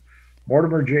in.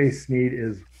 Mortimer J. Sneed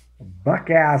is buck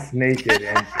ass naked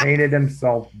and painted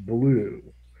himself blue.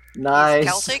 Nice.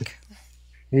 He's Celtic.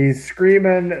 He's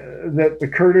screaming that the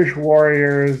Kurdish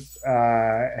warriors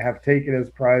have taken his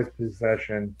prized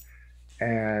possession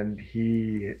and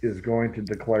he is going to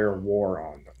declare war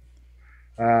on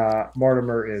them.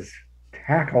 Mortimer is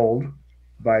tackled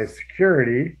by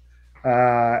security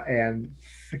and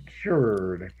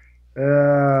secured.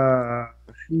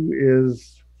 Who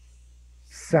is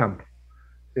Semp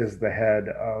is the head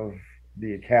of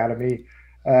the academy.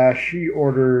 She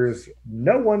orders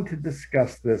no one to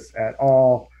discuss this at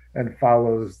all and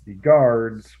follows the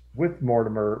guards with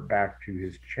Mortimer back to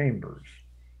his chambers.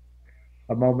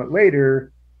 A moment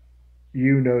later,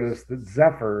 you notice that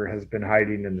Zephyr has been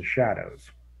hiding in the shadows.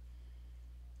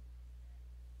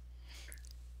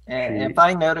 And if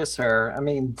I notice her, I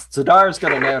mean, Zadar's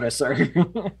going to notice her.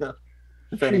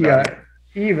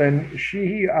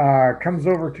 She comes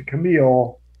over to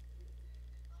Camille,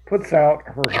 puts out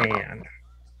her hand,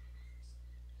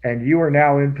 and you are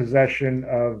now in possession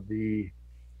of the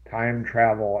time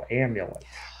travel amulet.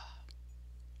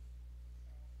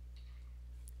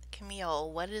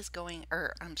 Camille,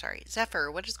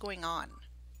 Zephyr, what is going on?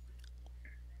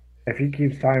 If he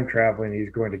keeps time traveling, he's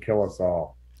going to kill us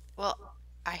all. Well,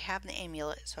 I have the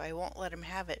amulet, so I won't let him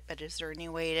have it, but is there any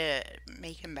way to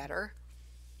make him better?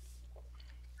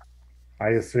 I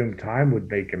assume time would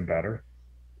make him better.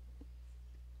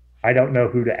 I don't know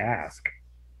who to ask.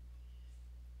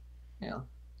 Yeah.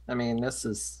 I mean, this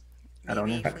is... Maybe I don't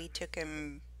know. If we took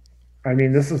him... I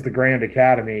mean, this is the Grand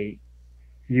Academy.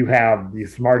 You have the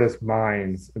smartest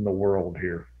minds in the world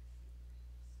here.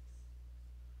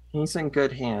 He's in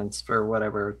good hands for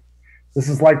whatever. This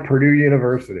is like Purdue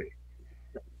University.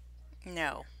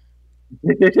 No.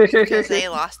 Because they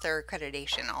lost their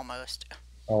accreditation almost.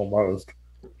 Almost.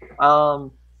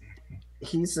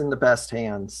 He's in the best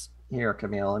hands here,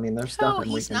 Camille. I mean, there's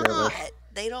nothing we can do.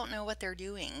 They don't know what they're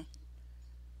doing.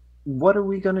 What are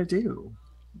we going to do?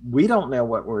 We don't know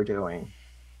what we're doing.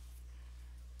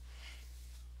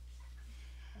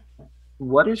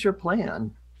 What is your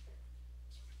plan?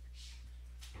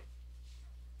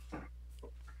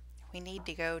 We need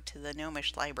to go to the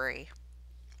Gnomish library.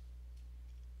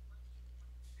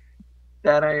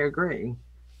 That I agree.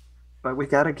 But we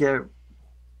gotta get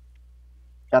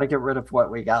rid of what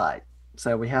we got.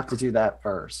 So we have to do that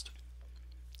first.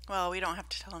 Well, we don't have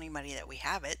to tell anybody that we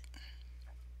have it.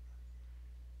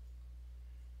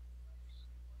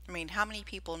 I mean, how many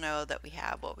people know that we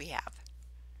have what we have?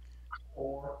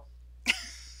 4.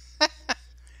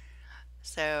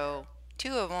 So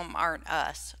 2 of them aren't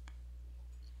us.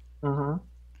 Mm-hmm.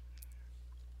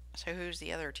 So who's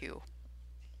the other 2?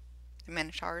 The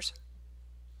Minotaurs?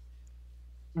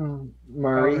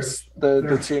 Maurice,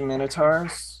 the 2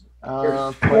 Minotaurs.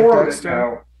 There's 4 that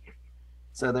know.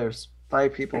 So there's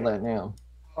 5 people that know.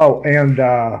 Oh, and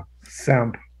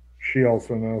Semp. She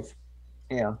also knows.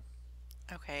 Yeah.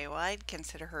 Okay, well, I'd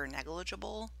consider her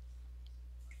negligible.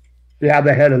 Yeah,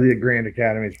 the head of the Grand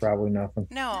Academy is probably nothing.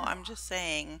 No, I'm just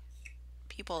saying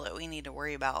people that we need to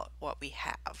worry about what we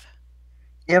have.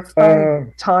 If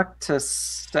I talk to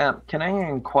Semp, can I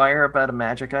inquire about a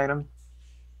magic item?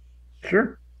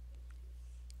 Sure.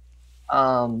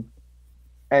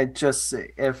 I just,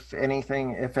 if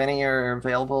any are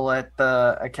available at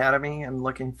the Academy, I'm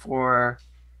looking for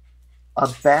a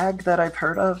bag that I've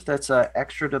heard of that's a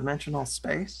extra dimensional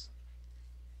space.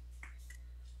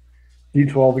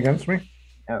 D12 against me.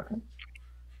 Okay.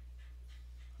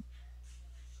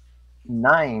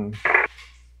 9.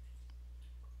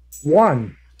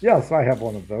 1. Yes, I have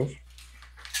one of those.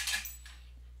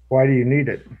 Why do you need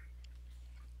it?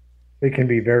 It can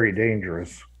be very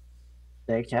dangerous.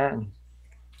 They can.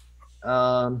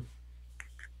 You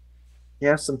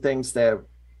have some things that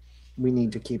we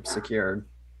need to keep secured.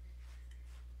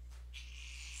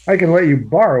 I can let you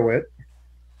borrow it.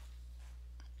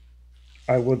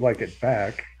 I would like it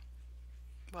back.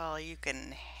 Well, you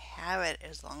can have it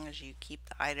as long as you keep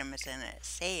the items in it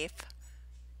safe.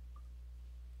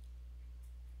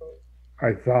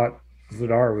 I thought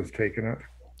Zadar was taking it.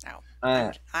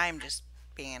 Oh, I'm just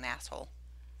being an asshole.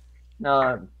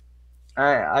 No,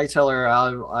 I tell her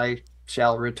I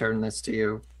shall return this to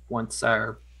you once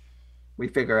we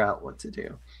figure out what to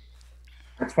do.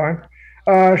 That's fine.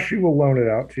 She will loan it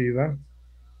out to you then.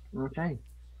 Okay.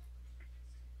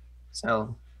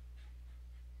 So,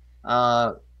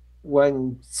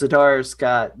 when Zadar's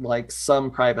got like some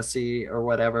privacy or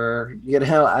whatever, he's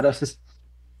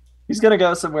gonna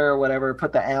go somewhere or whatever,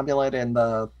 put the amulet in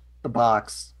the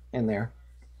box in there.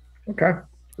 Okay.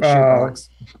 Shoebox.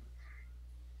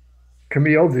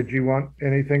 Camille, did you want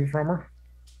anything from her?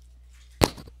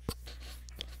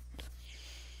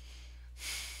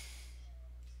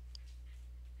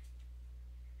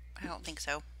 I don't think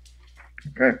so.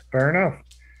 Okay, fair enough.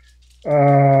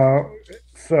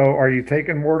 So are you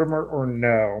taking Mortimer or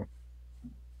no?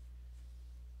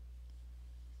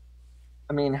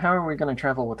 I mean, how are we going to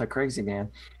travel with a crazy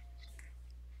man?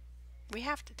 We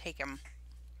have to take him.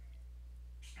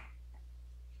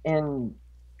 And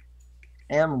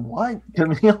what?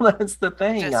 Camille, that's the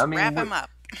thing. Just wrap him up.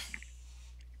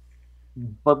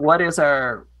 But what is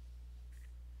our...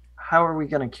 How are we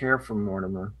going to care for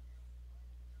Mortimer?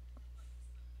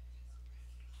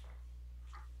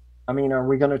 I mean, are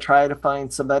we going to try to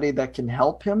find somebody that can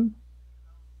help him?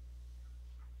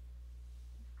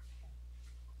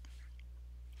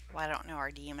 Well, I don't know.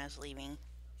 Our DM is leaving.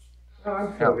 No,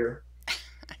 I'm still here.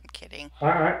 I'm kidding.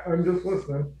 I'm just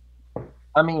listening.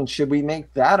 I mean, should we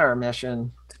make that our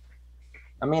mission?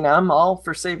 I mean, I'm all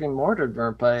for saving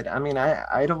Mortimer, but I mean,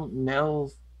 I don't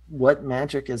know what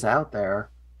magic is out there.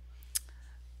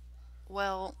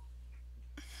 Well,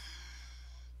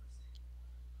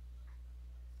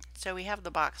 so we have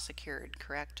the box secured,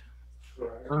 correct?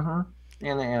 Mm-hmm.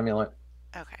 And the amulet.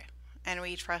 Okay. And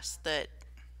we trust that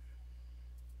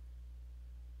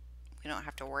we don't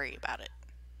have to worry about it.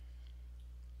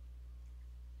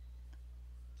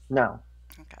 No.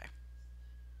 Okay.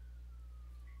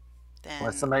 Then,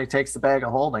 Unless somebody takes the bag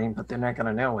of holding, but they're not going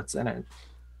to know what's in it.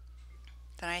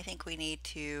 Then I think we need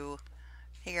to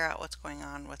figure out what's going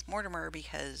on with Mortimer,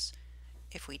 because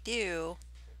if we do,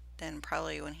 then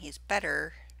probably when he's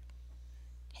better,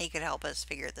 he could help us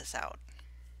figure this out.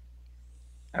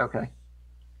 Okay.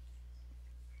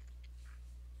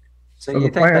 So So you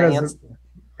the think plan the is, answer...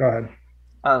 go ahead.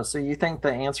 Oh, so you think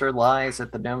the answer lies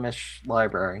at the Gnomish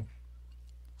Library?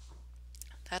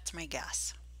 That's my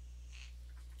guess.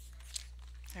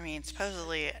 I mean,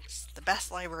 supposedly it's the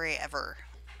best library ever.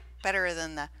 Better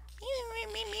than the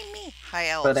me high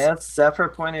elves. But as Zephyr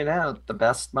pointed out, the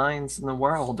best minds in the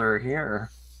world are here.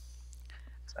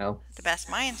 So The best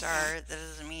minds are, that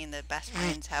doesn't mean the best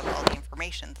minds have all the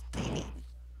information that they need.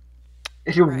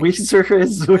 Right. Weezer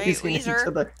is Right, wheezing Weezer?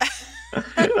 into the...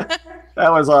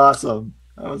 That was awesome.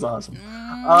 That was awesome.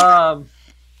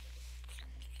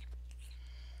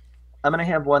 I'm gonna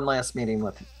have one last meeting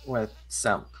with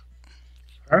Semp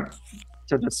All right.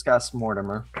 to discuss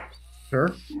Mortimer. Sure.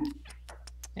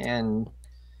 And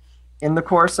in the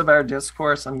course of our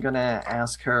discourse, I'm gonna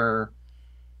ask her,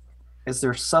 is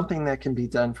there something that can be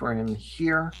done for him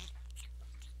here?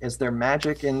 Is there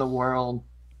magic in the world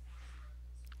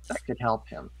that could help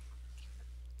him?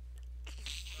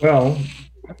 Well,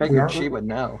 I figured she would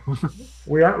know.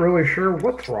 we aren't really sure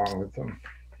what's wrong with him.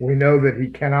 We know that he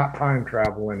cannot time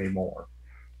travel anymore.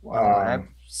 Well, I've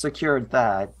secured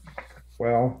that.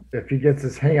 Well, if he gets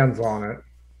his hands on it,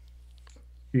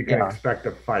 you can expect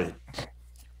a fight.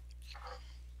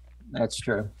 That's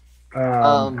true.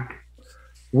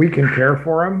 We can care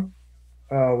for him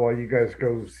while you guys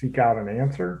go seek out an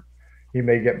answer. He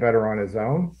may get better on his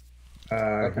own.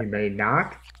 He may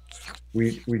not.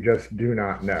 We just do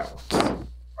not know.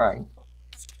 Right.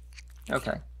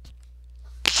 Okay.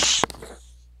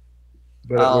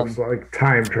 But it looks like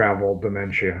time travel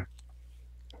dementia.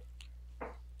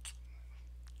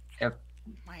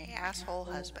 My asshole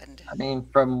husband. I mean,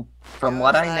 from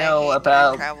what I know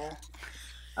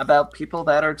about people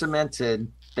that are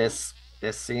demented, this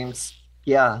seems,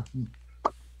 yeah.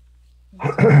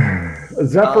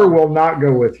 Zephyr will not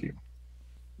go with you.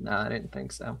 No, I didn't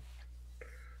think so.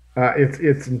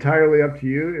 It's entirely up to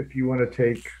you if you want to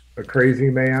take a crazy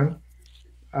man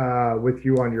with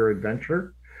you on your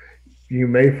adventure. You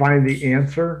may find the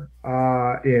answer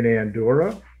in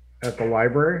Andorra at the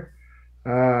library.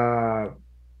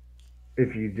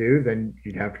 If you do, then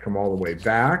you'd have to come all the way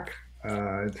back.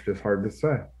 It's just hard to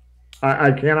say.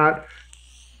 I cannot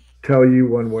tell you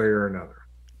one way or another.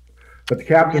 But the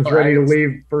captain's ready to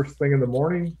leave first thing in the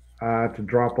morning to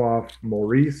drop off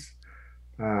Maurice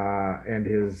and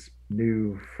his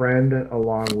new friend,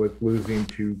 along with losing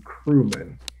 2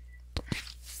 crewmen.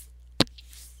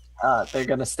 They're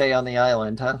going to stay on the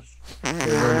island, huh? They're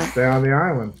going to stay on the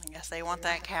island. I guess they want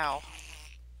that cow.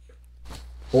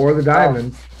 Or the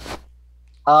diamonds.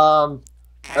 Diamonds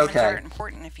okay. aren't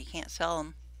important if you can't sell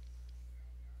them.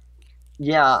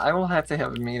 Yeah, I will have to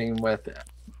have a meeting with...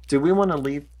 Do we want to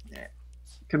leave...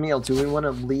 Camille, do we want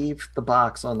to leave the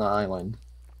box on the island?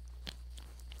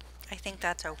 I think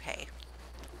that's okay.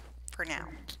 For now.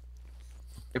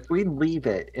 If we leave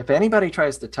it, if anybody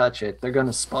tries to touch it, they're going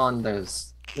to spawn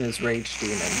those is rage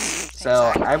demons. So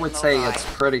Exactly. I would say Mogai. it's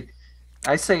pretty.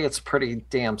 I say it's pretty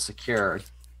damn secure.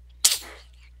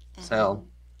 So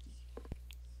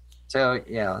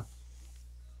yeah.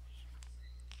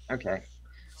 Okay.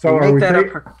 So You are make we, that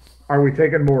take, up. are we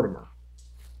taking Mortimer?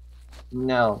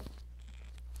 No.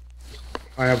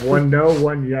 I have one no,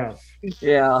 one yes.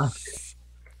 Yeah.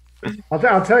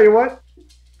 I'll tell you what,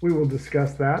 we will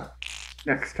discuss that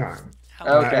next time.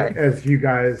 Okay. As you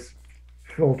guys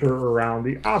filter around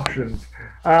the options.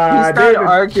 He's not David,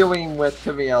 arguing with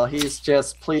Camille. He's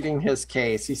just pleading his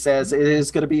case. He says it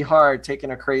is going to be hard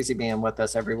taking a crazy man with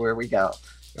us everywhere we go.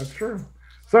 That's true.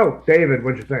 So, David,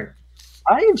 what'd you think?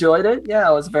 I enjoyed it. Yeah,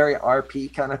 it was a very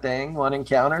RP kind of thing, one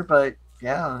encounter, but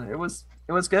yeah, it was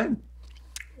good.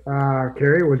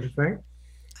 Carrie, what'd you think?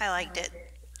 I liked it.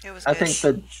 It was I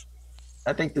good.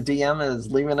 think the DM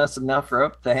is leaving us enough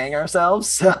rope to hang ourselves.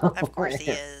 So Of course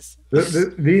he is.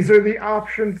 These are the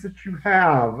options that you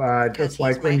have. Just Because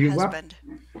like when you husband.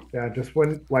 left. Yeah, just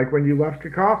when you left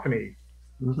Cacophony,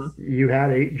 you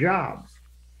had 8 jobs.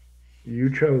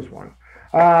 You chose one.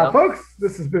 Folks,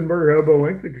 this has been Murder Hobo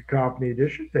Inc., the Cacophony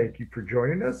edition. Thank you for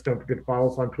joining us. Don't forget to follow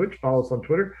us on Twitch, follow us on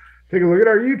Twitter. Take a look at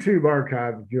our YouTube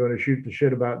archive. If you want to shoot the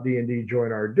shit about D&D,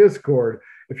 join our Discord.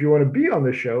 If you want to be on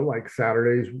the show, like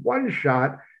Saturday's One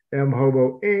Shot,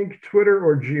 mhobo Inc., Twitter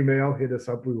or Gmail, hit us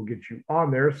up. We will get you on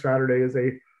there. Saturday is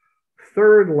a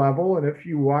 3rd level, and if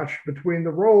you watch between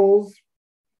the rolls,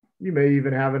 you may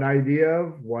even have an idea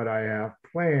of what I have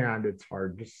planned. It's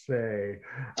hard to say.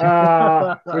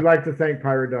 We'd like to thank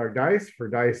Pirate Dog Dice for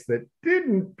dice that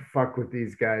didn't fuck with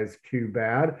these guys too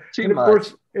bad. Too of much.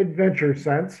 course, Adventure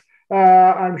Sense.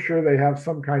 I'm sure they have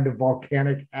some kind of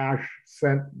volcanic ash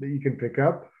scent that you can pick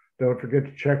up. Don't forget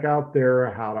to check out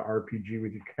their How to RPG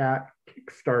with Your Cat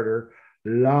Kickstarter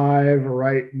live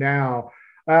right now.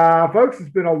 Folks, it's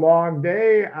been a long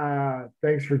day.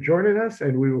 Thanks for joining us,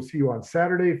 and we will see you on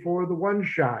Saturday for the One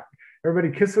Shot.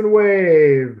 Everybody kiss and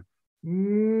wave.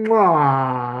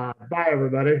 Mwah. Bye,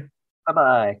 everybody.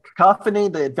 Bye-bye. Cacophony,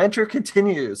 the adventure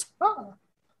continues.